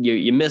 That's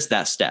you missed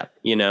that step,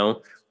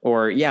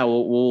 Or yeah,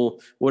 we'll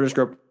just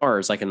grow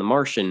Mars, like in The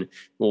Martian.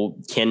 Well,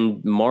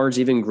 can Mars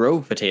even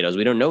grow potatoes?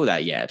 We don't know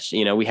that yet.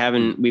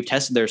 We've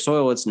tested their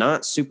soil. It's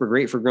not super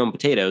great for growing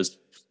potatoes.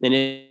 And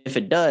if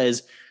it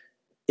does,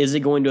 is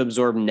it going to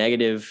absorb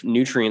negative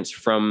nutrients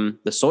from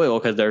the soil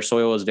because their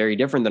soil is very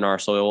different than our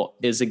soil?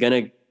 Is it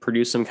going to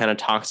produce some kind of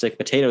toxic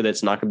potato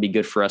that's not going to be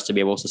good for us to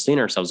be able to sustain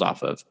ourselves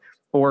off of?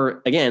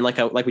 Or again, like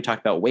we talked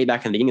about way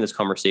back in the beginning of this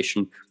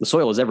conversation, the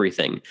soil is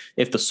everything.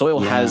 If the soil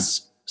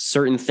has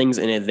certain things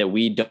in it that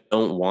we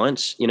don't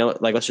want,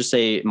 like let's just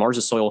say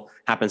Mars's soil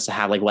happens to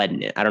have like lead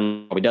in it. I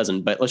don't know if it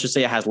doesn't, but let's just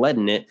say it has lead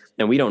in it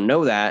and we don't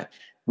know that.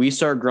 We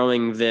start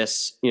growing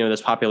this,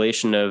 this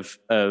population of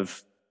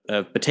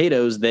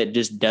potatoes that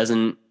just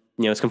doesn't,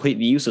 it's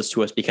completely useless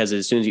to us because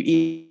as soon as you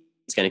eat,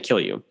 it's going to kill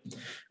you.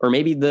 Or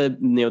maybe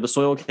the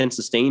soil can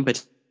sustain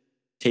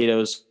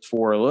potatoes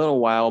for a little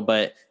while,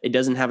 but it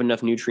doesn't have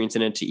enough nutrients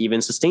in it to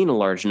even sustain a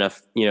large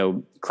enough,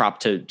 crop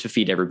to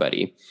feed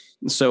everybody.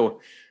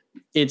 So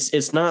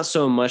it's not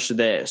so much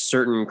that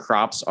certain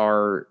crops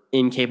are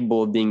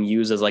incapable of being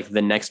used as like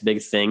the next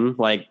big thing.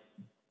 Like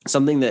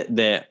something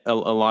that a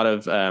lot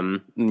of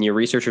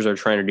researchers are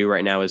trying to do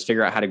right now is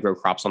figure out how to grow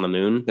crops on the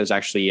moon. There's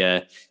actually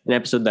an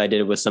episode that I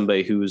did with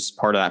somebody who's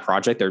part of that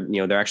project.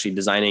 They're actually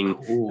designing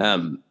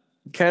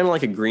kind of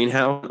like a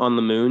greenhouse on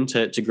the moon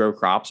to grow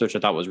crops, which I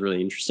thought was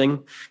really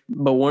interesting.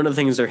 But one of the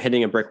things they're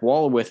hitting a brick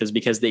wall with is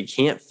because they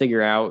can't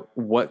figure out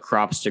what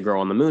crops to grow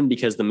on the moon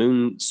because the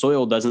moon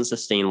soil doesn't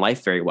sustain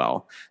life very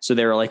well. So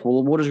they're like,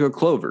 well, we'll just grow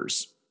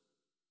clovers.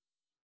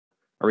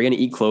 Are we going to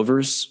eat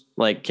clovers?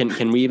 Like,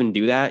 can we even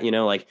do that?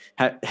 Like,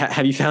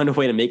 have you found a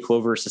way to make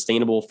clover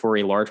sustainable for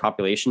a large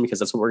population? Because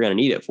that's what we're going to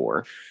need it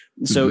for.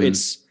 So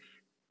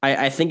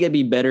I think it'd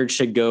be better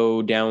to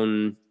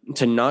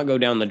not go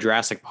down the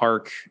Jurassic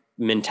Park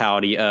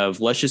mentality of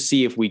let's just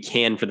see if we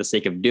can for the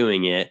sake of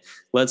doing it.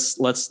 Let's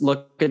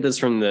look at this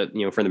from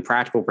the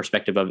practical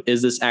perspective of,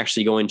 is this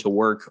actually going to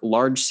work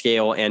large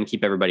scale and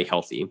keep everybody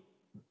healthy?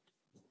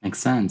 Makes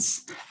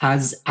sense.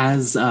 As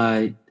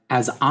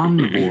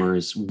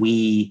omnivores,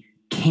 we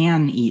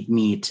can eat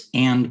meat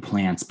and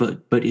plants,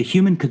 but a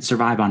human could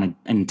survive on an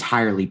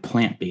entirely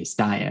plant-based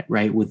diet,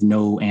 right? With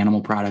no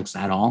animal products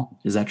at all.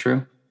 Is that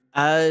true?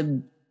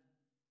 Kind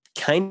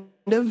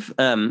of.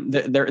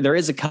 There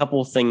is a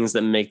couple things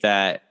that make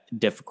that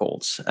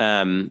difficult.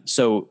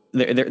 So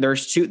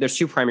there's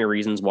two primary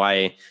reasons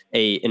why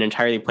an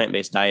entirely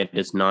plant-based diet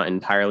is not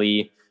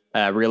entirely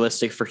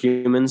realistic for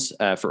humans,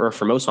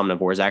 for most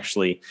omnivores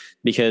actually,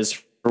 because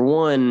for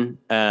one,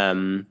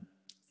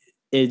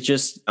 it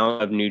just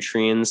of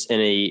nutrients in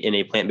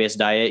a plant-based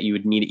diet, you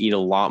would need to eat a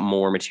lot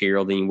more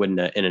material than you would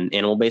in an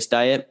animal-based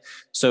diet.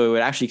 So it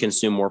would actually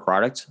consume more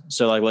product.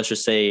 So like, let's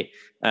just say,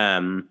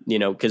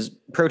 because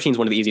protein is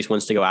one of the easiest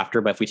ones to go after.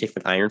 But if we take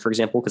like iron, for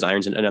example, because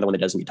iron's another one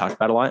that doesn't get talked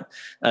about a lot,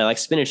 like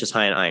spinach is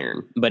high in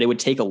iron, but it would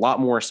take a lot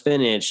more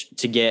spinach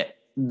to get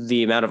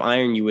the amount of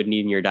iron you would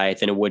need in your diet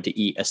than it would to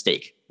eat a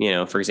steak,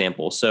 for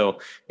example. So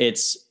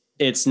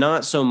it's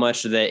not so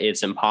much that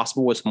it's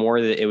impossible. It's more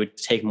that it would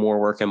take more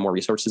work and more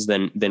resources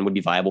than would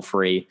be viable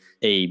for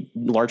a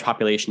large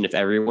population if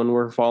everyone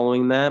were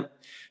following that.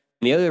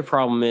 And the other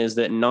problem is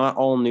that not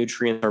all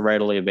nutrients are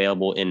readily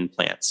available in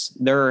plants.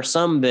 There are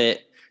some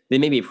that they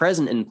may be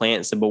present in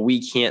plants, but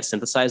we can't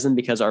synthesize them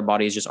because our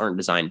bodies just aren't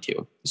designed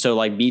to. So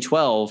like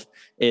B12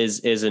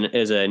 is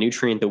a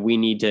nutrient that we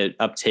need to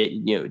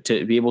uptake,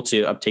 to be able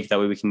to uptake. That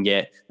way we can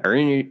get our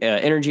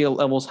energy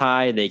levels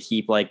high. They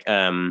keep like,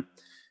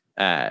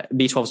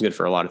 B12 is good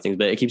for a lot of things,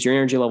 but it keeps your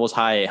energy levels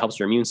high. It helps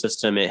your immune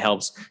system. It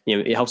helps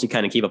you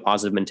kind of keep a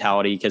positive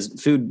mentality,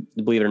 because food,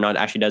 believe it or not,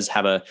 actually does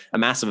have a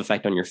massive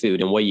effect on your food,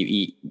 and what you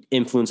eat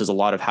influences a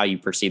lot of how you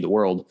perceive the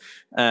world.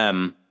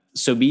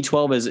 So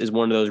B12 is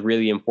one of those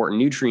really important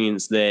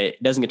nutrients that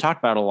doesn't get talked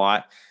about a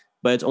lot,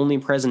 but it's only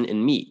present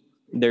in meat.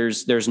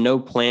 There's no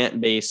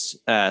plant-based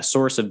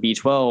source of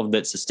B12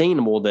 that's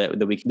sustainable that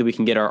we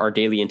can get our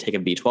daily intake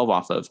of B12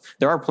 off of.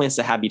 There are plants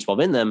that have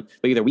B12 in them,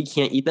 but either we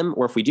can't eat them,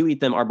 or if we do eat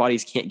them, our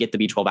bodies can't get the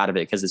B12 out of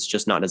it because it's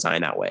just not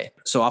designed that way.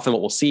 So often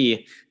what we'll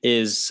see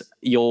is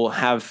you'll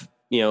have,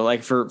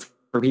 like for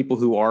people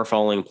who are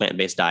following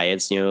plant-based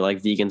diets,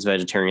 like vegans,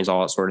 vegetarians,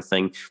 all that sort of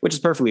thing, which is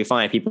perfectly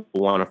fine. People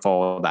want to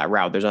follow that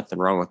route. There's nothing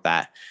wrong with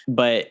that.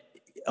 But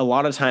a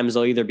lot of times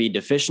they'll either be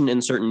deficient in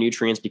certain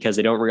nutrients because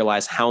they don't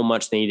realize how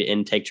much they need to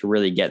intake to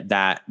really get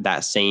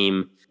that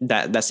same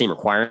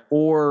requirement,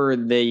 or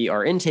they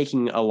are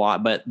intaking a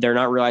lot, but they're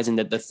not realizing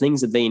that the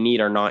things that they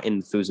need are not in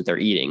the foods that they're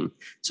eating.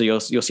 So you'll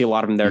see a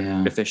lot of them that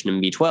are deficient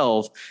in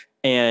B12.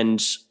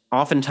 And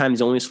oftentimes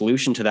the only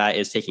solution to that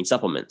is taking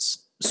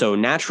supplements. So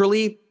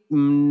naturally,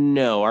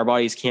 no, our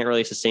bodies can't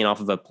really sustain off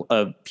of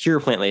a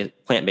pure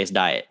plant-based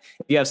diet.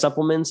 If you have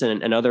supplements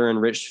and other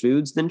enriched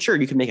foods, then sure,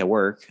 you can make it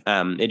work.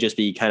 It'd just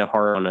be kind of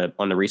hard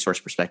on the resource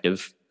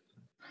perspective.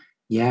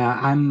 Yeah,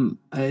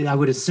 I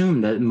would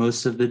assume that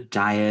most of the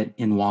diet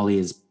in WALL-E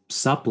is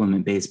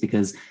supplement based,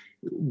 because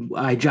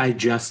I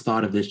just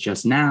thought of this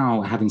just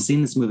now, having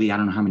seen this movie, I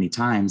don't know how many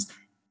times.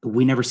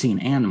 We never see an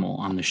animal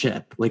on the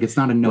ship. Like, it's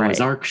not a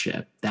Noah's Ark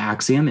ship. The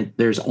Axiom,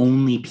 there's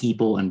only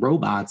people and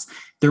robots.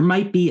 There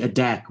might be a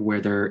deck where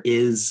there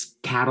is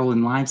cattle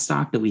and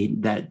livestock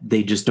that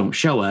they just don't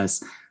show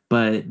us,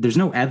 but there's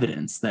no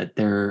evidence that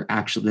they're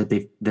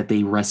actually that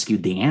they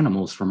rescued the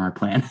animals from our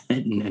planet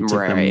and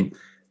took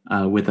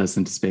them with us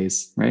into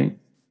space, right?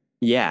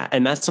 Yeah,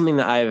 and that's something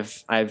that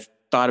I've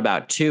thought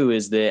about too.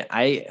 Is that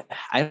I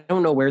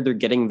don't know where they're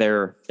getting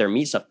their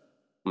meat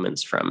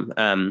supplements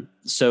from.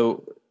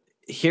 So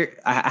here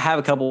I have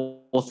a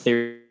couple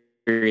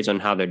theories on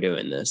how they're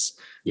doing this.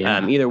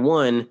 Yeah. Either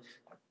one,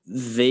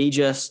 they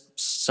just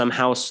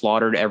somehow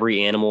slaughtered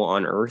every animal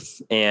on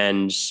Earth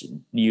and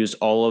used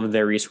all of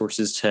their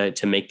resources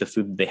to make the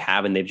food that they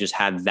have, and they've just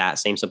had that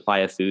same supply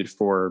of food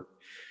for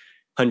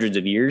hundreds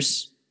of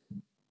years,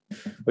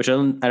 which I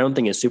don't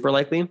think is super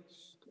likely,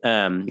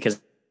 because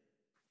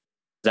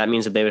that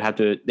means that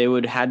they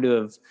would had to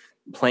have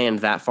planned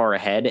that far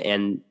ahead.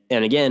 And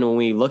again, when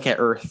we look at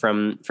Earth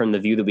from the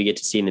view that we get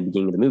to see in the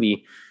beginning of the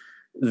movie,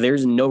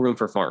 there's no room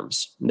for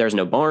farms. There's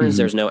no barns.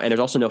 Mm-hmm. There's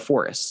also no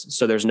forests.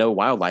 So there's no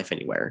wildlife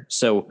anywhere.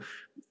 So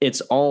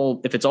if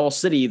it's all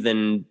city,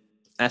 then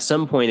at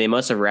some point they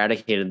must have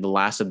eradicated the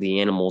last of the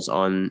animals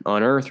on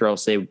Earth, or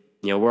else they,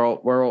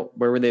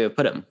 where would they have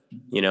put them?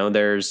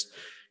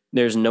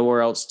 There's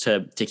nowhere else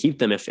to keep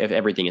them if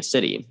everything is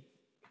city.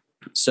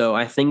 So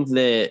I think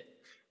that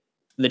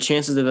the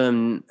chances of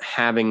them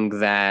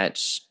having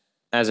that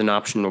as an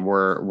option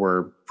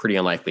were pretty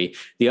unlikely.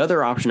 The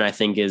other option I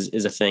think is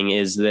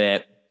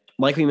that,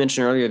 like we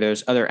mentioned earlier,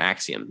 there's other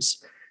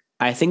axioms.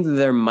 I think that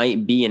there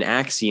might be an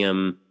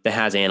axiom that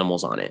has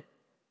animals on it.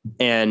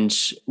 And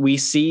we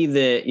see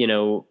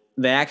that,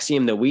 the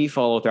axiom that we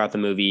follow throughout the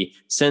movie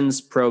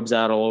sends probes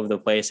out all over the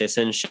place. They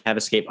have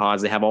escape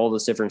pods. They have all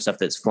this different stuff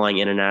that's flying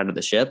in and out of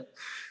the ship.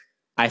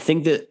 I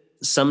think that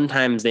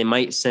sometimes they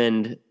might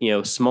send,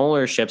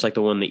 smaller ships like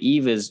the one that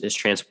Eve is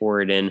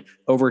transported in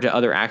over to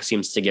other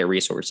axioms to get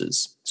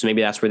resources. So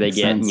maybe that's where they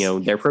get,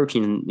 their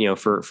protein,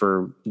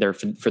 for their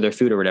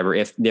food or whatever.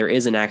 If there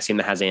is an axiom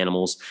that has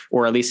animals,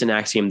 or at least an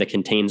axiom that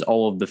contains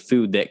all of the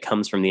food that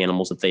comes from the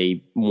animals that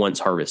they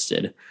once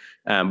harvested.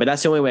 But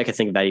that's the only way I could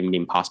think of that even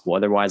being possible.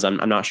 Otherwise, I'm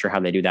not sure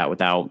how they do that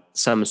without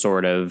some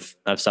sort of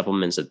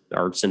supplements that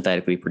are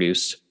synthetically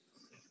produced.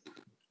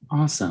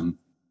 Awesome,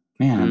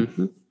 man.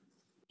 Mm-hmm.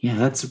 Yeah,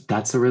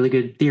 that's a really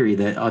good theory,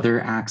 that other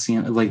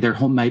axiom, like there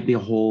might be a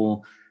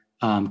whole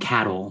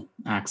cattle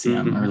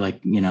axiom,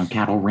 mm-hmm. or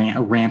cattle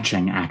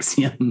ranching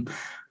axiom.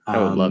 I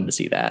would love to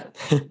see that.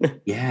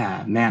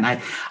 Yeah, man.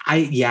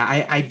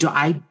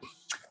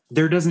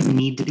 there doesn't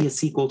need to be a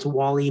sequel to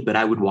Wall-E, but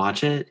I would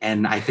watch it,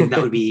 and I think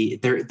that would be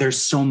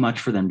there's so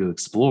much for them to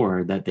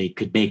explore that they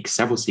could make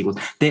several sequels.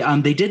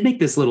 They did make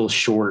this little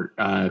short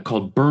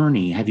called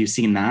Bernie. Have you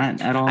seen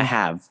that at all? I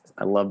have.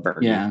 I love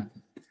Bernie. Yeah,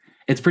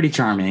 it's pretty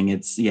charming.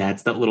 It's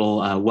that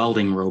little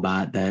welding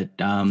robot that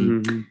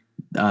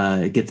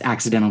gets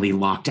accidentally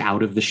locked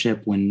out of the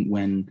ship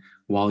when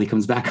Wall-E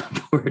comes back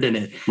on board, and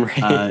it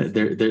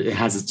it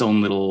has its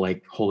own little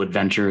like whole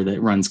adventure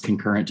that runs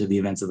concurrent to the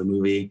events of the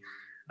movie.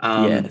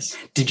 Yes.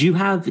 Did you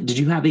have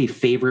a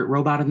favorite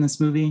robot in this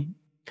movie?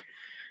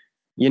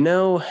 You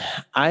know,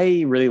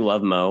 I really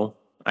love Mo.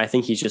 I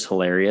think he's just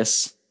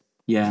hilarious.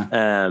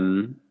 Yeah.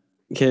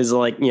 Because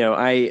like, you know,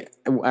 I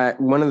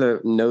one of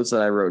the notes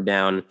that I wrote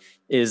down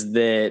is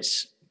that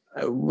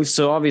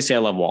so obviously I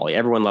love Wall-E.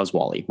 Everyone loves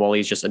Wall-E.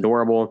 Wall-E's just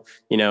adorable.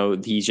 You know,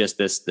 he's just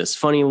this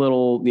funny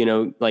little, you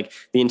know, like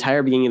the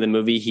entire beginning of the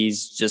movie,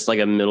 he's just like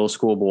a middle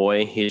school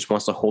boy. He just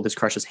wants to hold his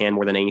crush's hand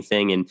more than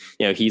anything. And,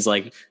 you know, he's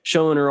like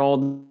showing her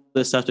all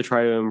this stuff to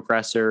try to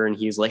impress her. And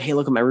he's like, hey,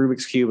 look at my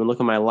Rubik's Cube and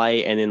look at my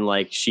light. And then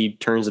like she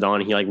turns it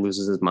on and he like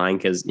loses his mind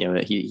because, you know,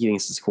 he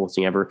thinks it's the coolest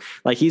thing ever.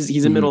 Like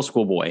he's a middle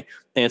school boy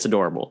and it's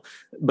adorable.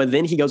 But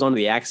then he goes on to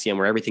the Axiom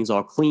where everything's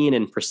all clean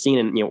and pristine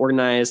and, you know,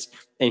 organized.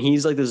 And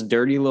he's like this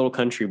dirty little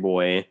country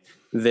boy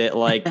that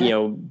like, you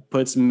know,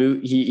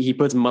 he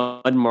puts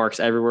mud marks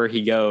everywhere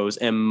he goes.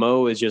 And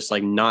Mo is just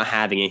like not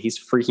having it. He's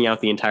freaking out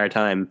the entire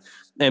time.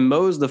 And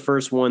Mo's the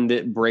first one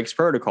that breaks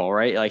protocol,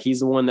 right? Like he's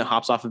the one that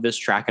hops off of his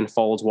track and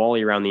follows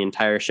Wall-E around the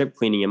entire ship,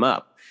 cleaning him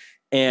up.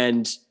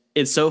 And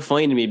it's so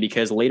funny to me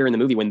because later in the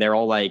movie, when they're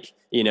all like,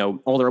 you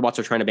know, all the robots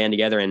are trying to band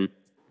together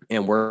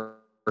and work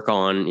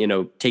on, you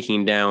know,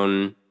 taking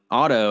down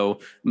Otto,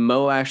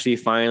 Mo actually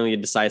finally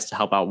decides to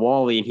help out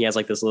Wall-E, and he has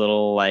like this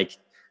little like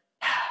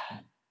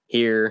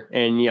here,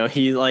 and you know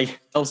he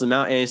like helps him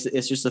out, and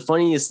it's just the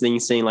funniest thing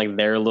seeing like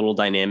their little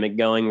dynamic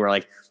going where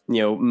like,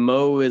 you know,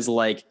 Mo is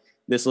like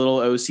this little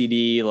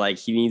OCD, like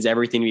he needs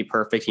everything to be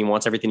perfect, he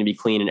wants everything to be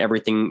clean and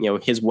everything, you know,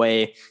 his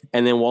way,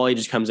 and then Wall-E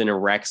just comes in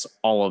and wrecks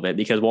all of it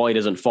because Wall-E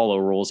doesn't follow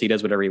rules, he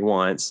does whatever he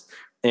wants.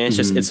 And it's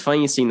just, it's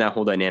funny seeing that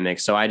whole dynamic.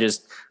 So I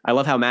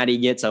love how mad he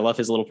gets. I love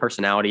his little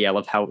personality. I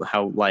love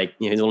how like,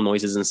 you know, his little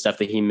noises and stuff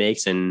that he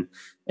makes. And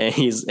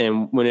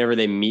whenever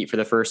they meet for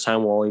the first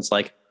time, Wall-E's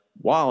like,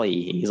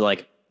 Wall-E, he's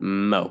like,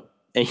 Mo.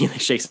 And he like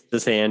shakes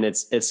his hand.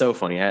 It's so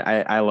funny.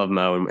 I love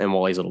Mo and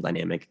Wall-E's little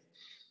dynamic.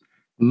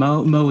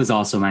 Mo is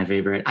also my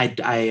favorite.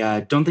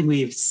 I don't think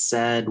we've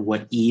said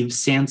what EVE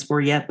stands for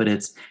yet, but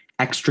it's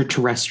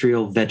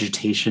Extraterrestrial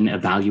Vegetation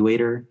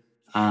Evaluator.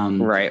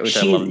 Right, which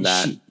I love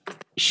that.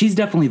 She's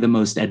definitely the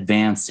most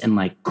advanced and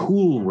like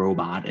cool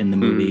robot in the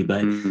movie,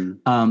 but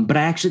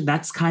I actually,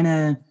 that's kind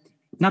of,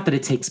 not that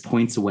it takes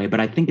points away,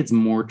 but I think it's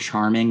more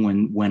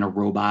charming when a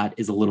robot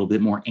is a little bit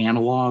more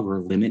analog or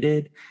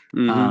limited,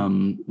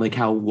 like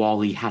how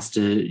Wall-E has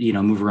to, you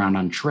know, move around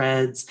on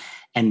treads,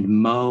 and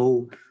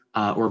Mo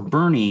or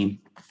Bernie,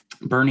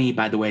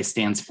 by the way,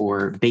 stands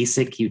for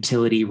Basic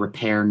Utility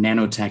Repair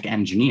Nanotech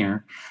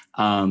Engineer.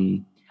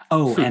 And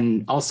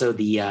also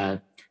the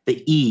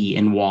E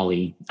in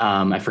Wall-E,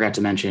 I forgot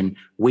to mention,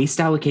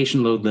 Waste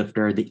Allocation Load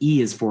Lifter. The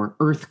E is for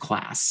Earth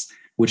Class,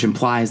 which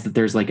implies that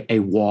there's like a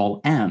Wall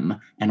M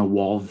and a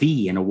Wall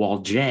V and a Wall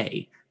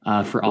J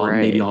for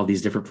maybe all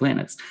these different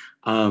planets.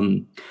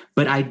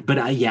 But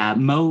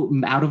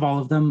Mo, out of all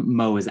of them,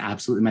 Mo is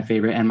absolutely my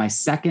favorite. And my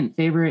second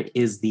favorite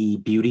is the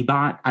Beauty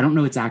Bot. I don't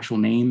know its actual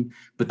name,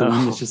 but the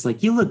one that's just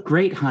like, you look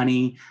great,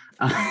 honey.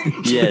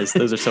 Yes,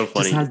 those are so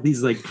funny. Just has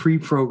these like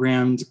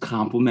pre-programmed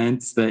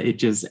compliments that it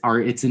just are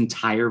its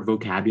entire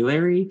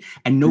vocabulary,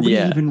 and nobody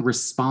even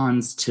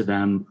responds to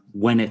them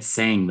when it's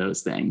saying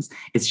those things.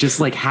 It's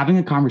just like having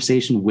a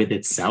conversation with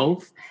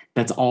itself.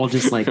 That's all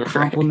just like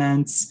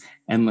compliments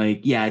and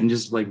like, and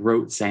just like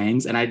rote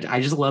sayings. And I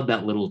just love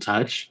that little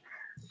touch.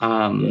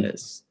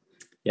 Yes.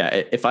 Yeah.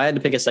 If I had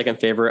to pick a second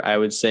favorite, I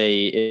would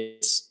say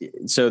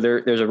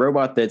there's a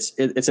robot it's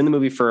in the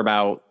movie for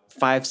about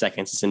 5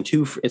 seconds. It's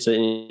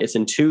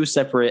in two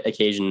separate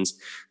occasions.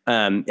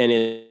 And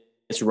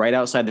it's right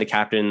outside the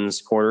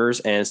captain's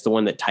quarters. And it's the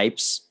one that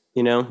types,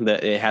 you know,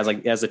 that it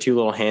has the two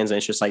little hands, and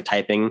it's just like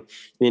typing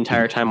the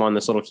entire time on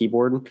this little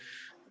keyboard.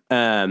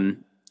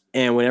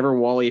 And whenever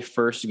Wall-E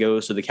first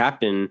goes to the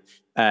captain,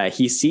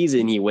 he sees it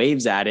and he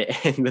waves at it,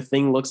 and the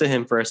thing looks at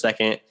him for a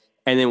second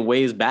and then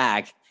waves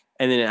back.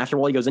 And then after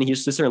Wall-E goes in, he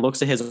just sits there and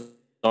looks at his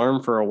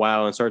arm for a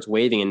while and starts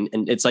waving.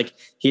 And it's like,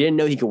 he didn't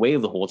know he could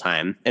wave the whole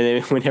time. And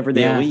then whenever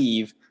they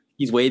leave,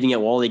 he's waving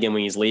at Wall-E again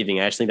when he's leaving.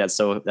 I just think that's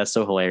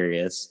so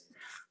hilarious.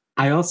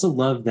 I also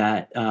love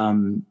that,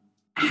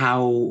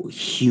 how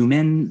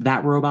human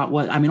that robot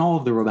was. I mean, all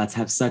of the robots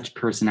have such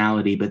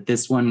personality, but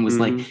this one was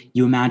like,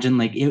 you imagine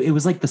like, it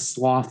was like the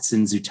sloths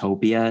in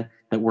Zootopia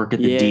that work at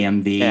the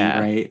DMV,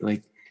 right?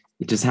 Like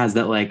it just has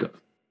that like,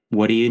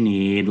 what do you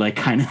need? Like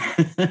kind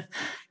of,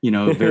 you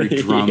know,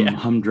 very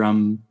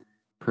humdrum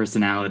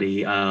personality.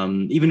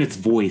 Even its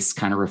voice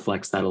kind of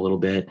reflects that a little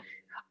bit.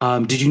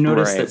 Did you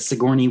notice that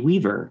Sigourney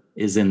Weaver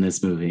is in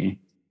this movie?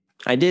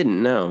 I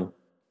didn't know.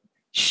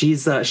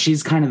 she's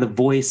kind of the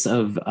voice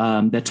of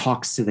that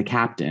talks to the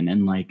captain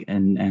and like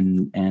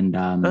and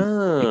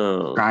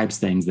describes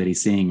things that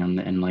he's seeing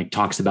and like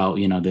talks about,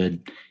 you know, the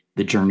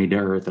journey to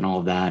Earth and all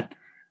of that.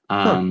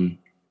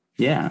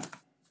 Yeah.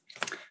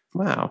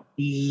 Wow.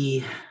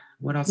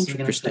 What else was I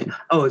going to say?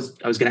 Oh,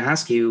 I was going to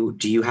ask you,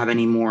 do you have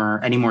any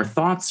more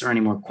thoughts or any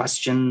more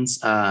questions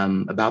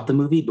about the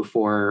movie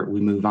before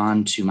we move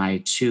on to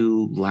my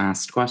two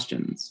last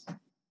questions?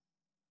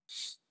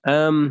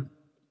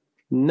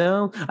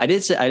 No, I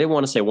did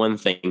want to say one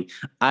thing.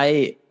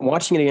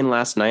 Watching it again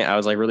last night, I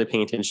was like really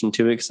paying attention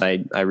to it because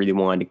I really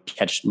wanted to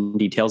catch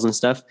details and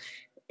stuff.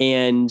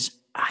 And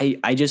I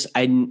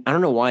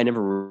don't know why I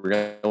never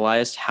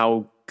realized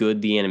how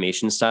good the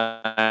animation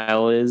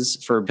style is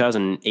for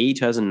 2008,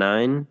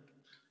 2009.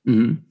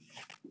 Mm-hmm.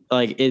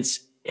 Like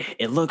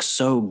it looks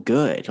so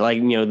good. Like,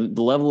 you know,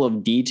 the level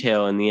of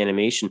detail in the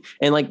animation,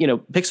 and like, you know,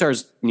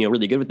 Pixar's, you know,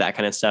 really good with that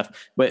kind of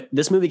stuff. But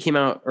this movie came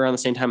out around the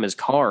same time as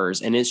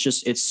Cars, and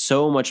it's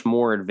so much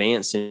more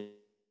advanced in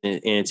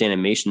its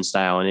animation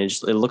style, and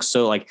it looks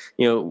so like,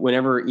 you know,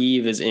 whenever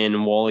Eve is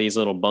in Wally's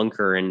little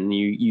bunker and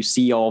you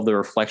see all the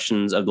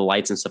reflections of the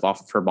lights and stuff off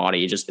of her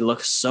body, it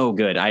looks so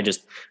good. I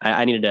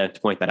needed to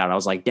point that out. I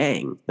was like,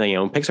 dang, you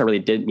know, Pixar really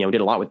did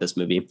a lot with this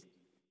movie.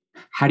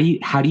 How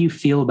do you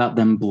feel about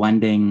them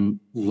blending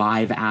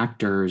live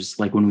actors,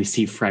 like when we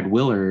see Fred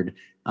Willard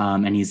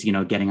and he's, you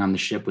know, getting on the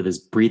ship with his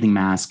breathing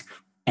mask,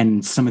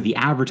 and some of the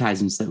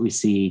advertisements that we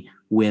see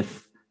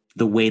with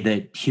the way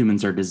that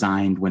humans are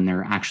designed when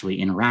they're actually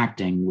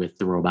interacting with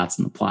the robots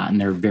in the plot, and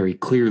they're very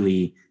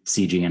clearly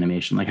CG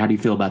animation? Like, how do you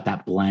feel about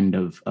that blend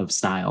of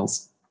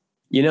styles?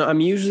 You know, I'm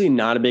usually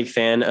not a big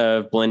fan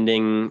of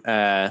blending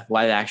live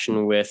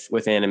action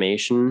with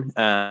animation.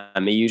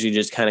 It usually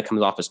just kind of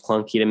comes off as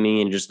clunky to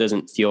me and just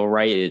doesn't feel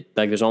right.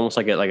 Like there's almost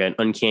like an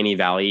uncanny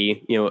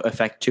valley, you know,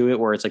 effect to it,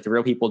 where it's like the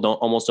real people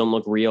don't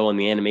look real, and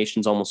the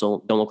animations almost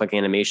don't look like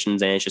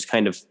animations, and it's just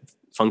kind of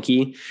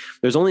funky.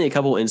 There's only a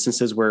couple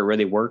instances where it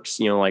really works,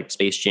 you know, like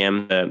Space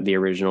Jam. The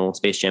original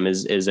Space Jam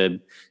is a good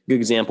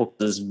example.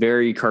 It's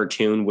very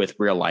cartoon with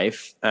real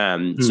life,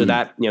 so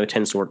that, you know,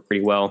 tends to work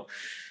pretty well.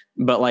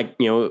 But like,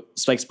 you know,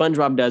 it's like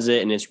SpongeBob does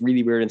it, and it's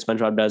really weird, and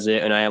SpongeBob does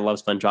it, and I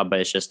love SpongeBob, but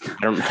it's just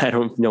I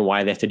don't know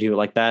why they have to do it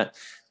like that.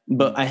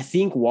 But I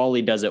think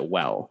Wall-E does it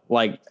well.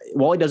 Like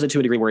Wall-E does it to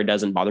a degree where it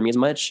doesn't bother me as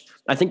much.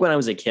 I think when I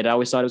was a kid, I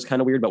always thought it was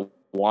kind of weird, but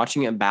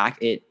watching it back,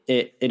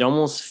 it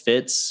almost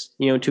fits,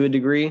 you know, to a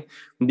degree,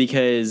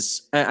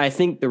 because I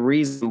think the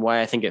reason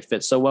why I think it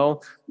fits so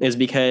well is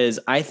because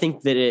I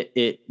think that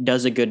it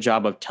does a good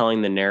job of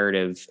telling the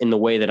narrative in the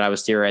way that I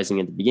was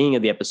theorizing at the beginning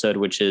of the episode,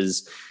 which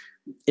is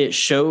it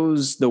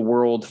shows the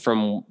world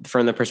from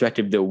the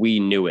perspective that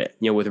we knew it,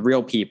 you know, with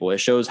real people. It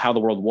shows how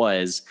the world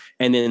was.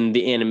 And then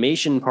the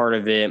animation part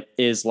of it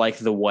is like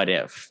the what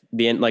if,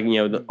 like,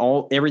 you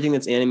know, everything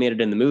that's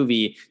animated in the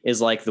movie is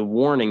like the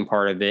warning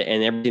part of it.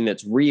 And everything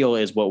that's real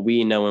is what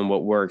we know and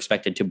what we're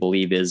expected to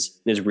believe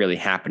is really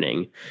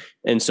happening.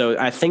 And so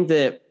I think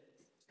that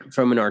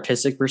from an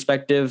artistic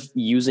perspective,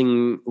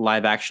 using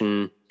live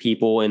action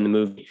people in the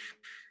movie,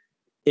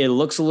 it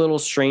looks a little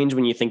strange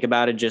when you think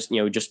about it, just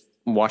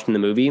watching the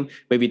movie.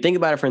 But if you think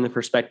about it from the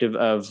perspective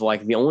of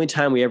like the only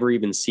time we ever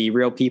even see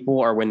real people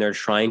are when they're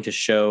trying to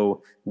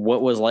show what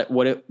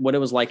it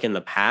was like in the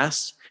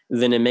past,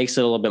 then it makes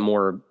it a little bit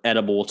more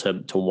edible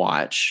to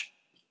watch.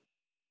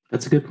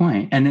 That's a good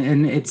point. And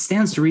it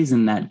stands to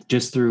reason that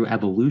just through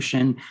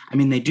evolution, I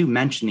mean, they do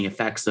mention the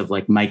effects of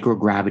like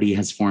microgravity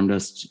has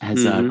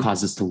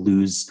caused us to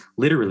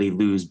literally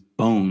lose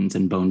bones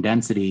and bone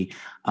density.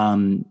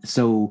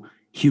 So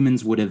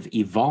humans would have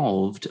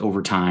evolved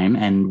over time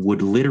and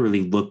would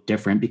literally look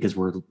different because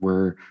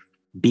we're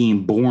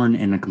being born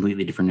in a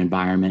completely different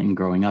environment and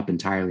growing up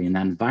entirely in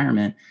that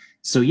environment.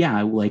 So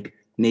yeah, like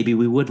maybe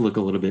we would look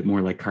a little bit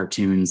more like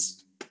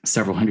cartoons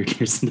several hundred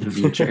years into the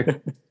future.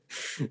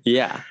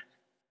 Yeah.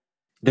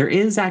 There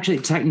is actually,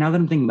 now that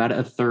I'm thinking about it,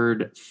 a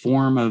third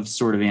form of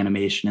sort of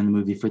animation in the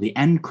movie. For the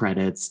end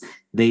credits,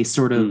 they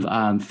sort of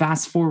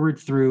fast forward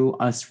through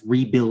us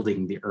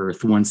rebuilding the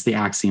Earth once the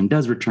Axiom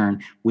does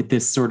return, with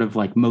this sort of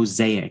like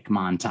mosaic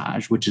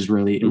montage, which is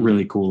really,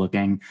 really cool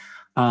looking.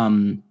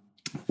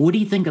 What do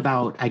you think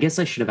about, I guess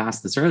I should have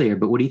asked this earlier,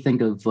 but what do you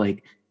think of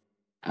like,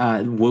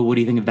 what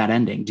do you think of that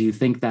ending? Do you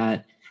think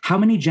that, how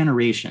many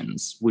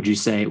generations would you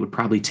say it would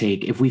probably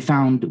take if we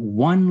found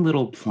one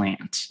little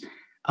plant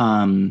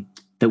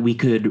that we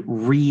could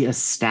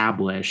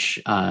reestablish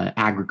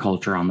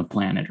agriculture on the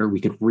planet, or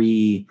we could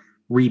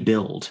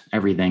rebuild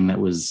everything that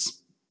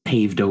was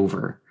paved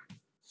over?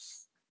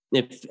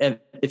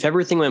 If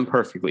everything went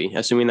perfectly,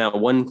 assuming that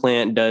one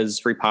plant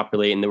does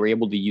repopulate and they were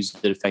able to use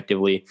it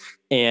effectively,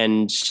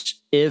 and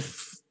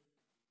if,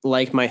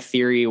 like my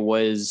theory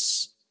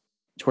was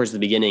towards the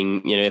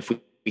beginning, you know, if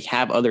we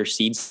have other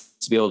seeds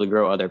to be able to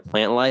grow other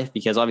plant life,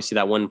 because obviously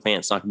that one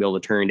plant's not going to be able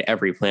to turn into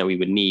every plant we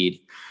would need.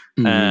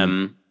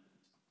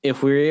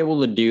 If we were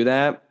able to do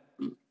that,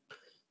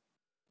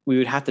 we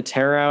would have to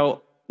tear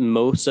out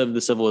most of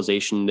the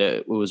civilization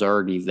that was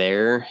already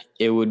there.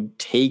 It would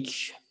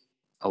take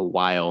a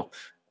while.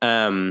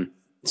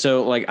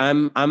 So like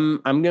I'm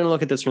gonna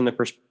look at this from the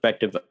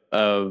perspective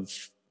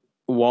of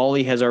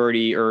Wally has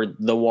already, or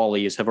the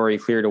Wallies have already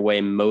cleared away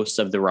most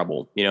of the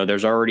rubble. You know,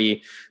 there's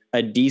already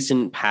a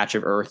decent patch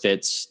of earth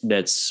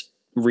that's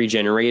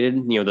regenerated.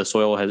 You know, the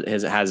soil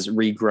has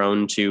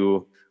regrown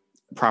to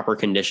proper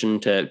condition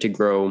to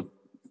grow,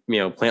 you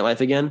know, plant life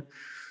again.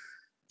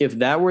 If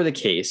that were the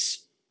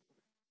case,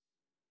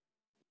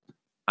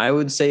 I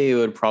would say it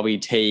would probably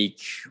take,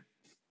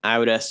 I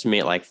would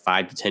estimate like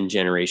 5 to 10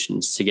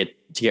 generations to get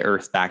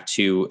Earth back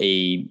to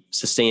a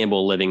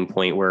sustainable living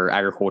point where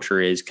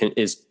agriculture is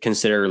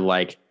considered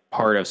like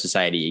part of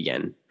society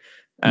again.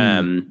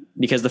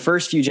 Because the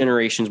first few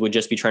generations would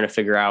just be trying to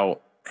figure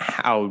out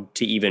how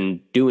to even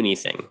do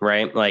anything,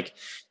 right? Like,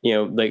 you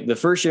know, like the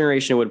first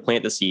generation would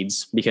plant the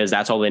seeds because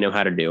that's all they know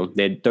how to do.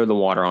 They'd throw the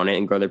water on it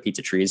and grow their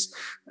pizza trees.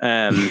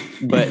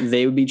 But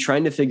they would be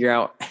trying to figure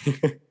out,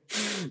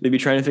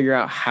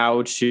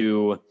 how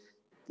to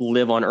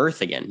live on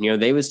Earth again. You know,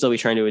 they would still be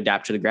trying to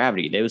adapt to the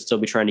gravity. They would still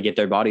be trying to get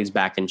their bodies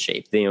back in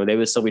shape. You know, they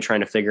would still be trying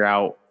to figure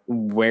out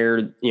where,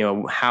 you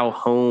know, how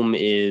home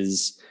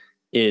is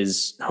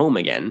home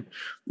again.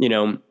 You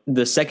know,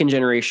 the second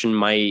generation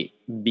might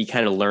be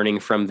kind of learning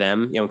from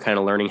them, you know, kind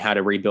of learning how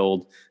to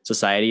rebuild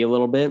society a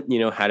little bit, you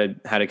know, how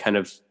to kind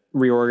of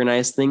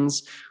reorganize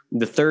things.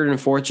 The third and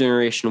fourth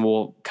generation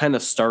will kind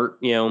of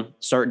start down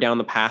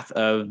the path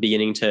of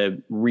beginning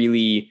to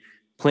really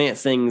plant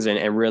things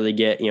and really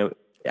get, you know,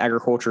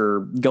 agriculture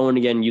going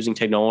again, using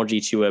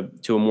technology to a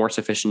more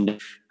sufficient.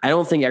 I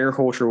don't think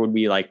agriculture would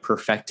be like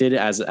perfected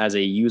as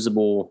a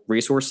usable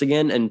resource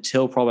again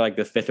until probably like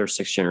the fifth or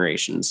sixth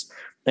generations.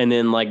 And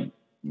then like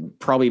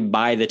probably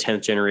by the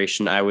 10th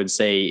generation, I would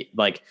say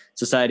like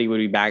society would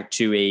be back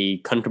to a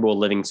comfortable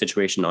living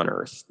situation on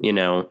Earth. You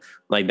know,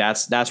 like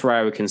that's where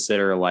I would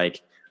consider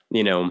like,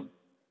 you know,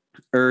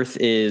 Earth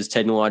is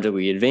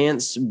technologically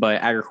advanced,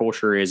 but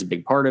agriculture is a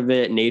big part of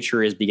it.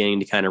 Nature is beginning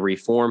to kind of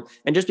reform.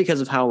 And just because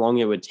of how long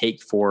it would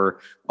take for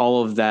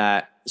all of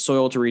that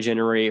soil to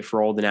regenerate,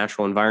 for all the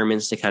natural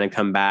environments to kind of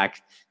come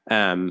back,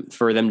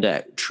 for them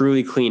to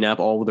truly clean up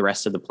all of the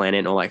rest of the planet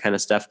and all that kind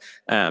of stuff.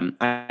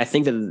 I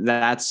think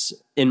that's,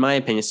 in my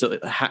opinion. So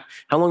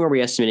how long are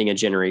we estimating a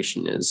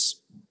generation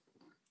is?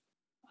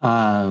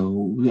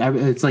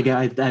 It's like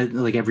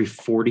every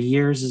 40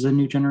 years is a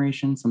new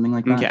generation, something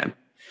like that. Okay.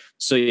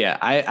 So yeah,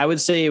 I would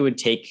say it would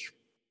take,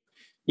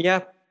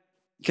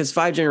 because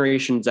 5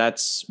 generations,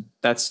 that's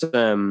was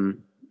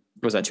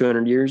that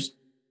 200 years?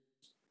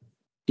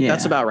 Yeah.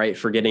 That's about right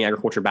for getting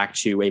agriculture back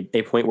to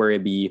a point where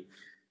it'd be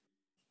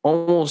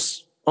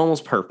almost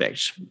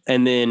perfect.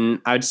 And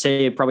then I would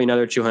say probably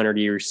another 200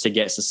 years to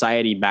get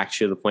society back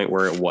to the point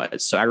where it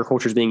was. So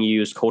agriculture is being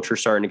used, culture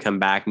starting to come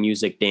back,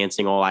 music,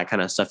 dancing, all that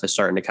kind of stuff is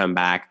starting to come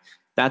back.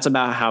 That's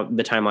about how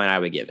the timeline I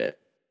would give it.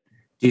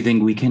 Do you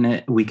think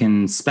we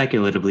can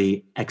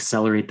speculatively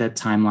accelerate that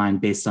timeline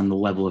based on the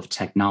level of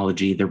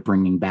technology they're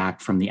bringing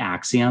back from the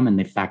Axiom and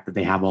the fact that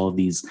they have all of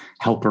these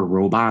helper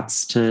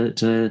robots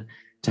to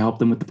help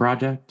them with the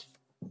project?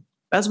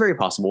 That's very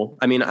possible.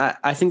 I mean,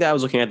 I think that I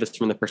was looking at this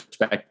from the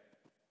perspective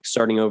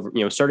starting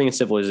a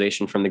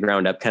civilization from the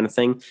ground up kind of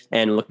thing,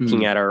 and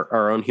looking at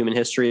our own human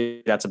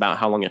history. That's about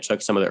how long it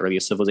took some of the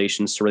earliest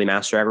civilizations to really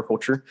master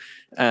agriculture.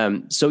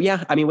 So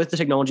yeah, I mean, with the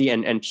technology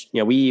and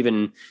you know, we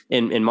even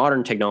in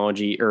modern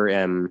technology, or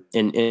in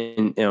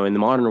the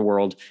modern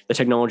world, the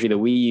technology that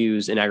we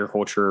use in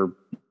agriculture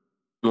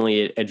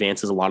it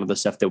advances a lot of the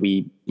stuff that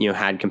we, you know,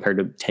 had compared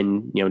to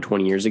 10,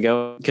 20 years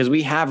ago, because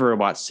we have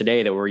robots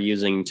today that we're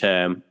using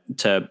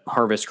to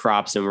harvest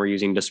crops, and we're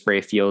using to spray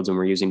fields, and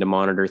we're using to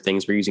monitor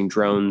things. We're using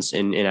drones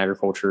in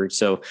agriculture.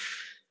 So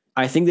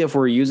I think that if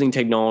we're using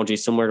technology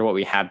similar to what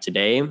we have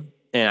today, and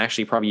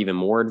actually probably even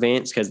more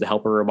advanced, because the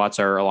helper robots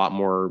are a lot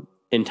more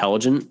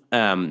intelligent.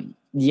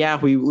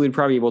 We would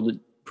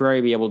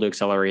probably be able to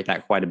accelerate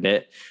that quite a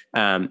bit.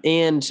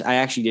 And I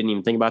actually didn't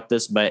even think about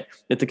this, but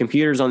if the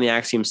computers on the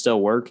Axiom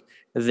still work,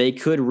 they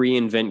could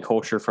reinvent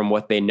culture from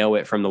what they know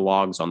it from the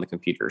logs on the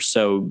computer.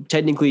 So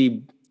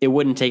technically it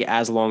wouldn't take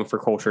as long for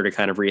culture to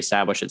kind of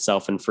reestablish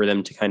itself and for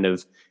them to kind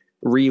of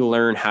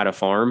relearn how to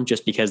farm,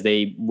 just because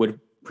they would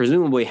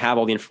presumably have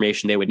all the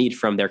information they would need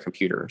from their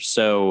computer.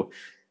 So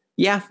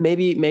yeah,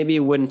 maybe it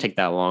wouldn't take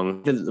that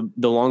long.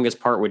 The longest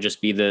part would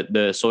just be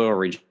the soil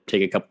region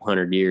take a couple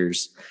hundred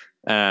years.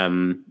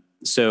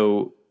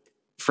 So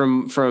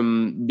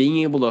from being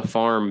able to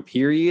farm,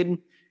 period,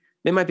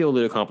 they might be able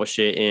to accomplish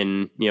it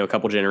in, a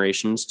couple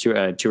generations, two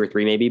or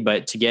three maybe,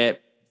 but to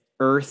get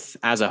Earth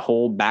as a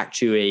whole back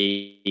to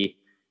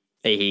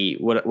a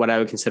what I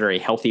would consider a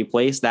healthy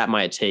place, that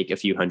might take a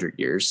few hundred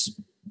years.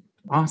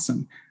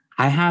 Awesome.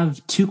 I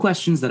have 2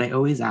 questions that I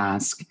always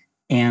ask.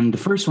 And the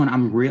first one,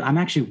 I'm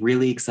actually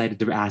really excited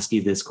to ask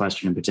you this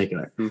question in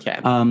particular. Okay.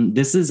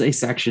 This is a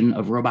section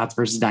of Robots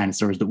versus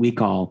Dinosaurs that we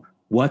call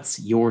What's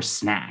Your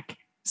Snack?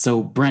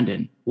 So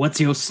Brendan, what's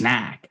your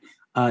snack?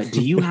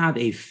 Do you have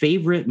a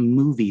favorite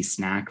movie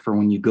snack for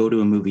when you go to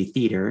a movie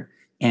theater?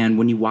 And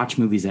when you watch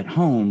movies at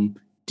home,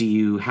 do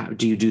you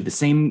do the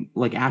same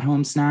like at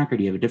home snack, or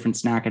do you have a different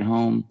snack at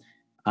home?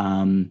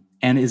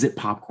 And is it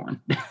popcorn?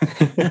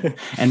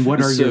 And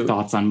what are your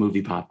thoughts on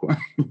movie popcorn?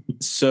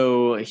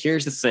 So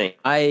here's the thing.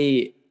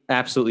 I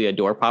absolutely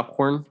adore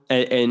popcorn,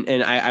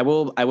 and I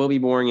will be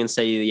boring and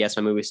say yes,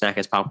 my movie snack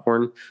is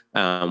popcorn.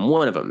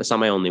 One of them. It's not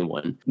my only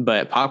one,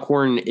 but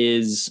popcorn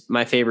is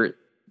my favorite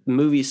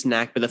movie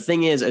snack. But the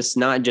thing is, it's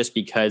not just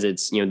because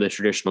it's the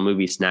traditional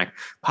movie snack.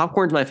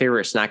 Popcorn's my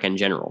favorite snack in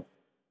general.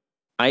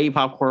 I eat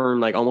popcorn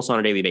like almost on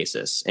a daily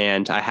basis,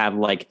 and I have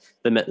like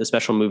the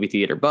special movie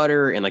theater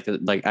butter, and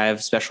like I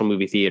have special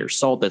movie theater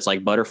salt that's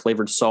like butter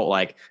flavored salt.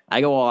 Like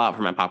I go all out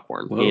for my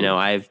popcorn. Whoa.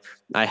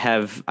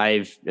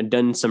 I've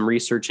done some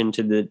research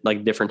into the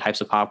like different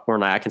types of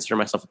popcorn. I consider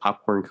myself a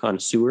popcorn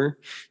connoisseur.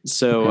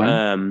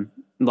 So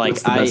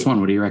what's the best one?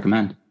 What do you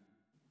recommend?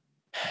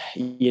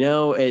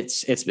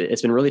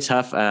 It's been really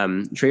tough.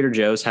 Trader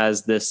Joe's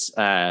has this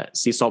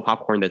sea salt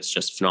popcorn that's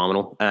just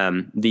phenomenal.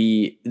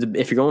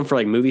 If you're going for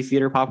like movie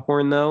theater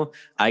popcorn though,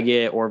 I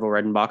get Orville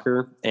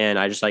Redenbacher, and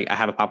I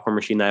have a popcorn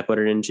machine that I put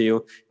it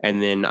into,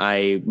 and then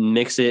I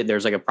mix it.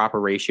 There's like a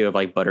proper ratio of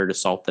like butter to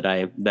salt that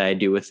I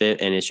do with it,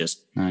 and it's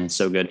just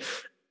so good.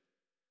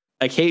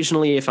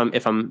 Occasionally, if I'm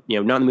not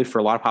in the mood for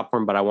a lot of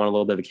popcorn, but I want a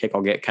little bit of a kick,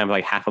 I'll get kind of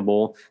like half a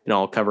bowl and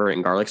I'll cover it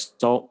in garlic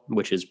salt,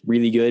 which is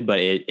really good,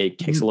 but it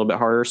kicks a little bit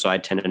harder. So I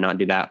tend to not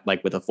do that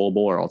like with a full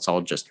bowl, or else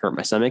I'll just hurt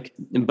my stomach.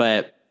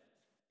 But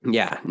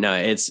yeah,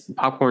 no,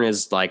 popcorn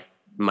is like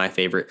my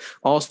favorite.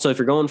 Also, if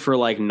you're going for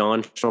like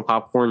non-traditional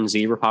popcorn,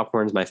 Zebra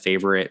popcorn is my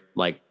favorite,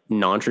 like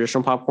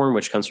non-traditional popcorn,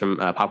 which comes from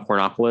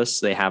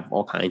Popcornopolis. They have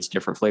all kinds of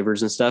different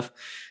flavors and stuff.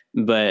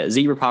 But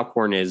Zebra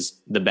popcorn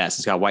is the best.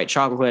 It's got white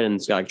chocolate and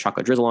it's got like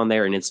chocolate drizzle on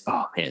there, and it's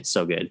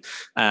so good.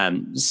 But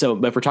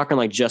if we're talking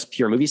like just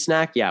pure movie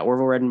snack, yeah,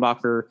 Orville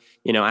Redenbacher.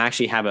 I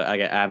actually have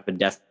a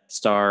Death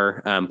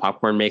Star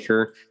popcorn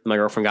maker that my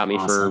girlfriend got me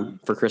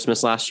for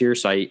Christmas last year.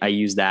 So I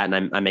use that,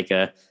 and I make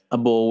a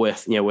bowl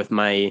with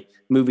my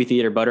movie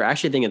theater butter. I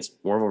actually think it's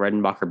Orville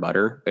Redenbacher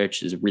butter,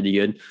 which is really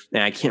good.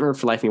 And I can't remember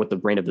for life me what the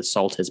brand of the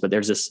salt is, but I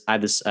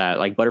have this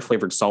like butter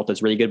flavored salt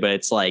that's really good, but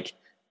it's like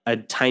a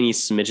tiny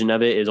smidgen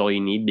of it is all you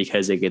need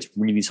because it gets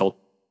really salty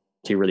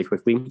really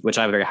quickly, which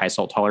I have a very high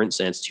salt tolerance,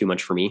 and it's too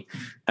much for me.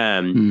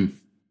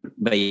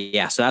 But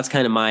yeah, so that's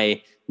kind of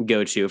my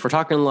go-to. If we're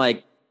talking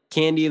like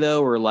candy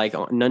though, or like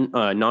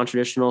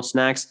non-traditional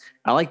snacks,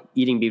 I like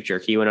eating beef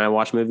jerky when I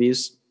watch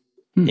movies.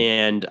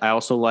 And I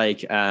also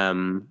like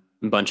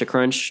Bunch of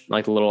Crunch,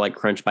 like the little like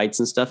crunch bites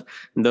and stuff.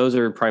 And those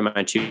are probably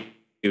my two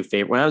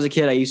favorite. When I was a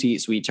kid, I used to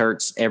eat sweet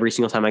tarts every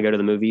single time I go to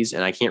the movies,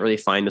 and I can't really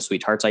find the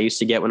sweet tarts I used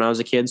to get when I was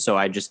a kid. So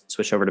I just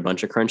switched over to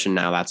Bunch of Crunch, and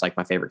now that's like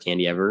my favorite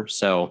candy ever.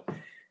 So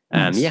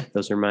yeah,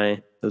 those are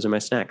my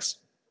snacks.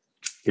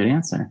 Good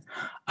answer.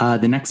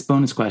 The next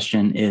bonus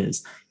question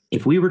is,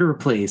 if we were to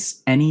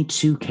replace any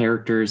two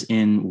characters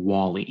in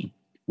WALL-E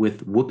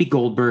with Whoopi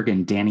Goldberg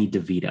and Danny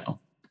DeVito,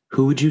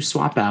 who would you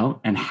swap out,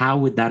 and how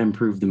would that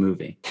improve the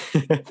movie?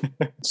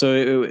 So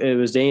it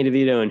was Danny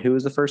DeVito, and who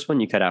was the first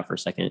one? You cut out for a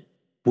second.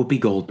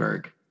 Whoopi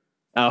Goldberg.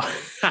 Oh.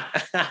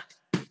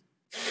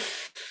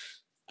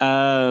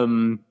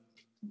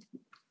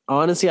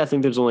 Honestly, I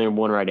think there's only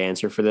one right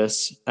answer for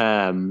this.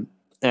 And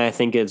I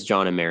think it's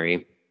John and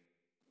Mary.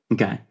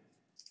 Okay.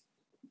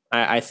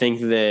 I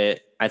think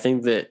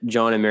that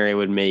John and Mary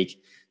would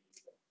make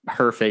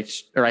perfect,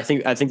 or I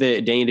think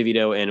that Danny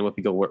DeVito and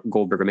Whoopi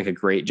Goldberg would make a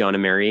great John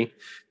and Mary.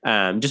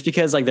 Just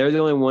because like they're the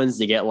only ones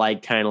to get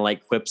like kind of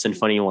like quips and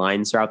funny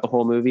lines throughout the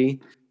whole movie.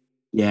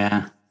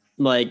 Yeah.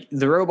 Like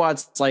the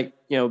robots, like,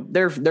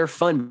 they're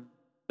fun,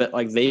 but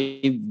like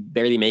they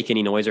barely make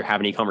any noise or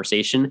have any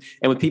conversation.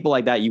 And with people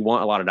like that, you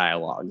want a lot of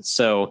dialogue.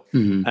 So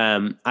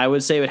I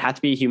would say it would have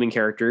to be human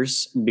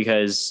characters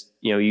because,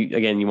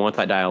 you want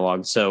that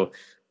dialogue. So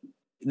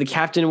the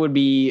captain would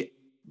be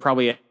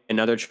probably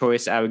another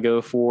choice I would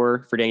go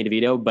for Danny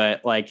DeVito.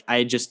 But like,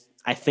 I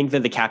think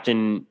that the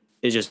captain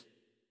is just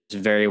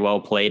very well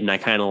played. And I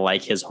kind of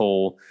like his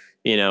whole,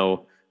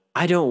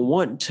 I don't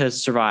want to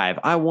survive,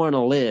 I want to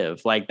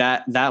live. Like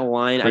that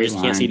line, I just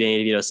can't see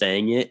Danny DeVito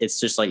saying it. It's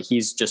just like,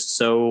 he's just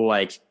so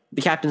like,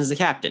 the captain is the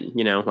captain,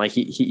 like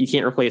he you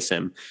can't replace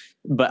him.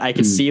 But I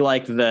could see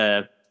like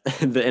the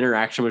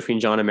interaction between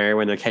John and Mary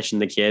when they're catching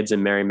the kids,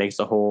 and Mary makes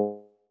the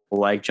whole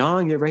like,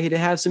 John, get ready to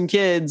have some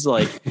kids.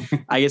 Like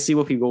I can see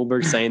Whoopi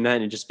Goldberg saying that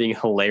and it just being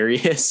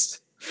hilarious.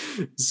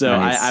 So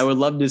nice. I would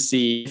love to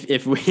see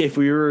if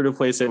we were to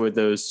replace it with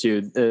those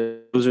two.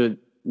 Those are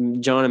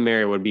John and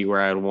Mary would be where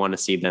I would want to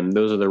see them.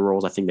 Those are the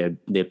roles I think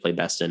they play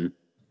best in.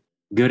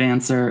 Good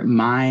answer.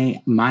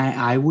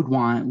 I would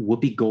want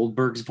Whoopi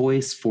Goldberg's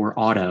voice for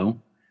Otto.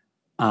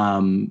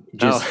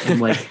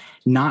 Like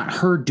not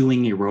her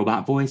doing a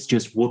robot voice,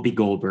 just Whoopi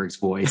Goldberg's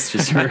voice,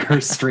 just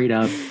her straight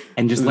up,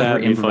 and just let her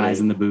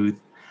improvise in the booth.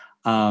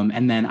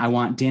 And then I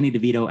want Danny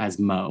DeVito as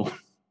Mo.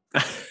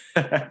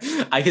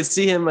 I could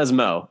see him as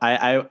Mo.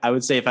 I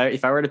would say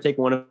if I were to pick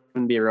one of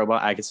them to be a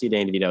robot, I could see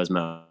Danny DeVito as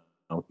Mo.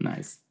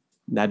 Nice.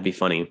 That'd be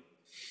funny.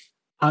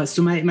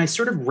 So my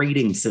sort of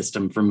rating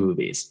system for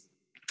movies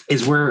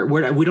is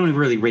we don't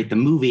really rate the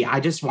movie. I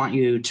just want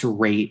you to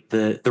rate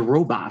the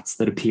robots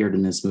that appeared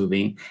in this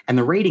movie. And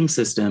the rating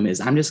system is,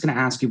 I'm just going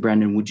to ask you,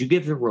 Brendan, would you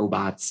give the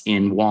robots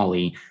in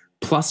WALL-E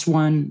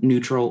 +1,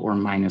 neutral, or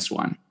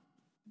 -1?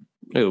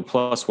 Oh,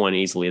 +1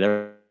 easily.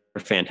 They're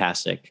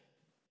fantastic.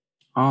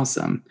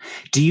 Awesome.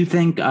 Do you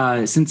think,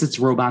 since it's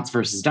robots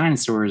versus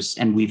dinosaurs,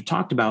 and we've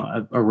talked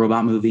about a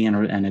robot movie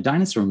and a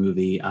dinosaur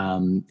movie,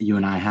 you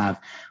and I have,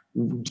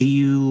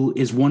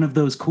 is one of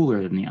those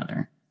cooler than the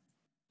other?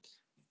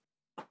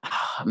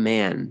 Oh,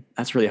 man,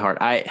 that's really hard.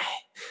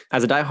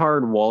 As a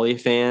diehard WALL-E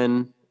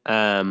fan,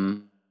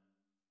 I'm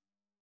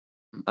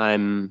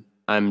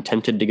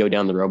tempted to go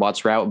down the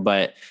robots route,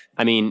 but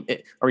I mean,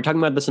 are we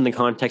talking about this in the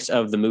context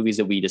of the movies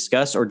that we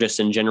discussed, or just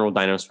in general,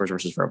 dinosaurs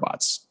versus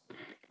robots?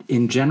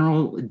 In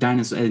general,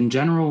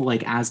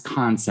 like as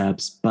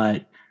concepts,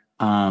 but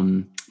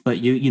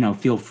you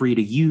feel free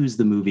to use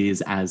the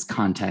movies as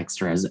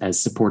context or as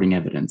supporting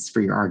evidence for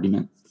your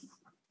argument.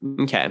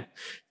 Okay.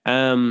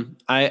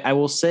 I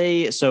will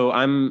say, so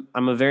I'm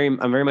very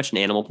much an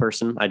animal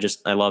person.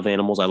 I love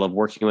animals. I love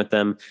working with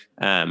them.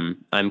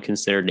 I'm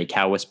considered a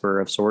cow whisperer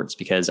of sorts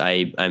because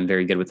I'm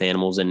very good with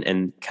animals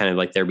and kind of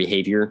like their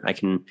behavior. I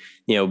can,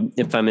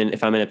 if I'm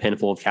in a pen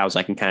full of cows,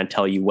 I can kind of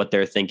tell you what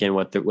they're thinking,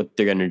 what they're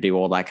going to do,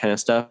 all that kind of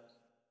stuff.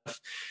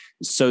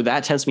 So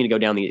that tends me to go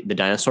down the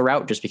dinosaur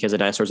route, just because the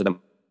dinosaurs are the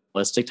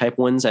realistic type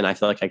ones. And I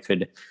feel like I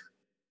could,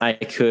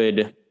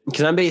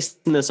 because I'm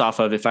basing this off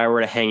of, if I were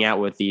to hang out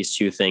with these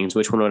two things,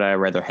 which one would I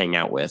rather hang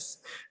out with?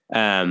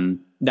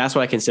 That's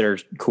what I consider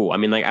cool. I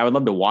mean, like, I would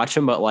love to watch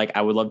them, but like,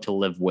 I would love to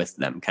live with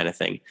them, kind of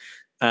thing.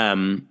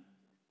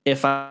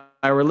 If I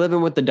were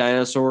living with the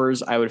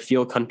dinosaurs, I would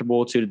feel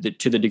comfortable to the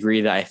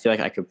degree that I feel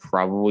like I could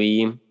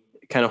probably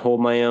kind of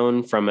hold my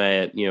own from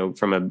a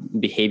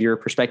behavior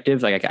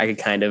perspective. Like I could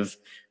kind of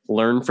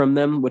learn from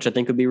them, which I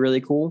think would be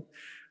really cool.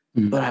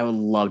 But I would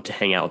love to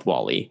hang out with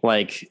WALL-E.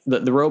 Like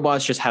the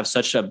robots just have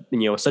such a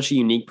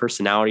unique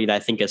personality that I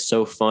think is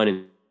so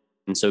fun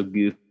and so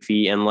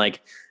goofy. And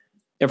like,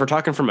 if we're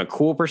talking from a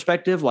cool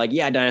perspective, like,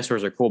 yeah,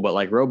 dinosaurs are cool, but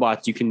like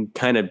robots, you can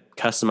kind of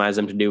customize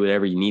them to do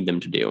whatever you need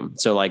them to do.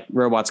 So like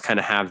robots kind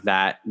of have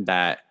that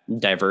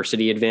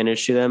diversity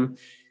advantage to them.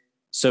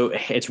 So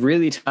it's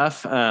really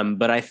tough.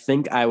 But I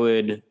think I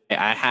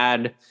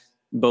had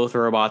both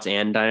robots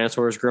and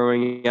dinosaurs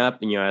growing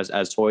up,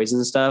 as toys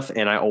and stuff.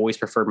 And I always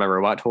preferred my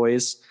robot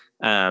toys.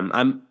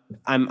 I'm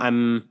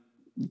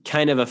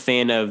kind of a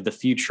fan of the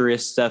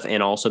futurist stuff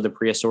and also the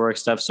prehistoric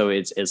stuff. So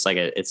it's like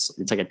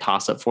a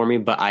toss up for me,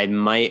 but I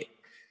might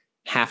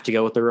have to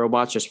go with the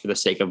robots just for the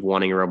sake of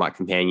wanting a robot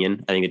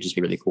companion. I think it'd just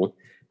be really cool.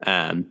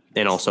 And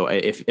also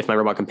if my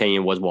robot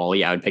companion was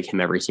WALL-E, I would pick him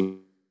every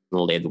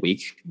single day of the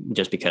week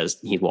just because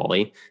he's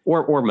WALL-E,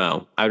 or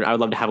Mo. I would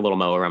love to have a little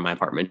Mo around my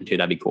apartment too.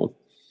 That'd be cool.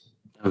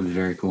 That would be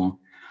very cool.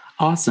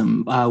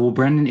 Awesome. Well,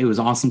 Brendan, it was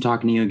awesome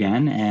talking to you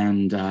again,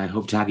 and I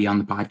hope to have you on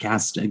the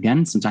podcast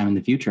again sometime in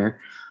the future.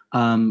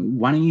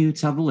 Why don't you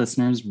tell the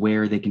listeners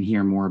where they can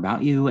hear more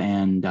about you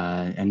and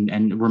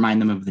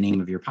remind them of the name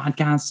of your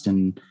podcast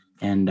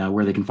and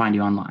where they can find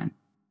you online?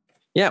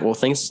 Yeah. Well,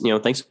 thanks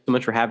so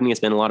much for having me. It's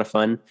been a lot of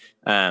fun.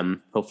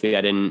 Hopefully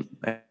I didn't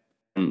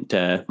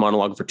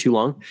monologue for too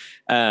long.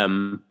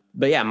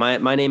 But yeah,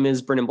 my name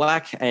is Brendan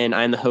Black, and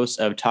I'm the host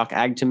of Talk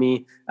Ag to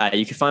Me.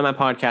 You can find my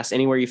podcast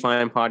anywhere you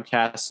find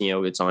podcasts.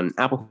 It's on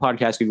Apple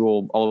Podcasts,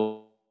 Google,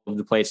 all over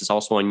the place. It's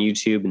also on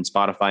YouTube and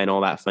Spotify and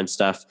all that fun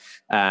stuff.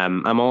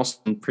 I'm also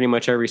on pretty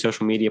much every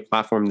social media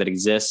platform that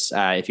exists.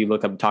 If you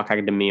look up Talk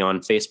Ag to Me on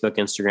Facebook,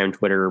 Instagram,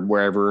 Twitter,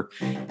 wherever,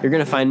 you're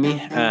going to find me.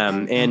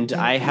 And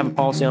I have a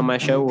policy on my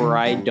show where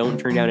I don't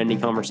turn down any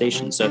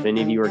conversations. So if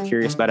any of you are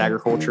curious about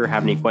agriculture,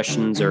 have any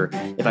questions, or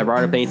if I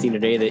brought up anything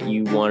today that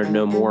you wanted to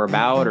know more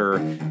about, or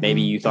maybe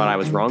you thought I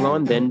was wrong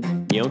on,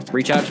 then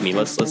reach out to me.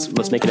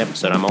 Let's make an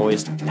episode. I'm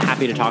always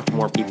happy to talk to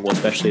more people,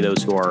 especially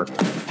those who are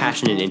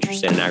passionate and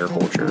interested in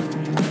agriculture.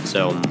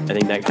 So I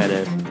think that kind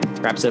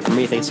of wraps it for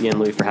me. Thanks again,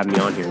 Louis, for having me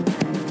on here.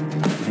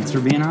 Thanks for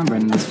being on,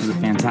 Brendan. This was a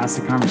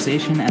fantastic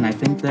conversation, and I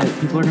think that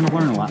people are going to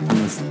learn a lot from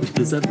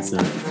this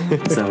episode.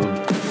 So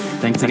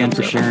thanks again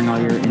for sharing all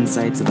your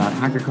insights about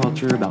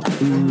agriculture, about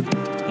food,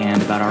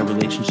 and about our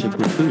relationship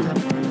with food.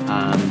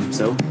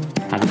 So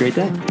have a great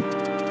day.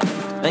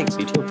 Thanks.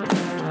 You too.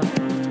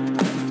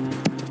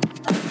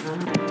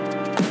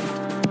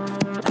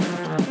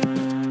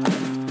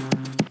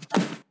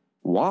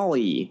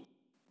 WALL-E.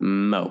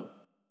 Mo.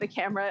 The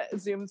camera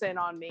zooms in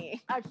on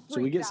me.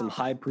 So we get some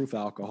high-proof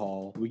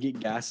alcohol. We get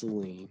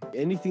gasoline.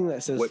 Anything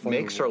that says what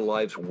makes our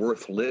lives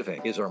worth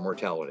living is our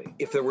mortality.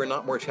 If there were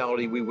not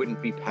mortality, we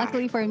wouldn't be passionate.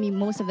 Luckily for me,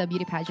 most of the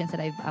beauty pageants that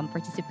I've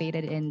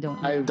participated in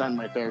don't. I've done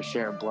my fair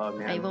share of blood,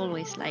 man. I've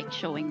always liked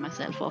showing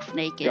myself off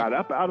naked. Got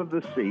up out of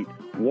the seat,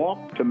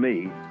 walked to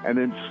me, and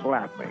then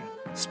slapped me.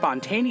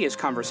 Spontaneous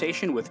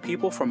conversation with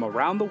people from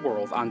around the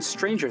world on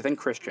Stranger Than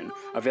Christian,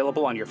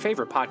 available on your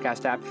favorite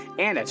podcast app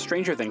and at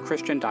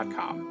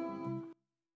strangerthanchristian.com.